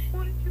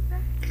wanted you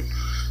back.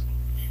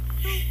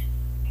 So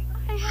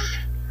I had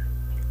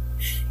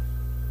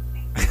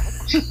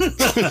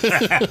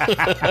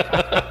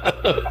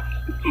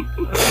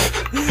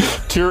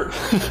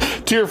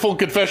Tearful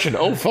confession.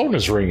 Oh, phone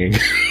is ringing.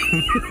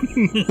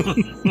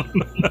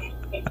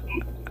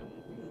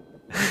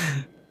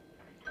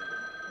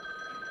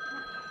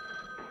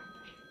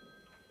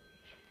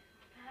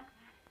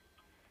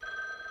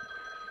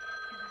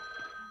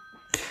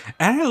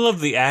 And I love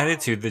the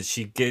attitude that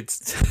she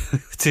gets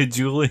to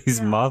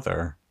Julie's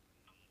mother.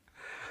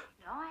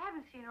 No, I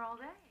haven't seen her all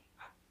day.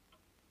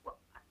 Well,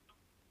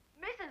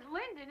 Mrs.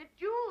 Linden, if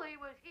Julie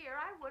was here,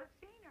 I would have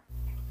seen her.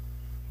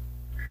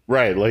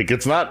 Right, like,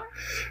 it's not...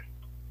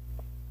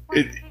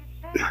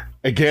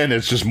 Again,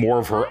 it's just more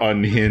of her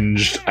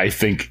unhinged, I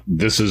think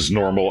this is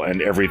normal and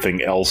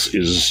everything else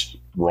is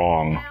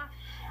wrong.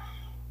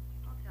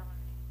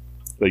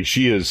 Like,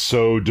 she is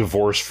so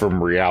divorced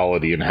from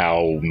reality and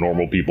how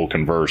normal people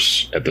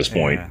converse at this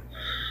point. Do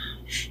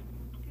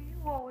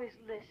you always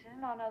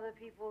listen on other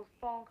people's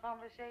phone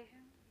conversations?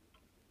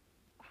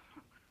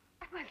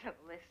 I wasn't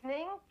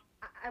listening.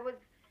 I was...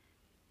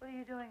 What are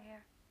you doing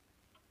here?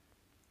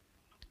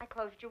 I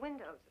closed your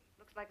windows. It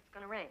looks like it's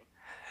going to rain.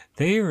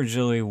 They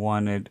originally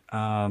wanted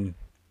Bill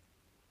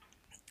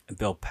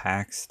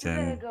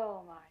Paxton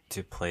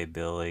to play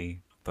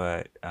Billy,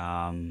 but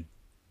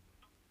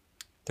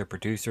their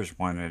producers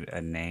wanted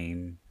a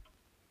name,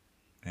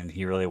 and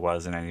he really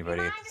wasn't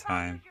anybody at the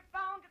time.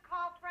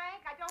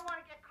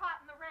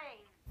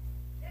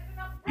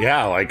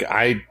 Yeah, like,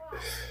 I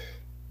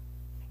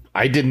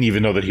didn't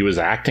even know that he was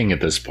acting at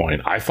this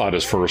point. I thought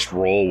his first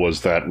role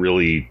was that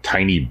really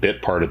tiny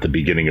bit part at the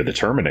beginning of The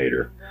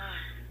Terminator.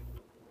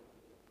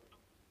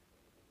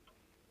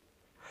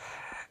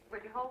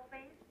 Would you hold,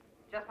 please?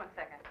 Just 1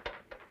 second.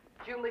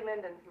 Julie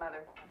Linden's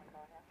mother.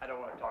 I don't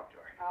want to talk to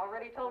her. I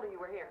already told her you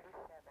were here.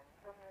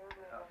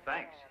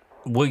 Thanks.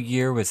 What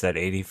year was that,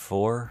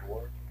 84?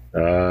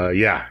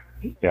 Yeah,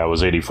 it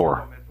was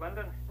 84. Miss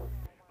Linden,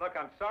 look,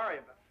 I'm sorry,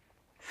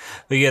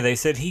 But yeah, they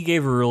said he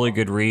gave a really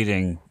good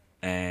reading,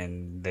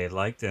 and they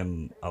liked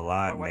him a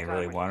lot, and they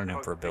really wanted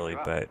him for Billy,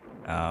 but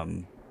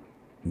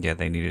yeah,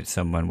 they needed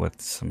someone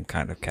with some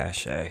kind of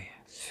cachet.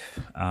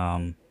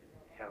 Yeah,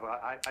 well,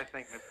 I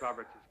think Miss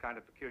Roberts is kind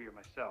of peculiar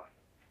myself.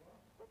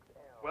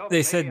 Well,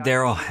 They said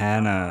Daryl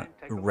Hannah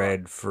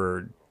read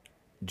for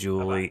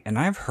Julie, and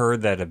I've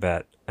heard that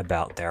about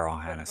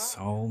Daryl Hannah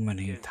so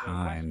many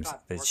times,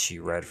 that she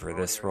read for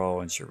this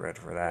role and she read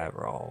for that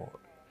role.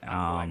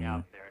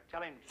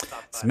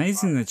 It's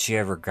amazing that she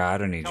ever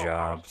got any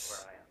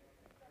jobs.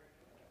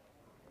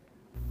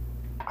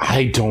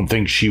 I don't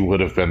think she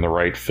would have been the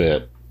right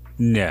fit.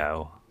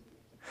 No.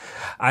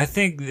 I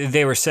think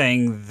they were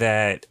saying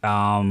that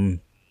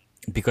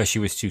because she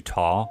was too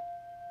tall,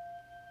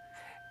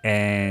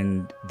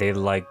 and they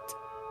liked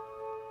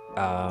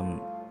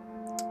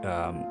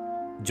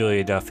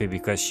Julia Duffy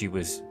because she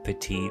was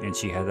petite and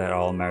she had that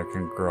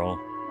all-American girl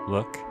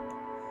look.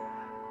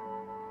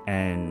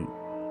 And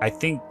I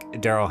think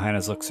Daryl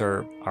Hannah's looks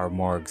are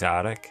more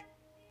exotic.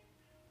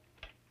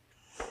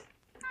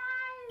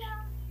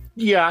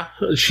 Yeah,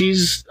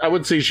 I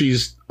would say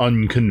she's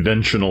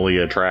unconventionally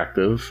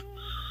attractive.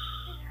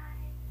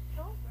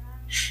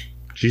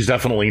 She's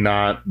definitely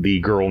not the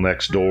girl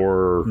next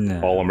door,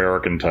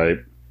 all-American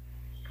type.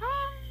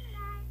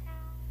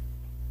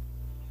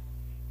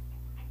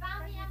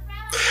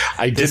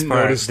 I didn't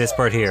notice this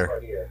part here.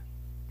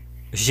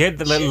 She had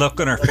the look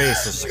on her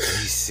face. I was like,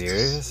 "Are you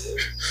serious?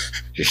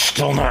 You're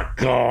still not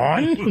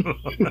gone?"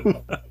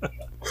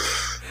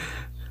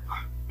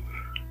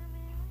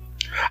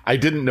 I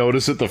didn't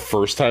notice it the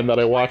first time that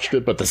I watched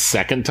it, but the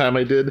second time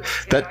I did,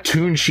 that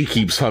tune she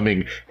keeps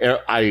humming,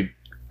 I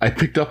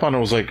picked up on it.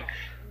 I was like,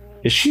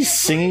 "Is she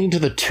singing to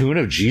the tune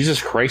of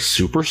Jesus Christ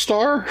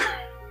Superstar?"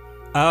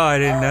 Oh, I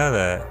didn't know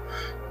that.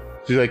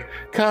 She's like,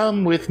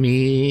 "Come with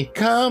me,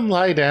 come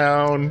lie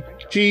down,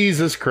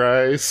 Jesus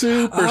Christ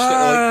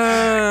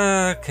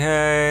Superstar."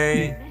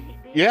 Okay.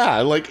 Yeah,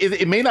 like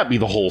it may not be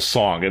the whole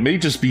song. It may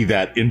just be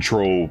that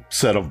intro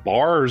set of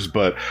bars,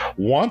 but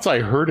once I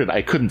heard it,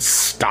 I couldn't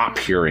stop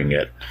hearing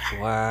it.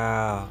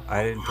 Wow,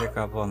 I didn't pick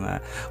up on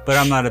that. But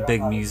I'm not a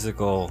big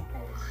musical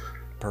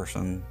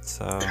person,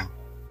 so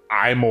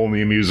I'm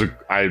only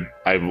I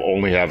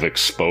only have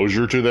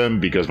exposure to them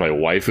because my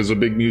wife is a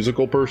big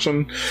musical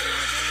person.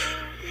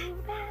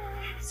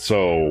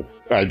 So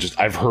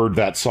I've heard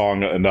that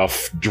song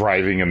enough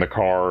driving in the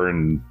car,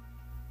 and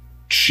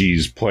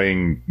she's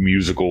playing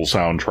musical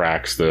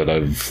soundtracks that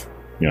I've,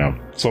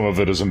 some of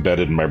it is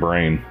embedded in my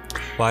brain.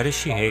 Why does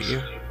she hate you?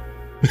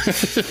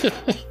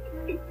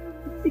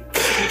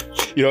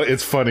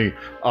 It's funny.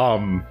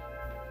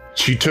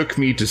 She took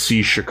me to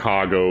see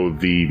Chicago,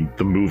 the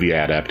movie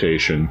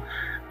adaptation.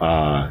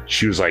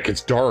 She was like,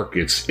 "It's dark,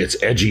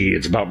 it's edgy,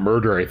 it's about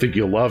murder. I think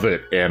you'll love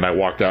it." And I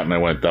walked out and I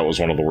went, "That was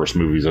one of the worst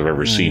movies I've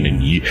ever seen,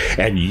 and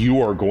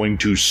you are going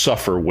to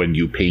suffer when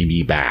you pay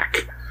me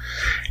back."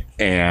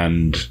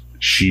 And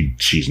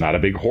she's not a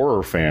big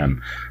horror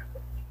fan.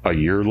 A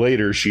year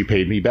later, she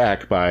paid me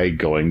back by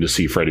going to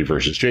see Freddy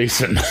vs.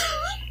 Jason.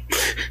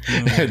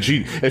 And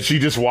she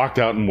just walked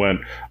out and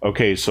went,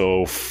 "Okay,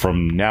 so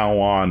from now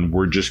on,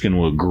 we're just going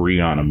to agree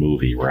on a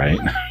movie, right?"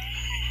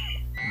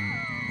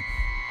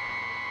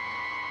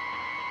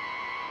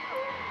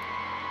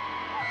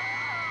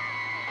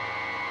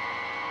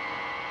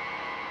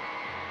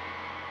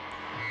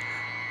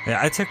 Yeah,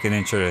 I took an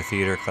intro to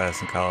theater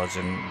class in college,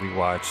 and we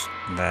watched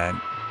that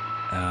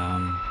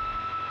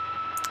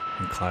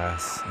in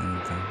class, and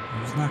it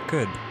was not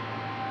good.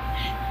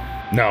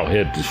 No,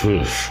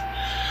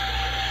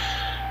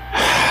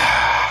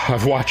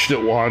 I've watched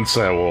it once.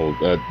 I will.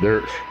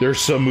 There's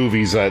some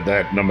movies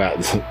that no matter.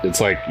 It's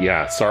like,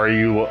 yeah,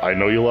 sorry, I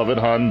know you love it,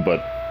 hun,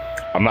 but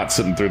I'm not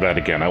sitting through that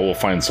again. I will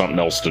find something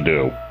else to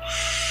do.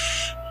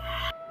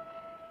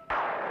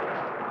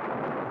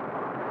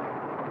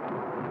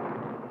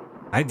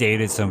 I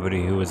dated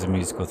somebody who was a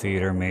musical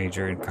theater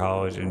major in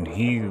college, and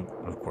he,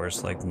 of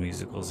course, liked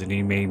musicals, and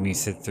he made me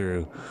sit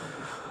through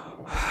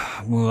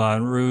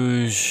Moulin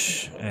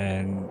Rouge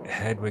and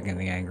Hedwig and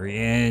the Angry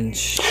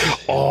Inch.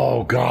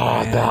 Oh,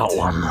 God, that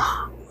one.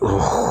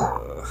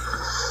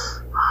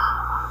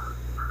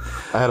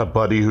 I had a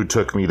buddy who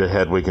took me to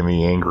Hedwig and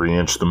the Angry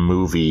Inch, the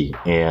movie,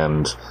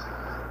 and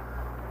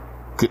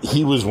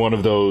he was one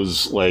of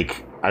those,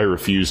 like, I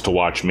refuse to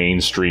watch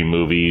mainstream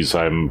movies.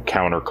 I'm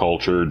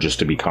counterculture, just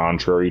to be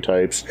contrary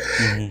types.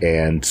 Mm-hmm.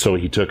 And so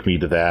he took me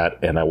to that,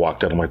 and I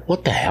walked out. I'm like,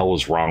 "What the hell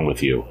is wrong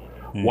with you?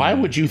 Mm-hmm. Why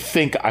would you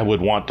think I would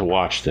want to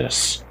watch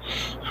this?"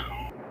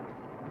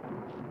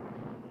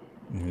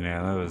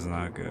 Yeah, that was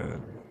not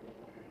good.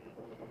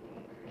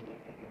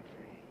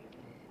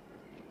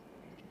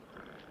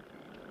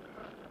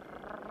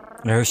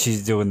 There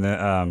she's doing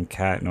the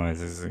cat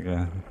noises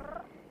again.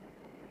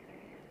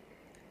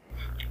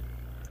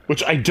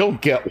 Which I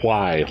don't get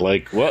why.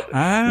 Like, what?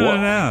 I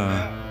don't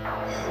know.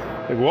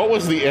 Like, what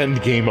was the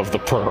end game of the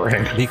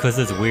purring? Because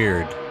it's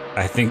weird.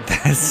 I think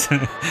that's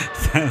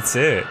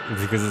it.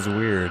 Because it's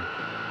weird.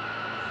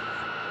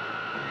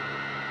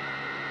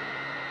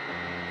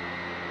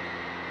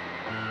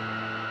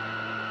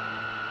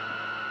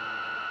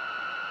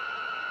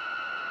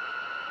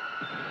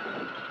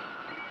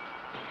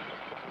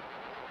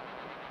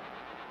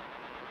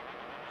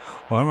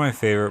 One of my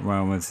favorite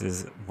moments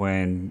is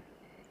when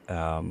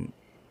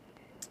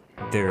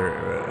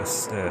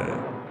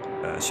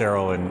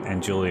Cheryl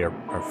and Julie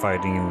are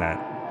fighting in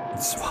that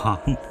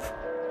swamp,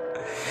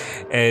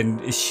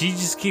 and she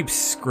just keeps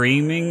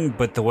screaming,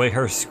 but the way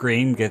her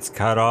scream gets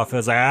cut off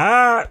is like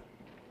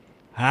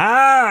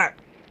ah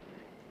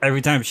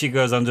every time she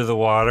goes under the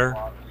water.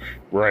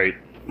 Right.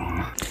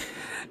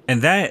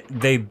 And that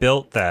they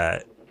built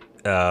that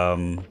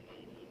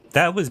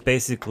that was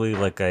basically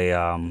like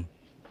a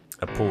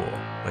pool,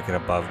 like an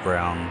above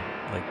ground,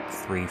 like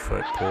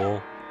 3-foot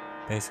pool,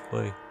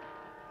 basically,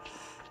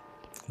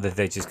 that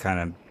they just kind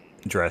of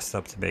dressed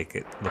up to make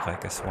it look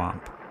like a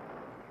swamp.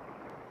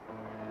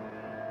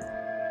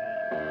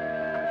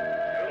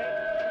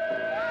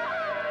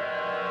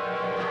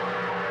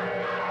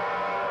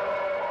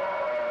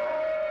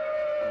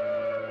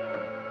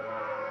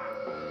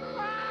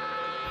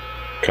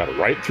 Cut it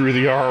right through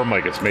the arm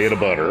like it's made of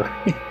butter.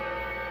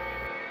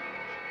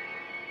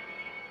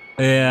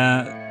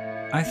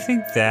 Yeah, I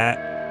think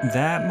that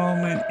That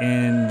moment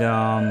and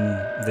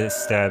the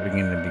stabbing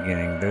in the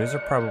beginning, those are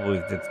probably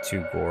the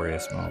two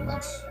goriest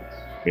moments.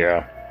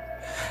 Yeah.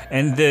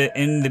 And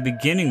in the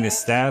beginning, the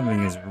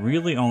stabbing is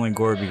really only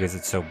gory because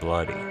it's so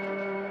bloody.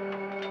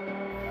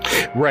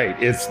 Right.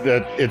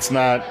 It's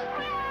not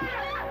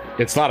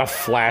a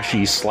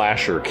flashy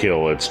slasher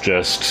kill. It's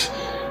just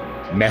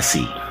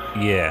messy.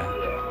 Yeah.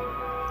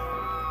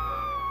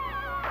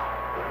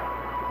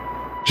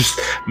 Just,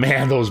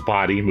 man, those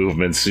body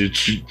movements.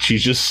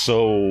 She's just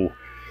so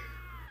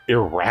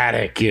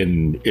erratic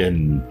and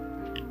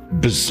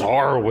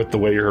bizarre with the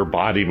way her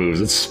body moves.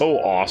 It's so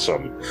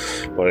awesome.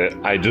 But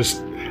I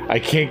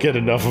can't get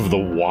enough of the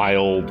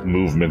wild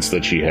movements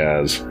that she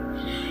has.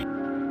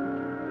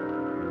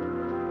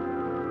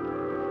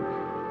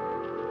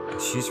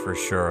 She's for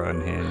sure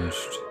unhinged.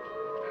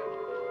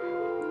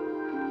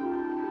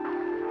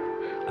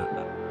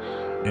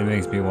 It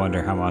makes me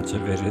wonder how much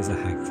of it is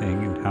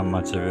acting and how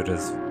much of it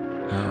is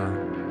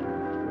her.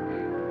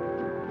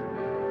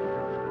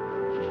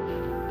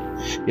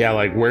 Yeah,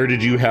 like, where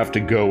did you have to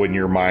go in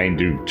your mind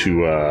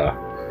to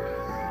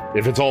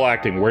if it's all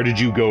acting, where did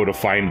you go to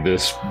find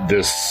this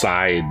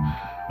side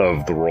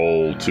of the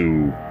role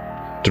to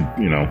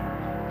you know,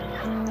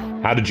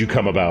 how did you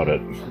come about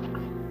it?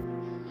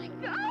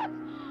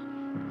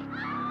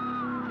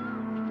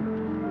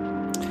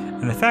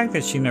 And the fact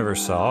that she never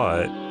saw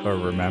it or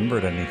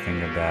remembered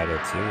anything about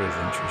it too is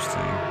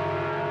interesting.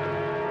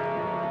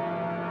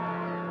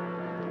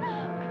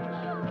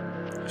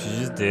 She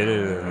just did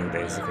it and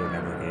basically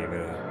never gave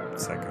it a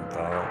second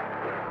thought.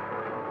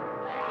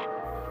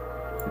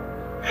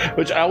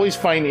 Which I always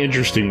find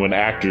interesting when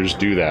actors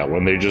do that,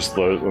 when they just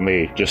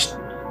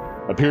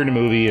appear in a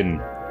movie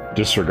and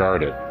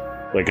disregard it.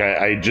 Like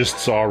I just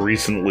saw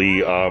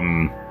recently a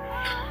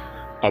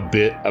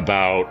bit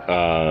about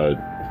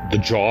the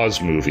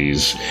Jaws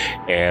movies,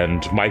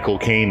 and Michael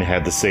Caine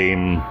had the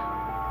same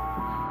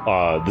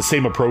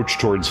approach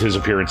towards his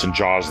appearance in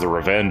Jaws: The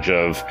Revenge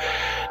of,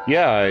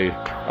 I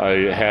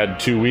had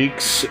 2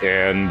 weeks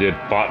and it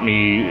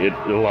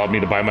allowed me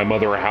to buy my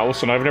mother a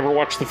house, and I've never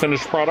watched the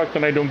finished product,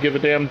 and I don't give a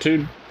damn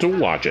to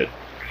watch it.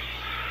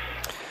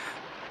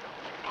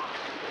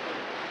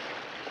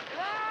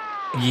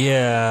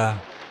 Yeah.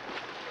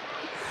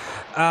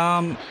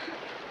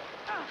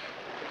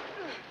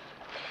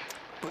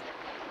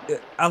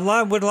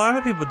 What a lot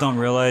of people don't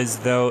realize,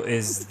 though,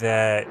 is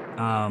that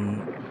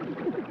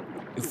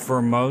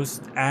for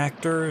most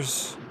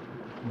actors,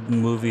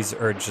 movies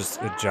are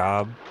just a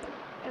job,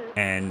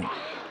 and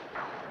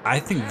I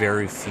think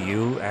very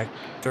few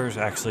actors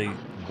actually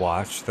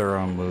watch their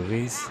own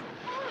movies.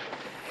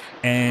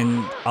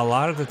 And a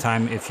lot of the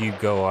time, if you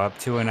go up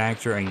to an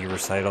actor and you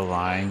recite a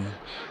line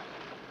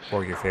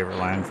or your favorite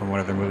line from one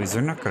of their movies,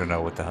 they're not going to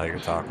know what the hell you're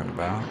talking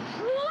about.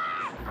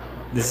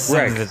 This is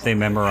something that they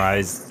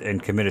memorized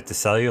and committed to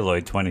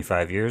celluloid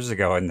 25 years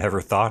ago and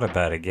never thought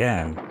about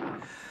again.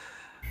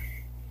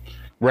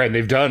 Right,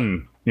 they've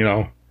done,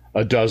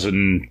 a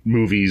dozen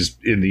movies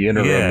in the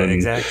interim. Yeah,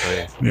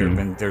 exactly.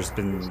 There's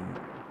been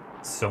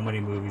so many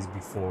movies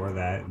before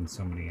that and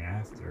so many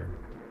after.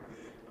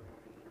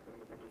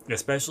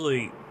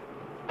 Especially,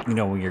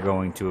 when you're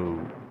going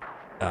to,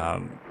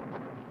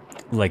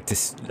 like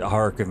this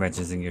horror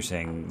conventions and you're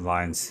saying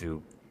lines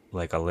to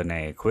like a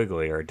Linnea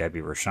Quigley or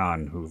Debbie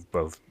Rochon, who've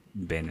both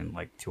been in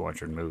like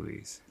 200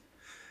 movies.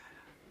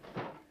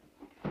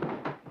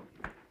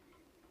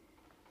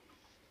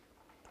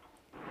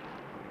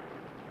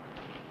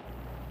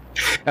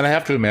 And I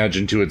have to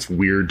imagine, too, it's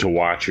weird to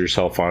watch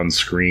yourself on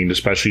screen,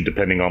 especially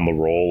depending on the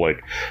role,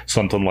 like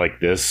something like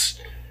this,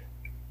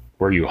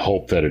 where you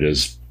hope that it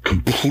is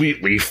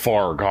completely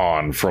far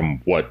gone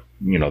from what,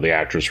 the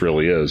actress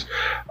really is.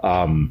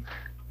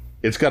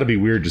 It's got to be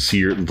weird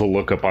to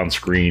look up on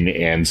screen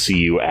and see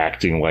you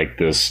acting like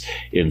this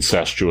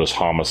incestuous,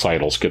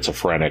 homicidal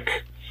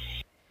schizophrenic.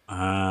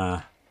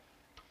 I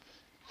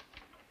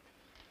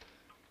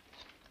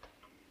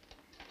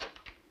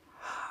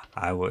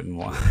wouldn't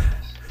want.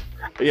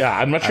 Yeah,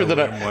 I'm not sure that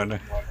I want to.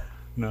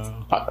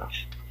 No.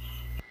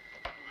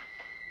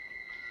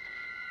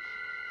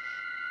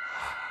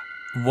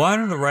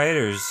 One of the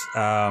writers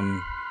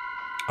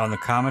on the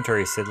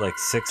commentary said like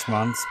 6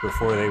 months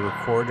before they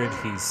recorded,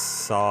 he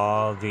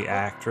saw the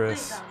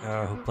actress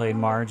who played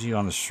Margie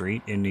on the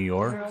street in New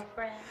York,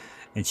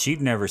 and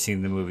she'd never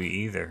seen the movie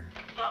either.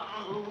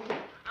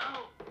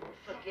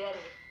 Forget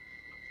it.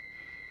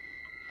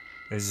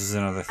 This is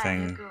another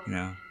thing,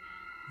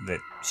 that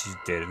she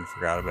did and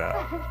forgot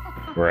about.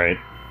 Right.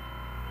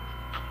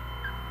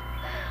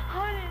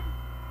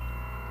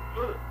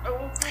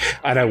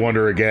 And I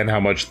wonder again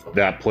how much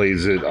that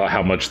plays it,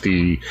 how much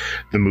the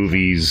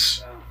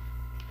movies,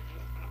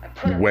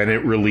 when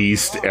it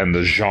released and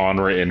the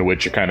genre in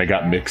which it kind of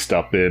got mixed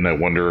up in. I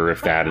wonder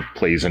if that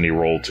plays any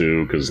role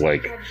too, because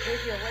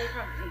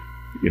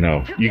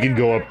you can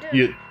go up.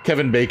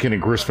 Kevin Bacon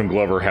and Crispin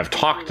Glover have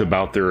talked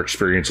about their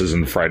experiences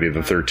in Friday the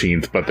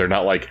 13th, but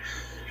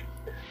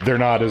they're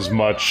not as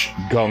much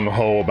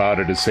gung-ho about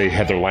it as, say,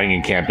 Heather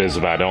Langenkamp is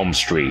about Elm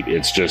Street.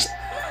 It's just,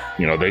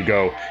 You know, they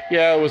go,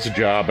 yeah, it was a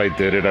job. I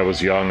did it. I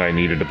was young. I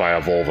needed to buy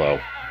a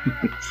Volvo.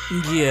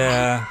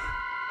 Yeah.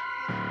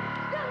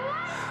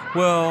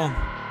 Well,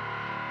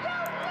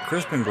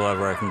 Crispin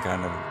Glover I can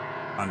kind of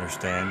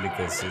understand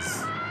because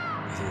his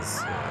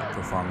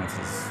performance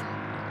is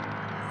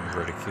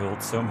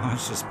ridiculed so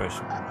much,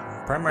 especially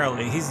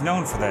primarily he's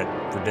known for that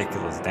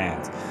ridiculous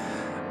dance.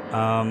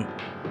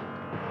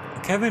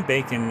 Kevin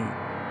Bacon,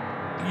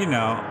 you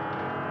know,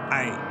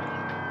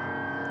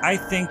 I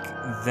think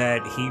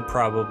that he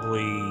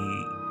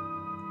probably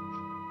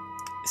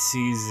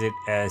sees it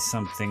as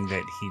something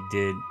that he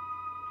did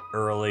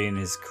early in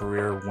his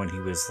career when he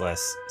was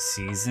less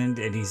seasoned,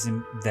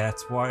 and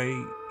that's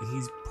why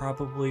he's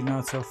probably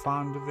not so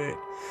fond of it.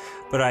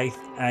 But I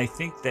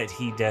think that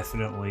he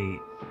definitely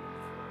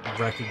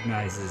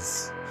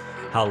recognizes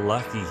how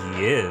lucky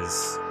he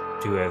is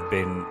to have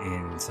been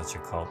in such a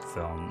cult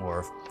film, or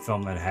a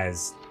film that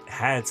has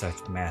had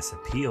such mass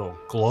appeal,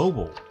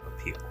 global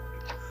appeal.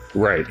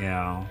 Right. You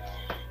know?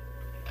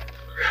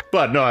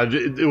 But no,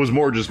 it was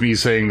more just me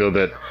saying, though,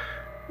 that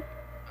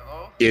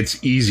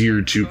it's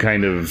easier to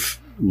kind of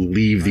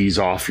leave these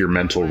off your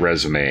mental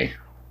resume.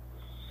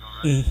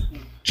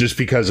 Just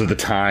because of the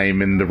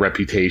time and the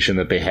reputation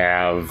that they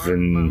have.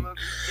 And,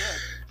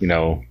 you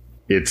know,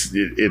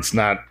 it's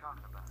not...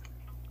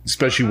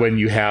 Especially when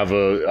you have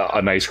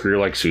a nice career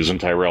like Susan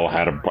Tyrrell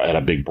had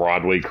a big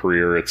Broadway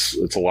career, it's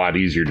a lot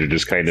easier to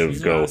just kind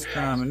of go.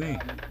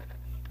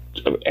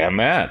 And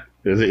that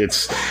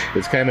it's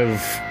kind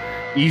of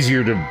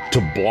easier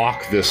to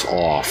block this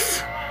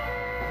off.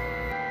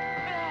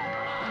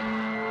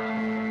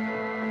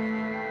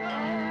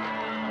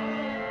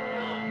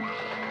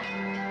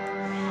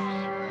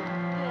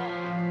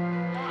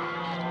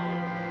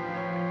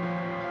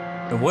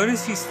 What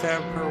does he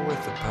stab her with?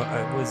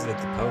 Was it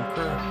the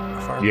poker?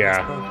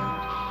 Yeah.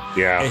 Poker?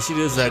 Yeah. And she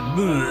does that.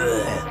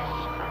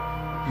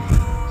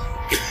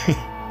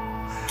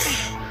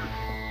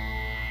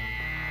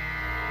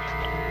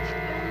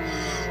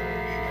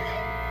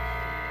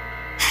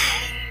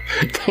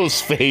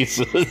 Those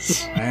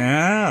faces. I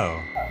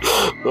know.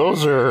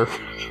 Those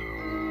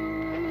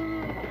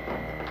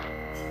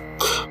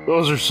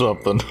are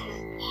something.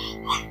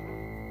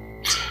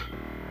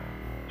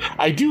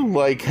 I do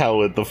like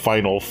how the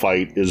final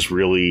fight is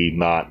really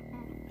not...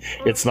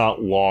 It's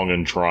not long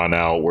and drawn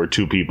out where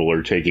two people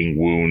are taking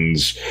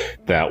wounds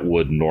that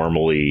would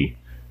normally...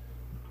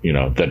 You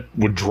know, that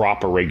would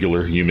drop a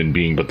regular human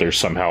being, but they're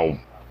somehow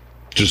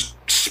just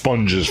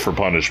sponges for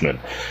punishment.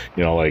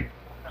 You know, like...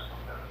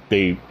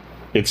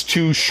 It's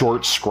two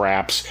short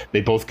scraps. They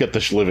both get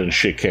the living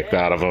shit kicked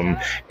out of them,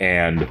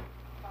 and...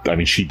 I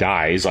mean, she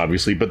dies,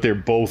 obviously, but they're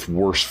both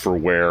worse for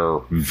wear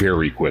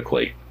very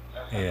quickly.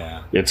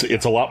 Yeah.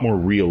 It's a lot more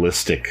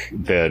realistic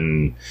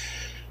than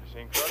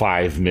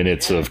 5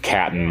 minutes of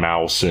cat and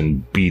mouse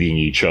and beating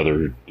each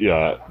other,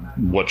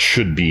 what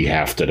should be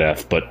half to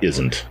death, but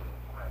isn't.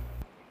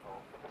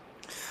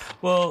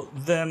 Well,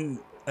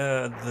 then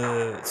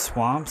the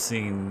swamp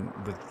scene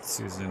with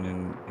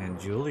Susan and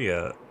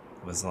Julia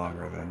was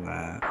longer than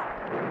that.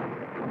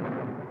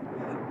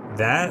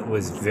 That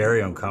was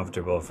very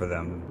uncomfortable for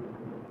them.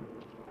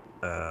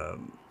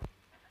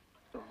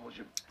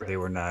 They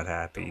were not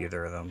happy,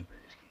 either of them.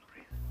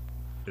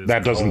 It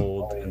was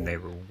cold, and they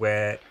were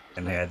wet,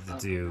 and they had to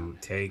do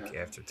take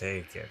after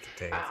take after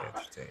take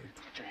after take.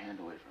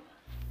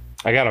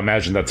 I gotta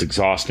imagine that's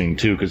exhausting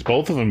too, because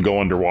both of them go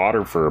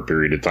underwater for a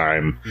period of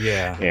time.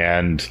 Yeah,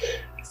 and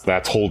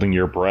that's holding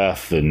your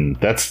breath, and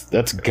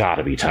that's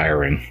gotta be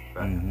tiring.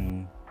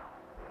 Mm-hmm.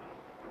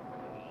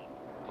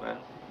 Well,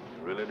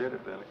 you really did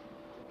it, Billy.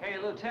 Hey,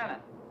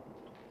 Lieutenant.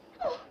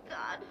 Oh,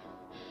 God.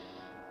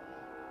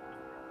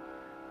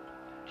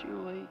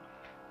 Julie.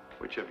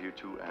 Which of you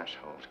two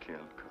assholes killed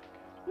Cook?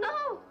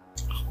 No.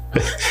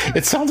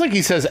 It sounds like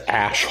he says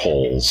ash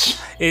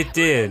holes. It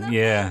did,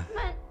 yeah.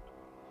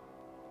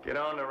 Get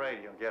on the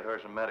radio and get her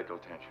some medical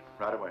attention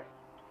right away.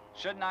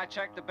 Shouldn't I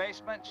check the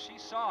basement? She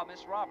saw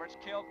Miss Roberts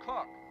kill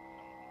Cook.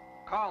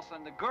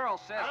 Carlson, the girl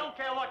says... I don't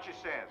care what she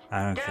says.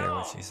 I don't care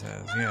what she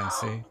says. Yeah,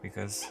 see?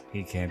 Because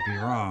he can't be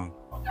wrong.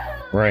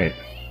 Right.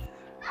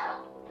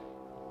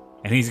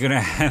 And he's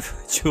gonna have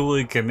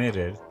Julie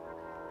committed.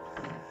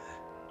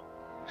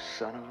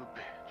 Son of a bitch.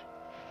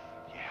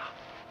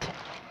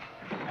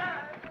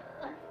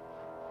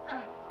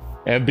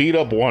 And beat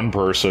up one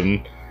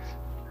person.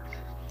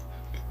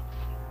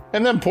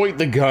 And then point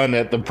the gun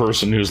at the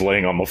person who's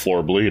laying on the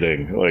floor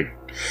bleeding. Like...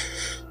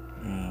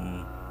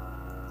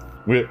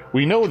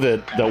 We know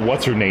that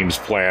What's-Her-Name's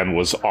plan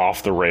was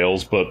off the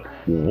rails, but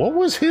what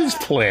was his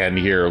plan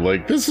here?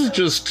 Like, this is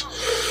just...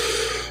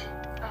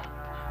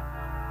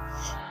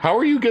 How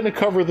are you going to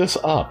cover this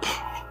up?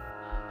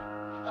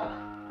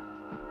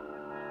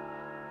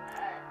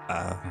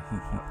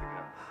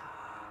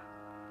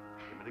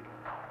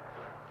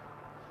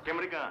 Give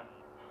me the gun.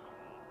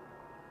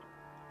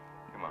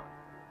 Come on.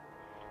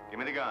 Give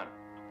me the gun.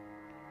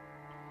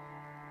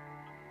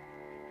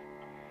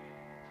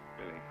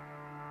 Billy.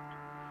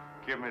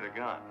 Give me the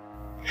gun.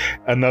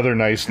 Another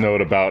nice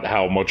note about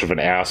how much of an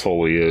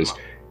asshole he is.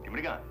 Give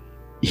me the gun.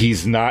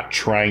 he's not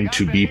trying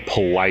to be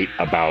polite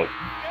about,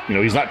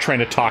 he's not trying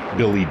to talk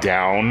Billy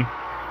down.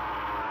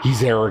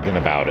 He's arrogant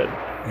about it.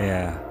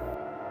 Yeah.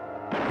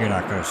 You're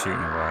not going to shoot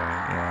anybody.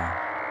 Yeah.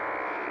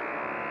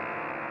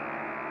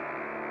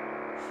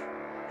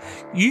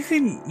 You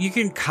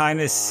can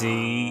kind of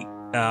see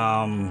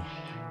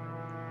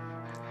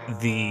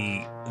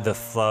the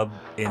flub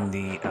in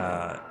the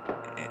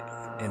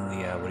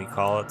what do you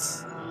call it?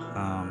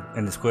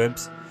 In the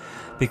squibs,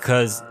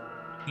 because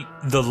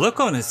the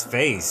look on his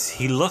face,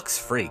 he looks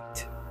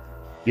freaked.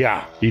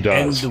 Yeah, he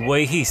does. And the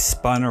way he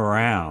spun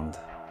around,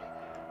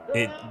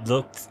 it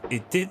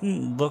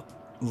didn't look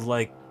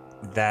like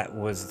that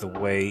was the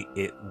way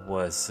it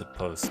was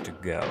supposed to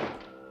go,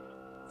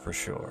 for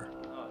sure.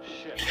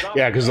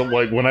 Yeah, because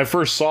like when I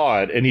first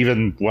saw it, and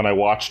even when I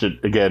watched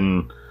it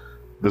again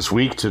this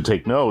week to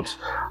take notes,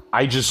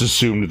 I just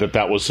assumed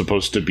that was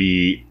supposed to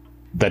be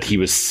that he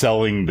was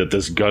selling that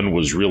this gun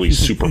was really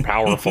super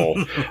powerful.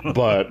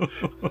 But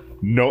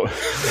no,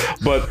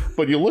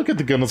 but you look at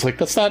the gun, it's like,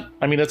 that's not,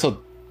 I mean, it's a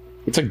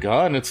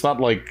gun. It's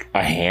not like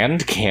a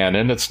hand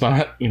cannon. It's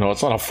not,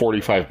 it's not a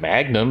 45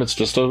 Magnum. It's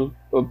just a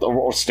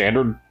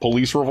standard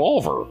police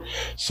revolver.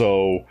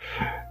 So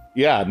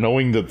yeah,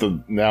 knowing that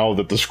now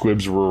that the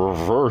squibs were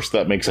reversed,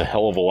 that makes a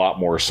hell of a lot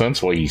more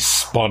sense why he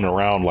spun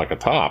around like a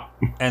top.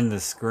 And the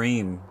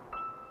scream.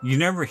 You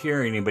never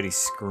hear anybody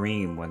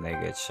scream when they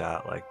get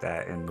shot like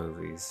that in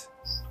movies.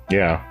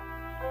 Yeah.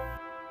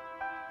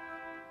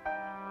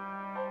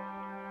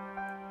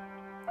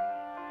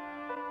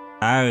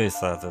 I always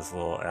thought this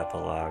little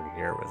epilogue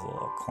here was a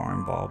little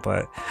cornball,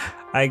 but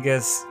I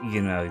guess,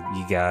 you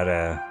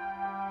gotta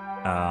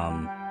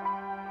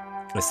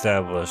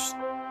establish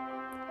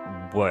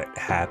what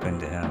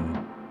happened to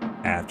him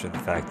after the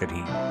fact that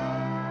he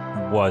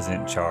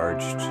wasn't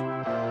charged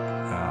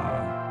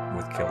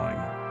with killing.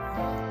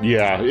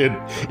 Yeah,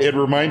 it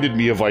reminded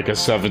me of like a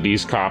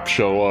 70s cop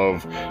show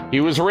of, he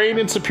was arraigned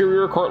in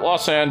Superior Court,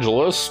 Los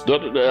Angeles.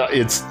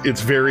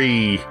 It's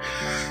very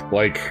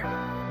like,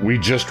 we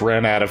just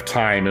ran out of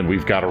time and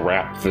we've got to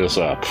wrap this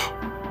up.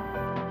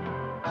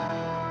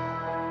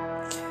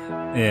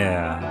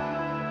 Yeah.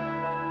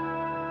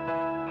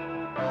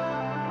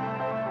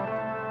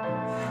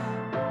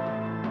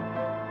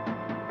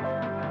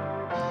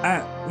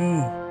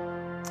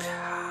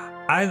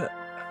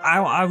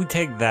 I would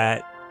take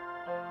that.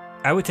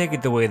 I would take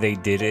it the way they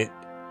did it,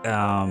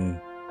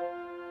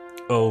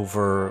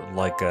 over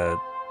like a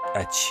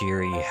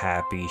cheery,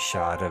 happy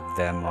shot of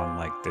them on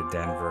like the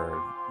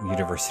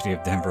University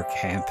of Denver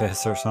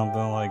campus or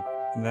something like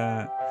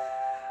that.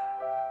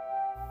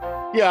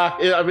 Yeah,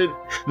 I mean,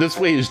 this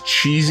way is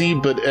cheesy,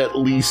 but at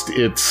least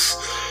it's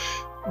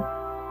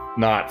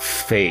not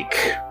fake.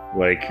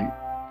 Like,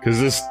 because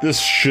this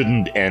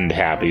shouldn't end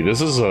happy. This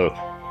is a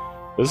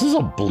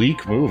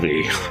bleak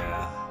movie. Yeah.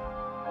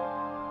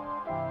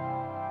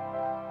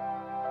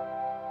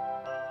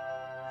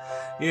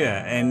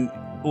 Yeah, and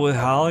with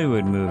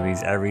Hollywood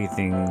movies,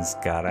 everything's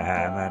gotta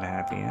have that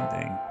happy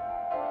ending.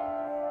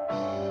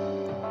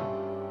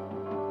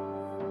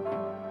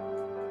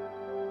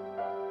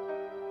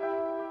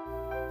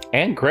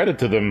 And credit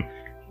to them,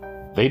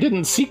 they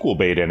didn't sequel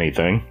bait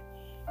anything.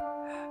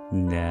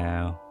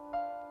 No.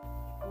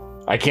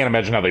 I can't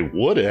imagine how they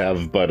would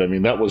have, but I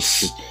mean, that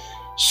was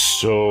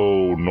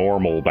so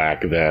normal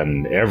back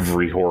then.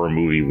 Every horror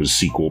movie was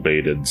sequel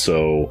baited,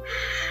 so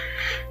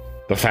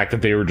the fact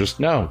that they were just,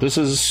 no, this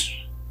is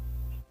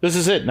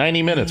it,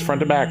 90 minutes,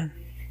 front to back.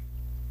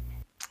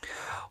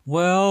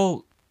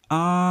 Well,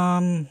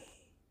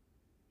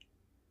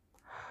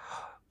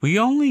 we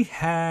only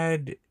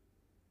had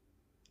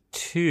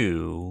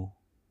 2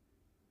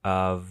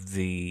 of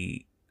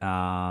the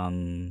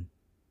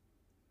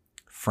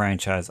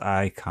franchise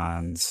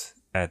icons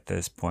at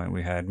this point.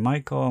 We had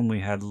Michael and we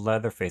had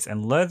Leatherface,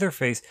 and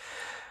Leatherface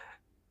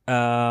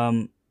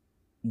didn't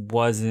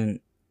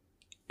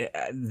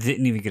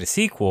even get a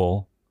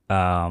sequel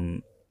at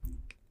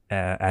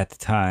the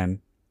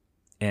time,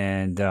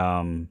 and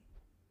they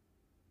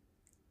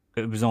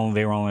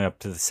were only up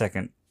to the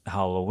second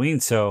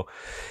Halloween, so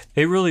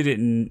they really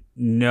didn't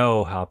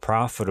know how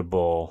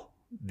profitable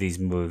these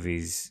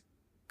movies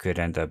could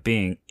end up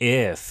being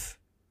if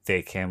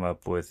they came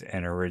up with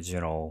an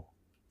original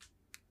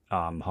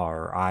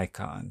horror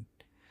icon.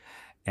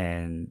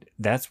 And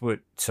that's what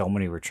so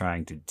many were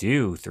trying to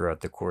do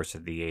throughout the course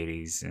of the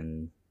 80s,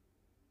 and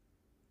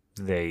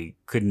they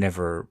could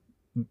never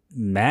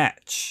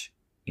match,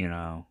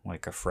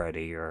 like a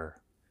Freddy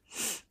or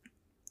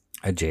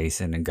a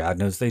Jason, and God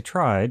knows they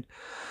tried,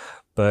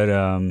 but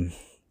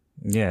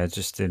yeah, it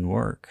just didn't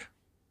work.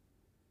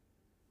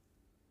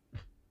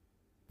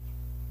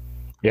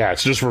 Yeah,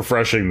 it's just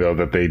refreshing though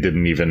that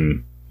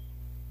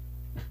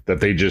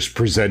they just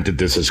presented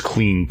this as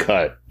clean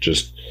cut.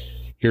 Just,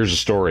 here's a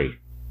story.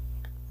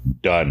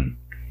 Done.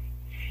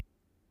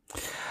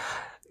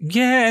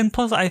 Yeah, and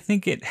plus I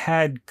think it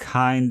had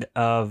kind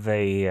of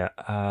a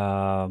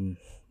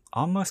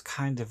almost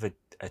kind of a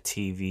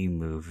TV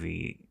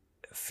movie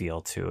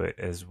feel to it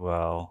as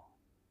well.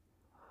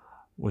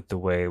 with the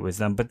way it was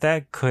done, but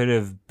that could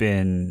have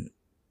been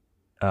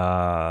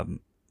the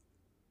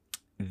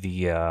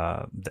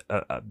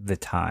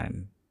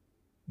time,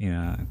 you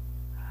know.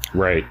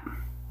 Right.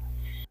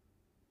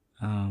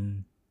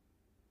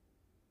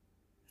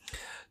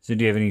 So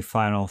do you have any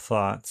final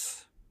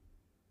thoughts?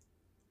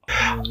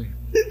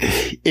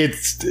 It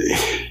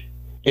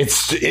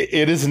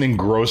is an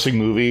engrossing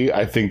movie.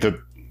 I think that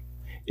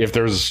if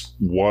there's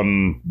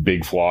one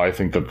big flaw, I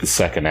think that the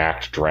second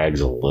act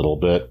drags a little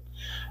bit.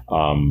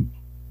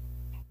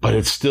 But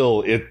it's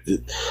still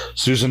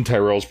Susan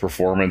Tyrrell's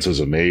performance is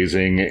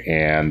amazing,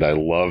 and I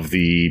love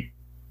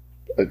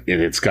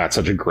it's got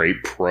such a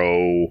great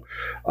pro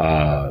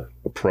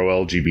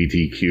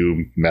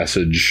LGBTQ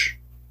message,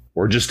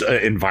 or just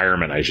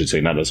environment, I should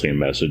say, not necessarily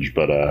a message,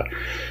 but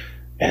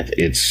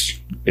it's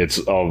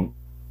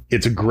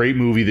a great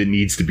movie that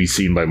needs to be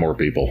seen by more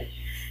people.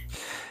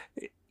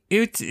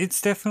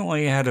 It's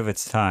definitely ahead of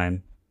its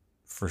time,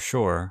 for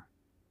sure,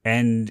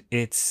 and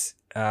it's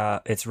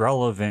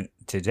relevant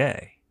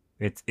today.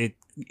 It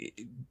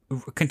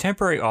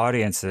contemporary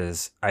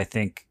audiences, I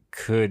think,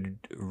 could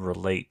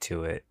relate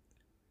to it.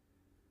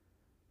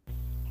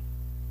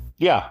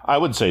 Yeah, I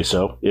would say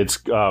so. It's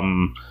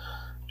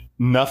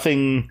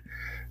nothing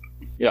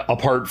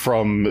apart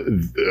from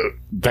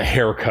the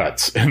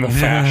haircuts and the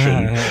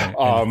fashion.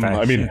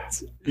 I mean,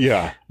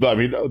 yeah, I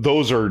mean,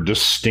 those are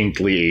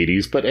distinctly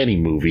 80s, but any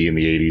movie in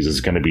the 80s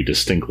is going to be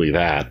distinctly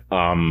that.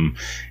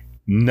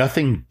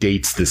 Nothing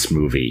dates this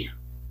movie,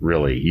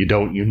 really. You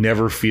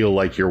never feel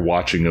like you're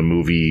watching a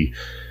movie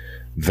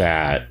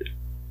that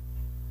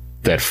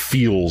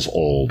feels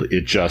old.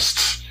 It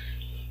just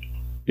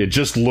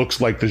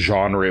looks like the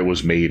genre it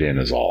was made in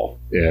is all.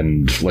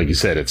 And like you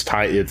said,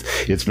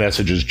 its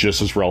message is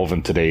just as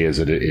relevant today as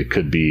it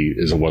could be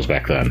as it was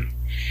back then.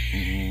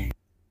 Mm-hmm.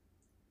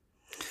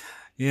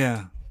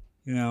 Yeah.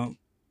 You know,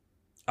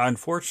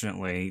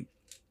 unfortunately,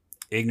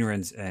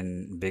 ignorance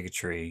and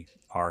bigotry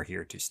are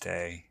here to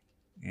stay,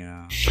 you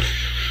know.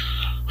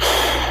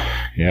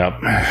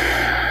 Yep.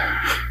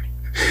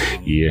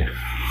 Yeah.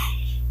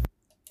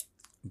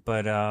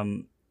 But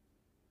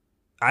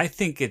I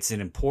think it's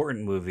an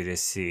important movie to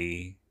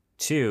see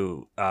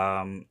too,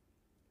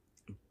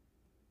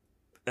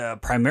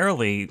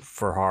 primarily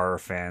for horror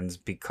fans,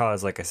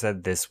 because, like I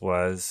said, this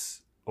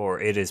was, or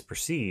it is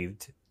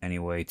perceived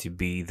anyway, to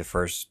be the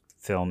first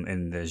film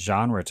in the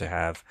genre to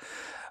have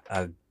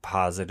a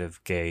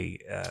positive gay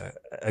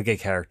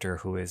character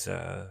who is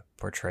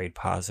portrayed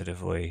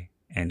positively,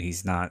 and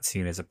he's not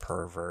seen as a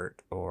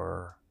pervert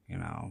or, you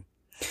know,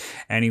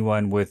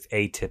 anyone with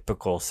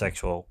atypical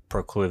sexual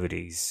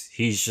proclivities.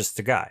 He's just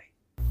a guy.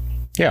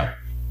 Yeah.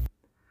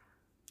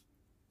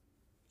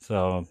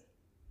 So,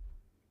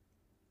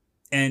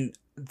 and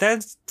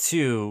that's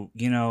too,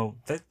 you know,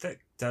 that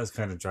does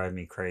kind of drive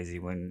me crazy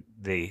when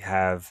they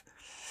have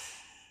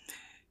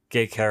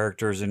gay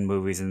characters in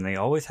movies and they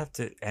always have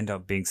to end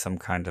up being some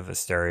kind of a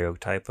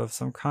stereotype of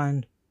some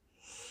kind.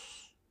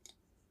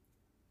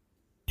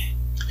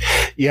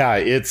 Yeah,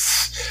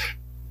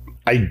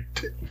 I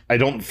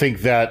don't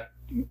think that,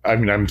 I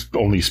mean, I'm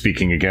only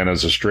speaking again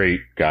as a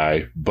straight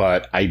guy,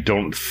 but I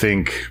don't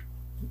think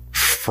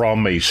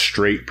from a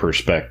straight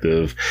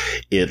perspective,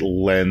 it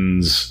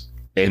lends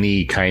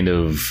any kind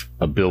of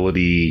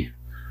ability.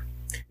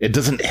 It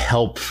doesn't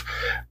help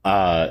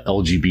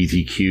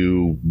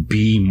LGBTQ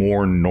be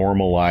more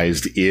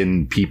normalized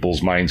in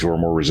people's minds who are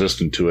more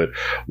resistant to it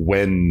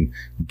when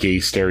gay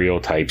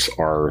stereotypes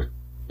are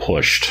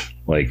pushed.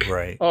 Like,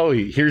 right. Oh,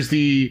 here's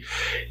the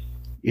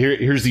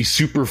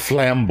super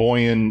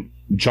flamboyant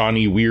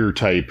Johnny Weir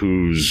type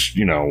who's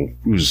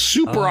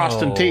super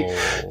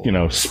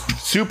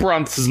super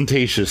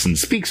ostentatious and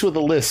speaks with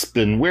a lisp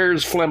and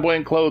wears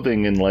flamboyant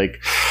clothing and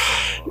like,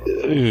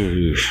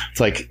 it's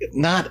like,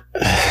 not,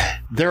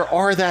 there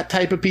are that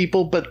type of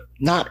people, but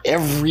not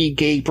every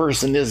gay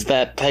person is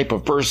that type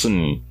of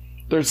person.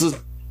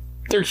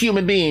 They're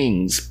human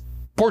beings.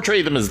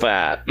 Portray them as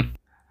that.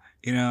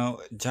 You know,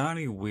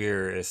 Johnny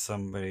Weir is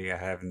somebody I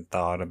haven't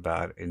thought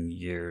about in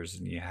years,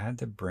 and you had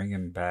to bring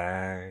him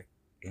back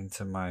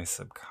into my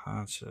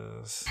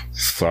subconscious.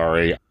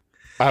 Sorry.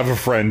 I have a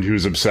friend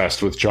who's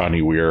obsessed with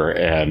Johnny Weir,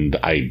 and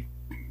I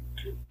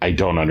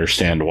don't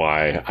understand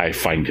why. I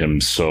find him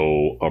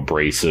so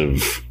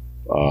abrasive,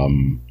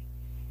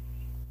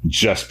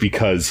 just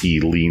because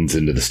he leans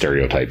into the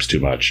stereotypes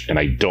too much. And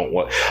I don't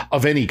want,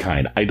 of any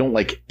kind, I don't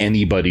like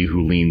anybody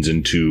who leans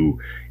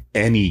into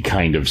any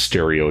kind of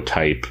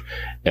stereotype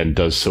and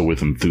does so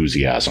with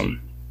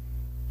enthusiasm.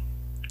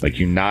 Like,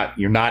 you're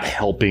not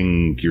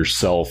helping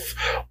yourself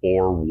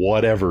or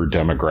whatever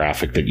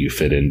demographic that you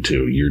fit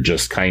into. You're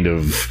just kind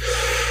of,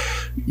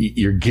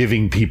 you're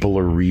giving people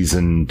a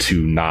reason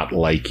to not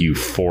like you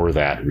for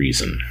that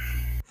reason.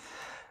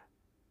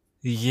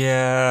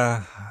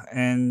 Yeah,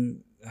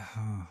 and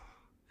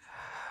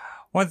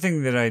one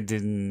thing that I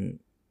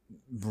didn't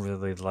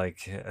really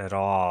like at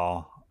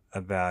all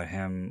about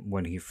him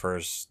when he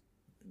first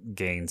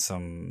gained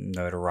some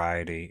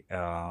notoriety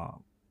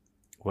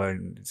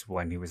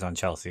when he was on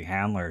Chelsea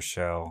Handler's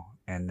show,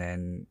 And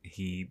then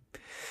he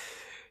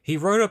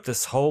wrote up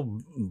this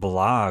whole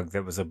blog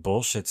that was a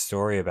bullshit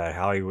story about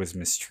how he was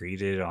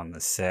mistreated on the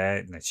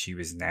set and that she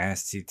was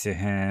nasty to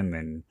him.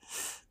 And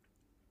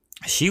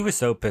she was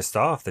so pissed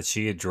off that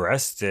she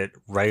addressed it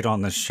right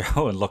on the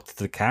show and looked at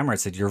the camera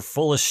and said, "You're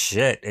full of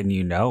shit and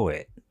you know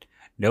it.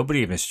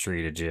 Nobody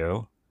mistreated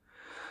you."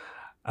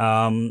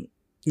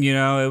 You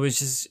know, it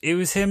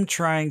was him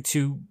trying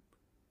to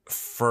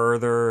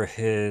further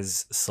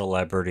his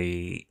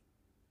celebrity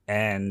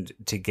and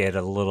to get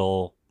a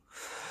little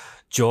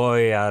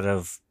joy out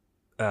of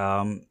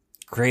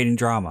creating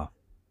drama,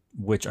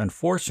 which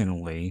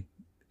unfortunately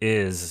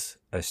is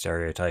a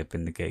stereotype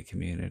in the gay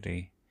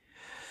community.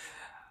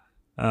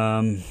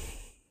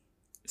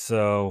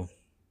 So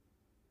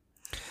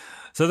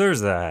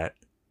there's that,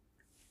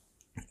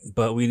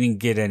 but we didn't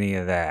get any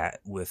of that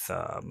with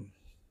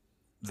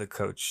the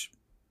coach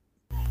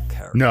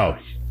character. No,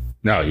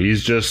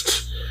 he's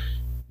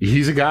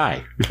a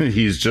guy.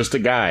 He's just a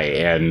guy,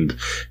 and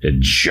it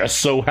just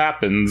so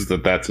happens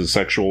that that's his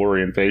sexual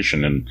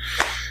orientation, and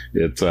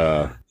it's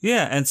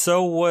yeah, and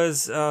so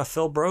was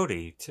Phil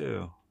Brody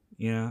too.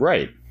 You know,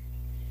 right.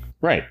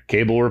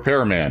 Cable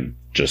repairman,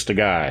 just a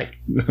guy.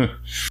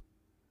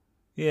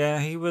 Yeah,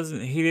 he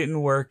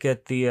didn't work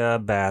at the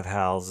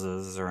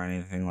bathhouses or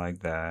anything like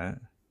that.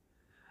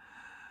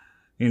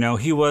 You know,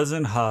 he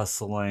wasn't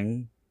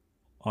hustling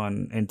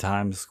in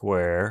Times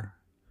Square.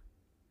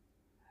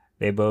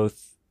 They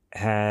both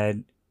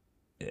had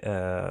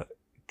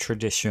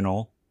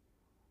traditional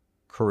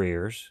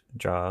careers,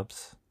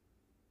 jobs,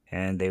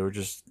 and they were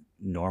just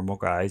normal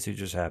guys who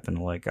just happened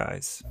to like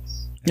guys.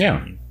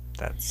 Yeah. And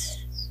that's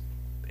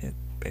it,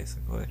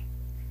 basically.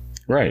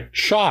 Right.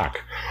 Shock.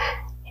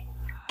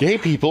 Gay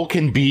people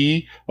can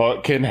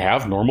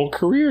have normal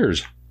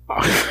careers.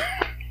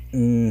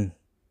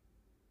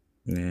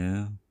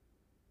 Yeah.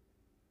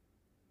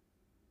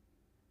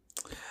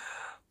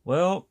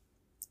 Well,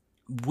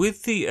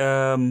 with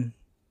the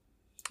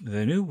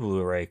new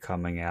Blu-ray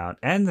coming out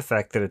and the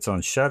fact that it's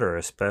on Shudder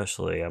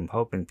especially, I'm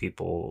hoping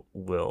people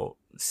will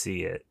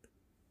see it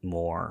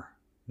more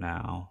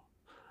now.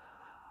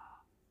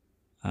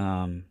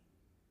 Gonna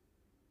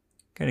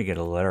get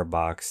a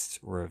Letterboxd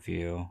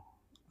review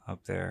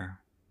up there.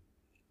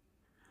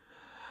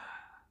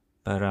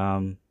 But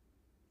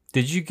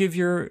did you give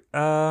your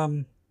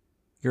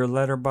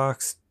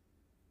Letterboxd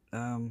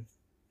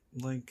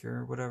link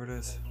or whatever it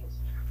is?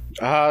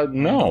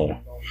 No.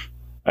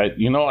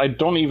 I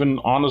don't even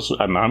honestly.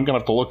 I'm gonna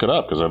have to look it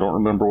up because I don't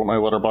remember what my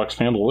Letterboxd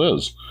handle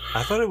is.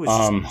 I thought it was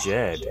just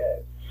Jed.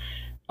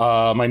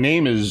 My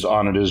name is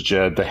on it as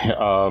Jed.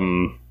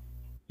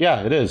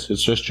 Yeah, it is.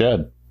 It's just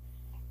Jed.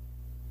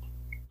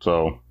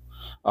 So,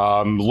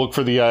 look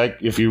for the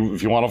if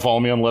you want to follow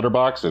me on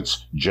Letterboxd,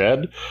 it's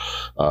Jed,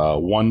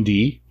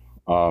 1D,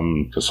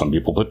 because some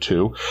people put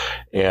 2,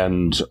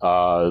 and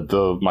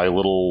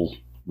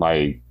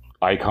my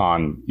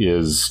icon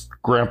is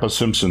Grandpa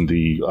Simpson,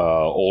 the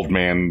old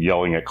man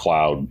yelling at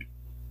cloud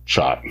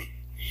shot.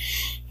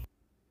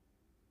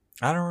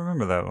 I don't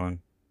remember that one.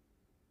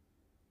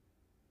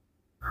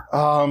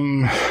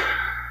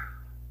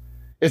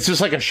 It's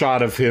just like a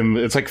shot of him.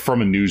 It's like from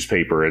a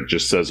newspaper. It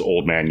just says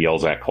old man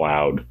yells at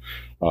cloud.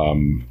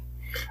 I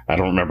don't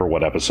remember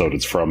what episode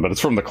it's from, but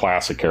it's from the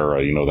classic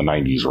era, the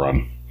 90s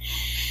run.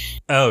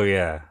 Oh,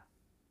 yeah.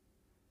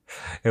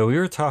 Yeah, we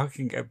were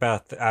talking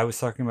about I was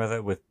talking about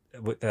that with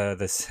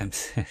The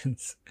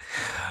Simpsons,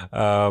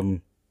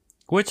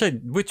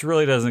 which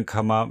really doesn't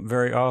come up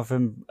very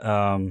often,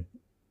 but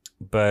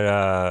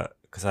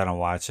because I don't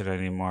watch it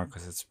anymore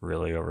because it's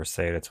really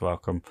overstayed its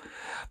welcome.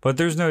 But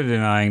there's no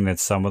denying that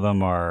some of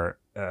them are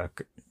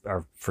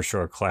for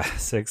sure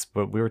classics.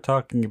 But we were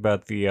talking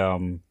about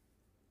the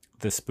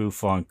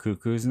spoof on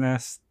Cuckoo's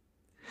Nest,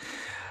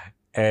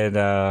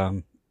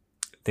 and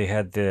they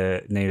had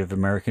the Native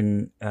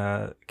American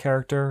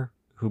character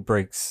who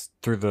breaks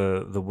through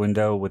the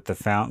window with the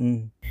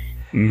fountain.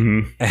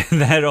 Mm-hmm.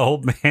 And that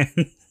old man,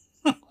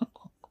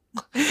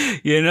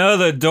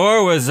 the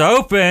door was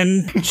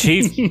open,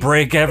 Chief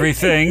break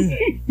everything.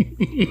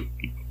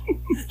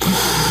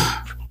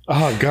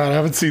 Oh, God, I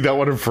haven't seen that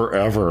one in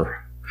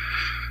forever.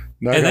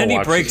 Now and then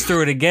he breaks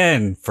through it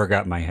again.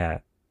 Forgot my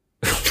hat.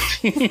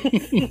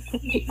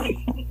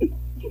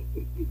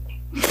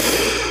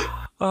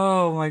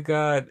 Oh, my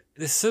God.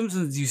 The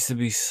Simpsons used to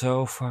be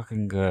so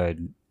fucking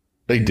good.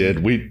 They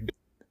did.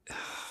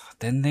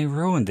 Then they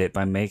ruined it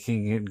by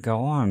making it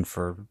go on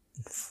for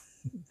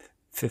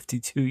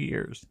 52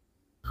 years.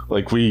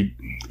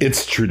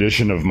 It's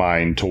tradition of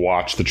mine to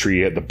watch the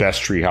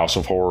best Treehouse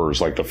of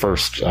Horrors, like the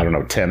first,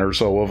 10 or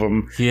so of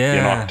them.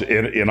 Yeah.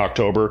 In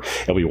October.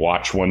 And we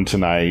watched one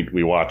tonight.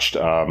 We watched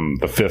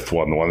the fifth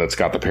one, the one that's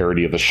got the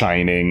parody of The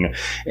Shining,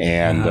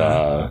 and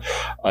the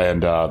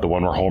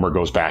one where Homer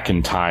goes back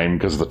in time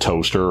because of the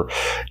toaster.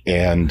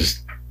 And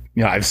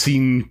I've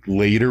seen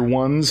later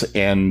ones,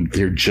 and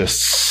they're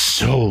just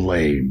so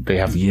lame. They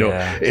have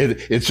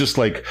it's just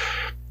like,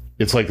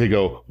 it's like they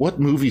go, what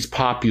movie's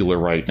popular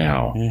right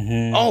now?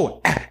 Mm-hmm.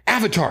 Oh,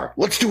 Avatar.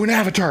 Let's do an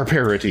Avatar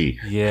parody.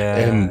 Yeah.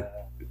 And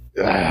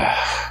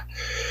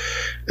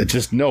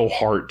just no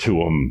heart to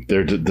them.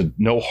 They're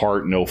no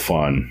heart, no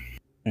fun.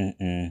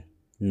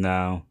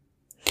 No.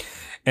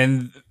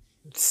 And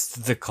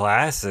the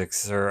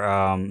classics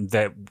are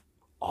that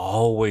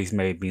always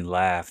made me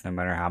laugh, no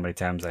matter how many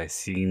times I've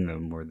seen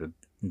them, were the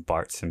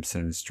Bart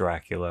Simpson's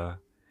Dracula,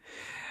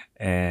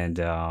 and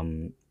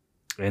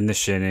The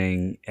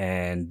Shining,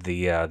 and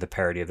the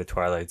parody of the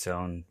Twilight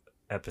Zone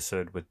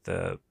episode with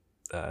the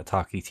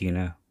Talkie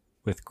Tina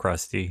with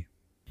Krusty.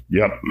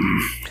 Yep.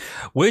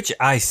 Which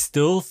I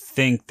still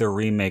think the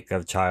remake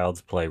of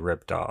Child's Play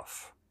ripped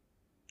off.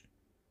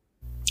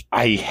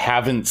 I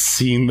haven't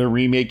seen the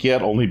remake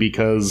yet, only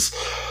because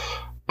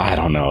I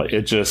don't know.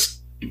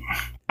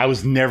 I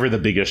was never the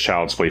biggest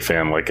Child's Play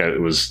fan. Like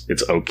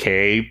it's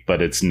okay,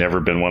 but it's never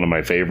been one of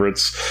my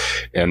favorites.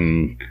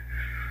 And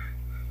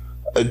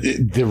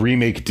the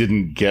remake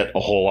didn't get a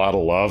whole lot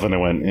of love, and I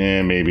went,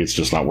 maybe it's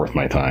just not worth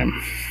my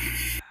time.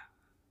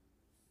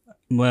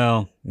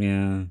 Well,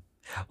 yeah.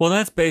 Well,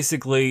 that's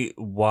basically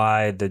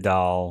why the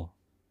doll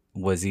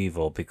was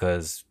evil,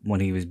 because when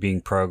he was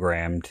being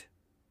programmed,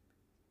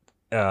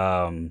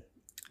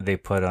 they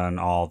put on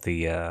all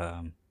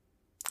the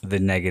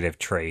negative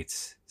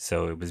traits.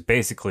 So it was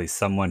basically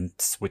someone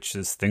switched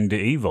this thing to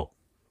evil.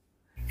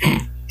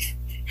 That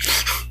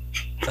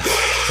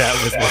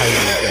was why he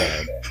was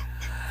bad.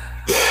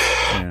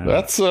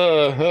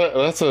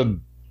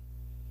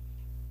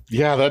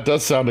 Yeah. That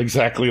does sound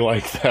exactly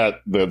like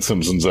that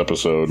Simpsons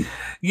episode.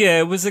 Yeah,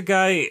 it was a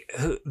guy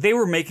who, they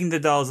were making the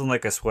dolls in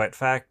like a sweat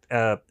like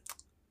a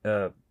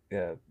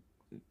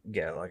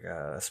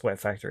sweat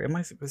factory.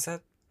 Was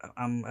that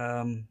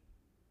I'm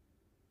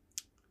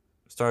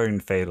starting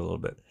to fade a little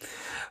bit.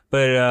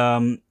 But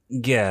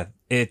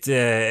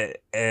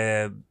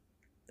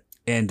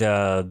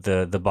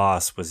the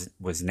boss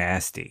was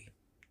nasty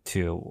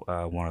to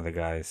one of the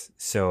guys.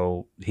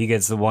 So he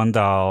gets the one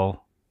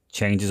doll,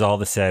 changes all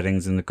the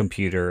settings in the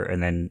computer,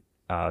 and then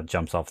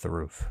jumps off the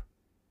roof.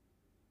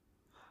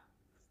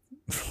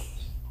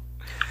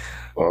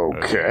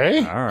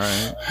 Okay. All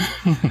right.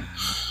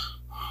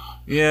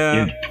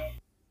 Yeah.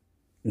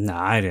 No,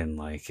 I didn't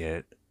like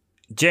it.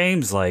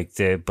 James liked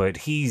it, but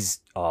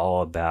he's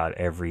all about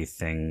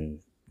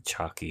everything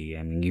Chucky.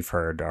 I mean, you've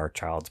heard our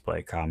Child's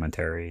Play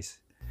commentaries.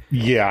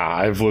 Yeah,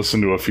 I've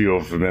listened to a few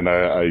of them, and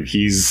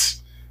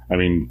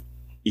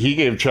he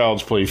gave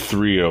Child's Play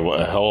 3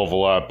 a hell of a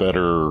lot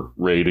better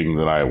rating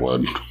than I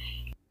would.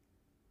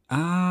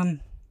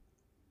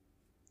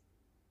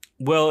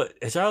 Well,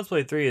 Child's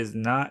Play 3 is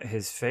not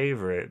his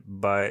favorite,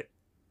 but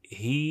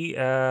he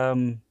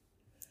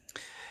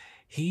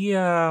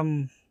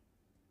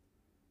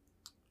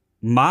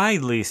my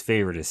least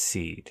favorite is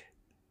Seed,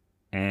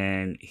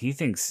 and he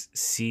thinks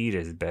Seed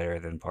is better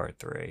than Part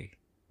 3,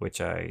 which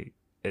Part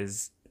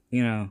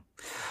 3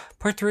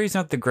 is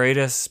not the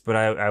greatest, but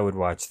I would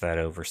watch that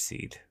over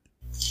Seed.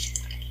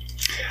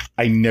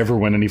 I never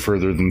went any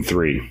further than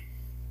 3.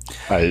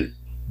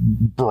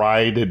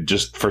 Bride had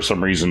just, for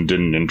some reason,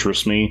 didn't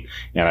interest me,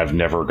 and I've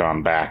never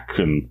gone back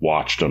and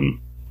watched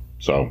them.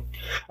 So,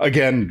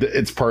 again,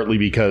 it's partly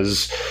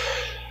because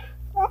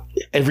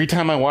every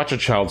time I watch a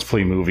Child's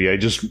Play movie, I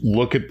just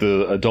look at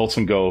the adults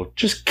and go,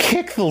 just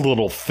kick the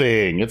little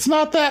thing. It's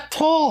not that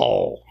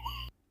tall.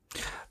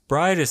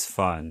 Bride is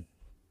fun.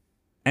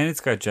 And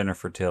it's got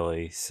Jennifer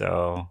Tilly,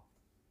 so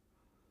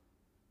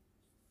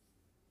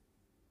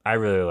I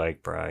really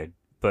like Bride.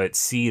 But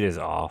Seed is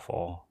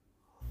awful.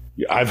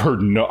 Yeah, I've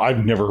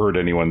never heard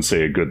anyone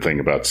say a good thing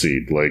about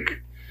Seed.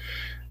 Like,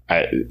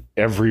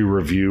 every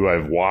review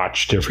I've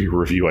watched, every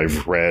review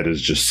I've read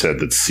has just said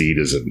that Seed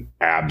is an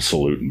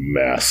absolute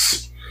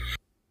mess.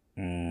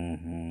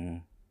 Mm-hmm.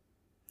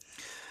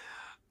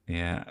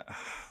 Yeah.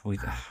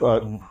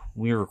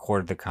 We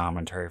recorded the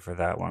commentary for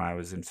that when I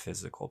was in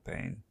physical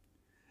pain.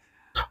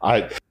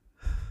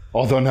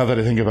 Although now that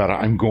I think about it,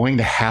 I'm going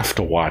to have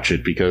to watch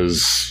it,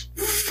 because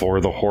for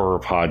the horror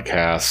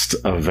podcast,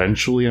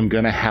 eventually I'm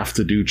going to have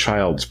to do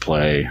Child's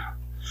Play.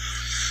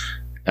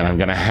 And I'm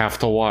going to have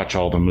to watch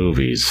all the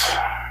movies.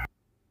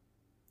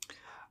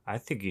 I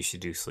think you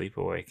should do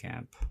Sleepaway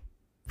Camp.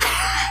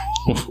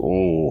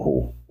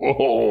 Oh.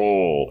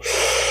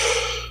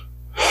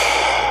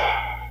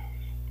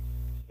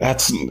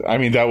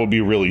 That would be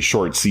a really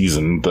short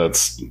season.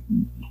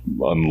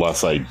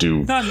 Unless I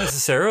do. Not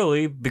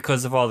necessarily,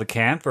 because of all the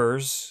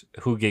campers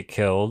who get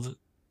killed.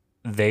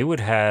 They would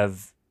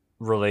have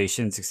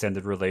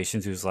extended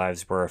relations whose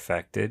lives were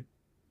affected.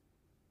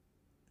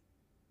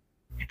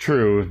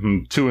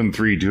 True. 2 and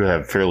 3 do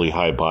have fairly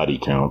high body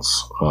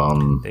counts.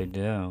 They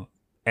do.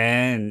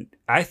 And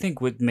I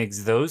think what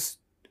makes those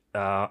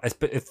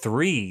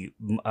 3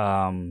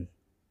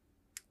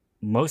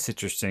 most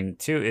interesting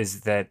too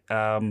is that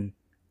the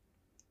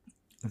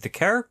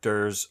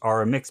characters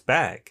are a mixed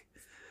bag.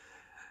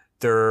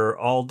 They're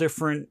all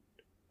different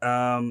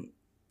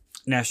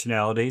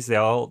nationalities.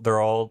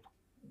 They're all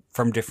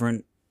from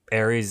different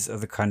areas of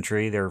the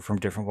country. They're from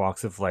different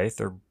walks of life.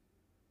 They're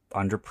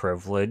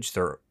underprivileged.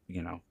 They're,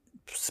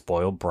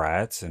 spoiled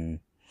brats, and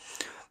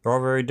they're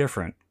all very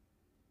different.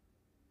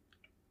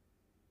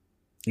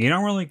 You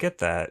don't really get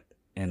that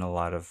in a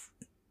lot of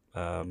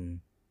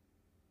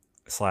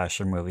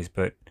slasher movies,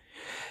 but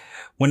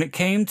when it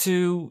came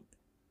to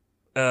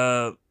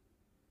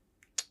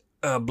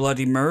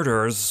bloody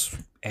murders,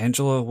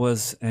 Angela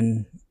was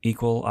an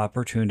equal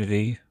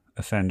opportunity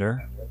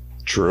offender.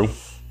 True.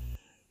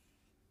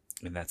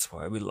 And that's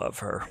why we love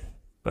her.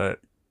 But,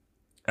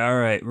 all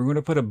right, we're going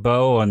to put a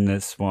bow on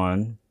this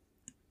one.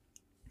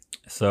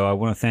 So I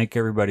want to thank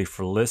everybody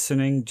for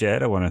listening.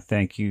 Jed, I want to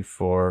thank you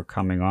for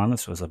coming on.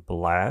 This was a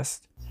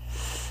blast.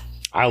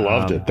 I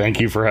loved it.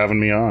 Thank you for having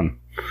me on.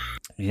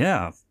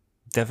 Yeah,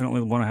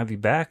 definitely want to have you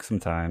back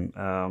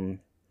sometime.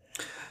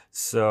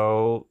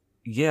 So,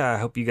 yeah, I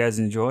hope you guys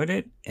enjoyed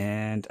it.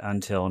 And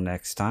until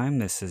next time,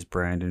 this is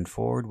Brandon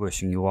Ford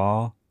wishing you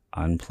all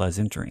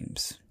unpleasant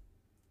dreams.